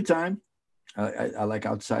free time, I like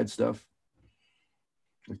outside stuff.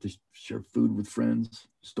 I like to share food with friends,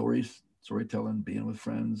 storytelling, being with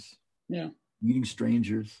friends. Yeah. Meeting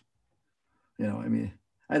strangers. I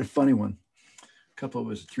had a funny one. Couple of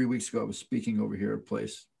us 3 weeks ago, I was speaking over here at a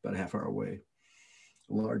place about a half hour away,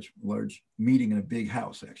 a large meeting in a big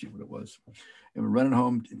house, actually what it was. And we're running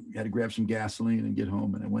home, had to grab some gasoline and get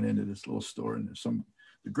home. And I went into this little store, and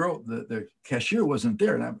the girl, the cashier wasn't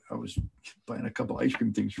there. And I was buying a couple ice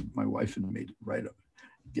cream things for my wife and made right up,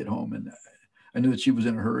 get home. And I knew that she was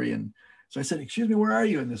in a hurry. And so I said, excuse me, where are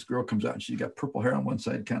you? And this girl comes out, and she's got purple hair on one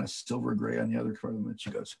side, kind of silver gray on the other. And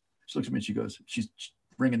she looks at me and she goes, she's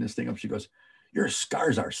bringing this thing up. She goes, your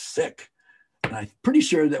scars are sick. And I'm pretty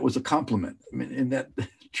sure that was a compliment. I mean, in that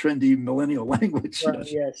trendy millennial language. Right,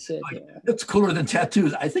 sick, It's cooler than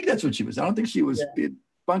tattoos. I think that's what she was. I don't think she was being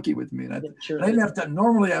funky with me. And I didn't have to,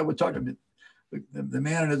 normally I would talk to the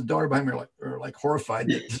man and his daughter behind me are like horrified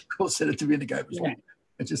that the girl said it to me, and the guy was like,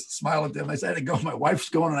 I just smile at them. I said, I had to go. My wife's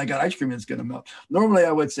going, and I got ice cream, and it's going to melt. Normally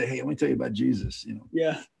I would say, hey, let me tell you about Jesus,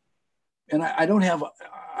 Yeah. And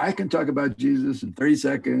I can talk about Jesus in 30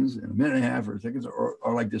 seconds, in a minute and a half, or seconds, or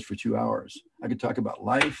like this for 2 hours. I could talk about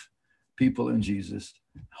life, people, and Jesus.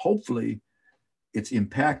 Hopefully it's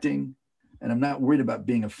impacting, and I'm not worried about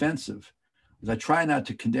being offensive, because I try not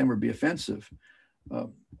to condemn or be offensive.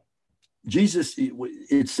 Jesus,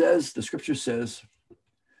 it says, the scripture says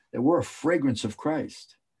that we're a fragrance of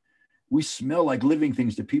Christ. We smell like living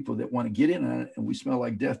things to people that want to get in on it, and we smell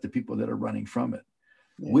like death to people that are running from it.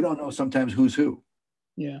 Yeah. We don't know sometimes who's who.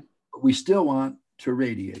 Yeah. But we still want to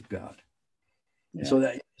radiate God.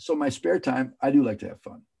 Yeah. So my spare time, I do like to have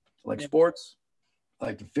fun. I like sports. I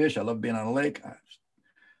like to fish. I love being on a lake. I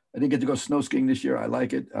didn't get to go snow skiing this year. I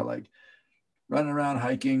like it. I like running around,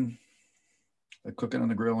 hiking, like cooking on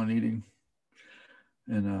the grill and eating.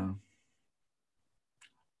 And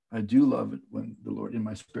I do love it when the Lord, in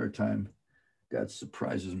my spare time, God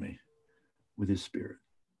surprises me with his spirit.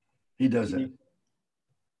 He does that.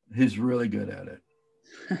 He's really good at it.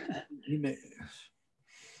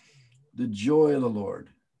 The joy of the Lord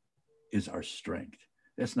is our strength.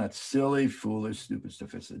 That's not silly, foolish, stupid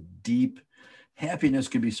stuff. It's a deep happiness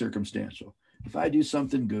can be circumstantial. If I do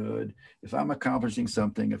something good, if I'm accomplishing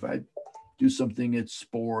something, if I do something at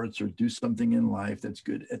sports or do something in life that's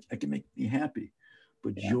good, it can make me happy.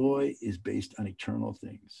 But joy is based on eternal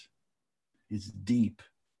things. It's deep.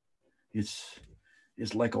 It's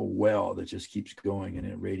like a well that just keeps going and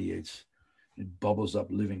it radiates. It bubbles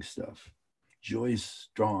up living stuff. Joy is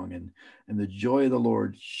strong, and the joy of the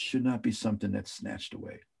Lord should not be something that's snatched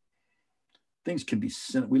away. Things can be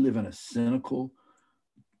we live in a cynical,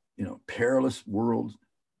 perilous world,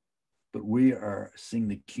 but we are seeing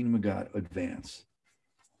the kingdom of God advance,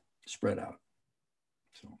 spread out.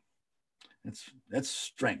 So that's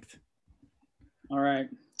strength. All right,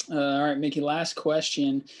 Mickey. Last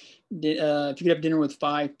question: if you could have dinner with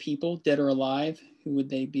 5 people, dead or alive, who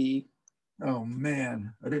would they be? Oh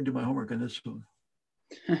man, I didn't do my homework on this one.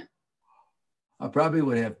 I probably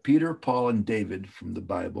would have Peter, Paul, and David from the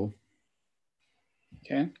Bible.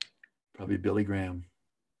 Okay. Probably Billy Graham.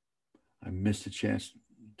 I missed a chance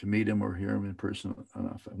to meet him or hear him in person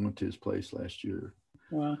enough. I went to his place last year.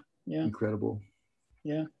 Wow. Yeah. Incredible.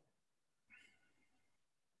 Yeah.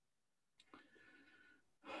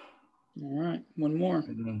 All right. One more.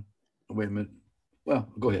 Wait a minute.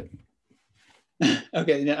 Well, go ahead.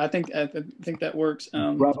 Okay. Yeah, I think that works.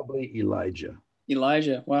 Probably Elijah.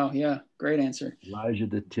 Elijah. Wow. Yeah. Great answer. Elijah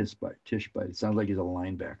the Tishbite. It sounds like he's a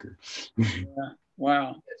linebacker. Yeah.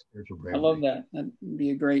 Wow. I love that. That'd be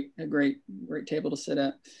a great table to sit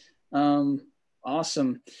at.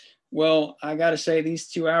 Awesome. Well, I got to say these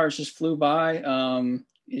 2 hours just flew by.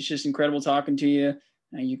 It's just incredible talking to you.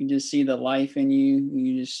 You can just see the life in you.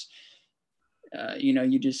 You just,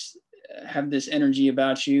 you just have this energy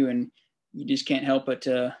about you, and you just can't help but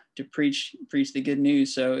to preach the good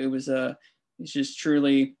news. So it's just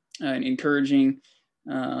truly encouraging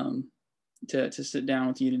to sit down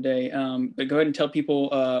with you today. But go ahead and tell people,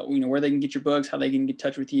 where they can get your books, how they can get in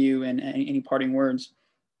touch with you, and any parting words.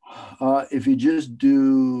 If you just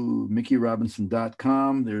do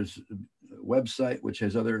mickeyrobinson.com, there's a website which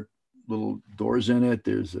has other little doors in it.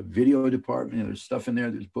 There's a video department. There's stuff in there.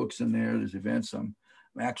 There's books in there. There's events. I'm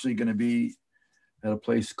actually going to be at a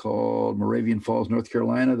place called Moravian Falls, North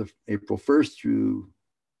Carolina, April 1st through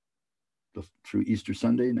Easter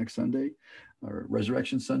Sunday, next Sunday, or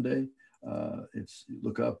Resurrection Sunday.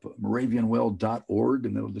 Look up moravianwell.org,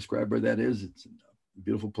 and it'll describe where that is. It's a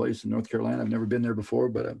beautiful place in North Carolina. I've never been there before,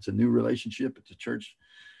 but it's a new relationship. It's a church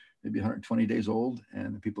maybe 120 days old,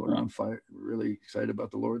 and the people are on fire, really excited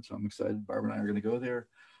about the Lord. So I'm excited. Barbara and I are going to go there.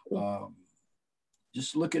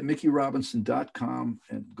 Just look at mickeyrobinson.com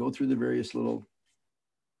and go through the various little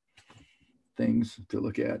things to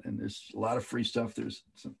look at. And there's a lot of free stuff. There's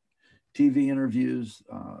some TV interviews,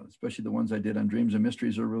 especially the ones I did on Dreams and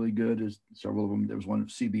Mysteries are really good. There's several of them. There was one of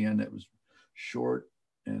CBN that was short,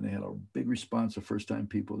 and they had a big response of first-time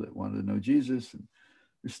people that wanted to know Jesus, and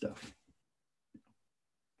there's stuff.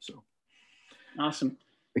 So awesome.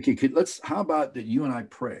 Okay, how about that you and I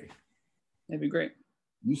pray? That'd be great.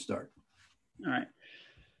 You start. All right.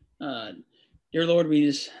 Dear Lord, we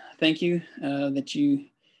just thank you that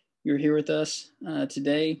you're here with us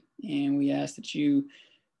today, and we ask that you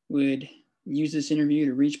would use this interview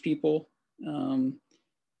to reach people and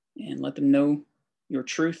let them know your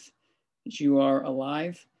truth, that you are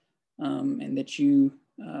alive, and that you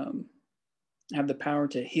have the power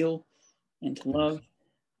to heal and to love.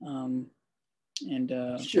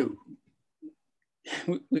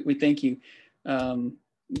 We thank you.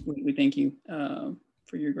 We thank you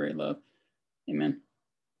for your great love. Amen.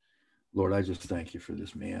 Lord, I just thank you for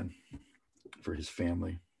this man, for his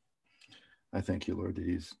family. I thank you, Lord, that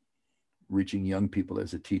he's reaching young people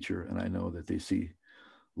as a teacher, and I know that they see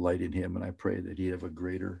light in him, and I pray that he have a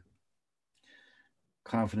greater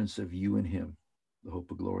confidence of you and him, the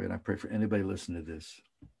hope of glory. And I pray for anybody listening to this,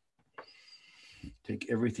 take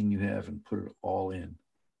everything you have and put it all in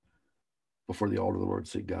before the altar of the Lord.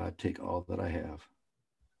 Say, God, take all that I have,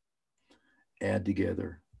 add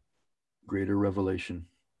together greater revelation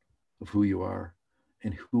of who you are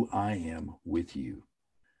and who I am with you,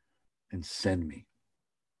 and send me.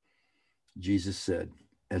 Jesus said,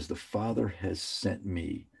 as the Father has sent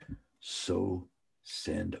me, so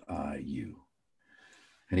send I you.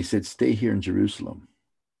 And he said, stay here in Jerusalem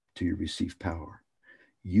till you receive power.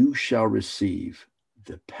 You shall receive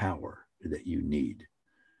the power that you need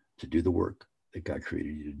to do the work that God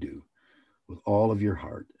created you to do with all of your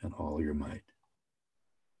heart and all your might.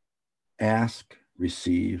 Ask,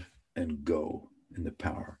 receive, and go in the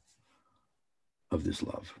power of this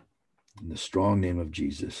love. In the strong name of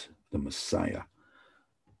Jesus, the Messiah,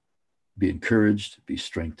 be encouraged, be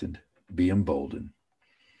strengthened, be emboldened.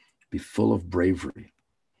 Be full of bravery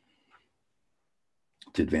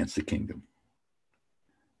to advance the kingdom.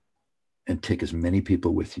 And take as many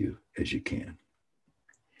people with you as you can.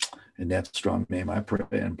 In that strong name, I pray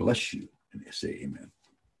and bless you. And I say amen.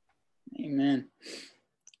 Amen.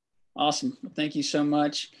 Awesome. Well, thank you so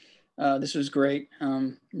much. This was great.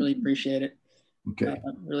 Really appreciate it. Okay.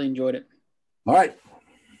 Really enjoyed it. All right.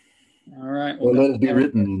 All right. Well, let it be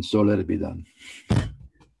written, and so let it be done. All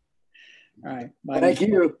right. Bye. Thank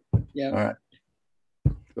you. Yeah. All right.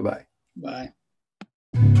 Bye-bye. Bye.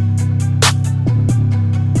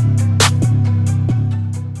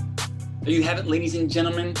 There you have it, ladies and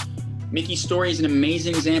gentlemen. Mickey's story is an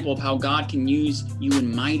amazing example of how God can use you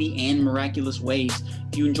in mighty and miraculous ways.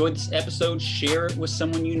 If you enjoyed this episode, share it with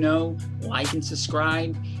someone you know, like and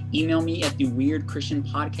subscribe. Email me at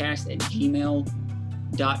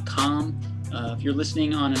theweirdchristianpodcast@gmail.com. If you're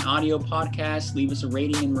listening on an audio podcast, leave us a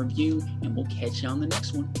rating and review, and we'll catch you on the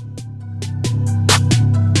next one.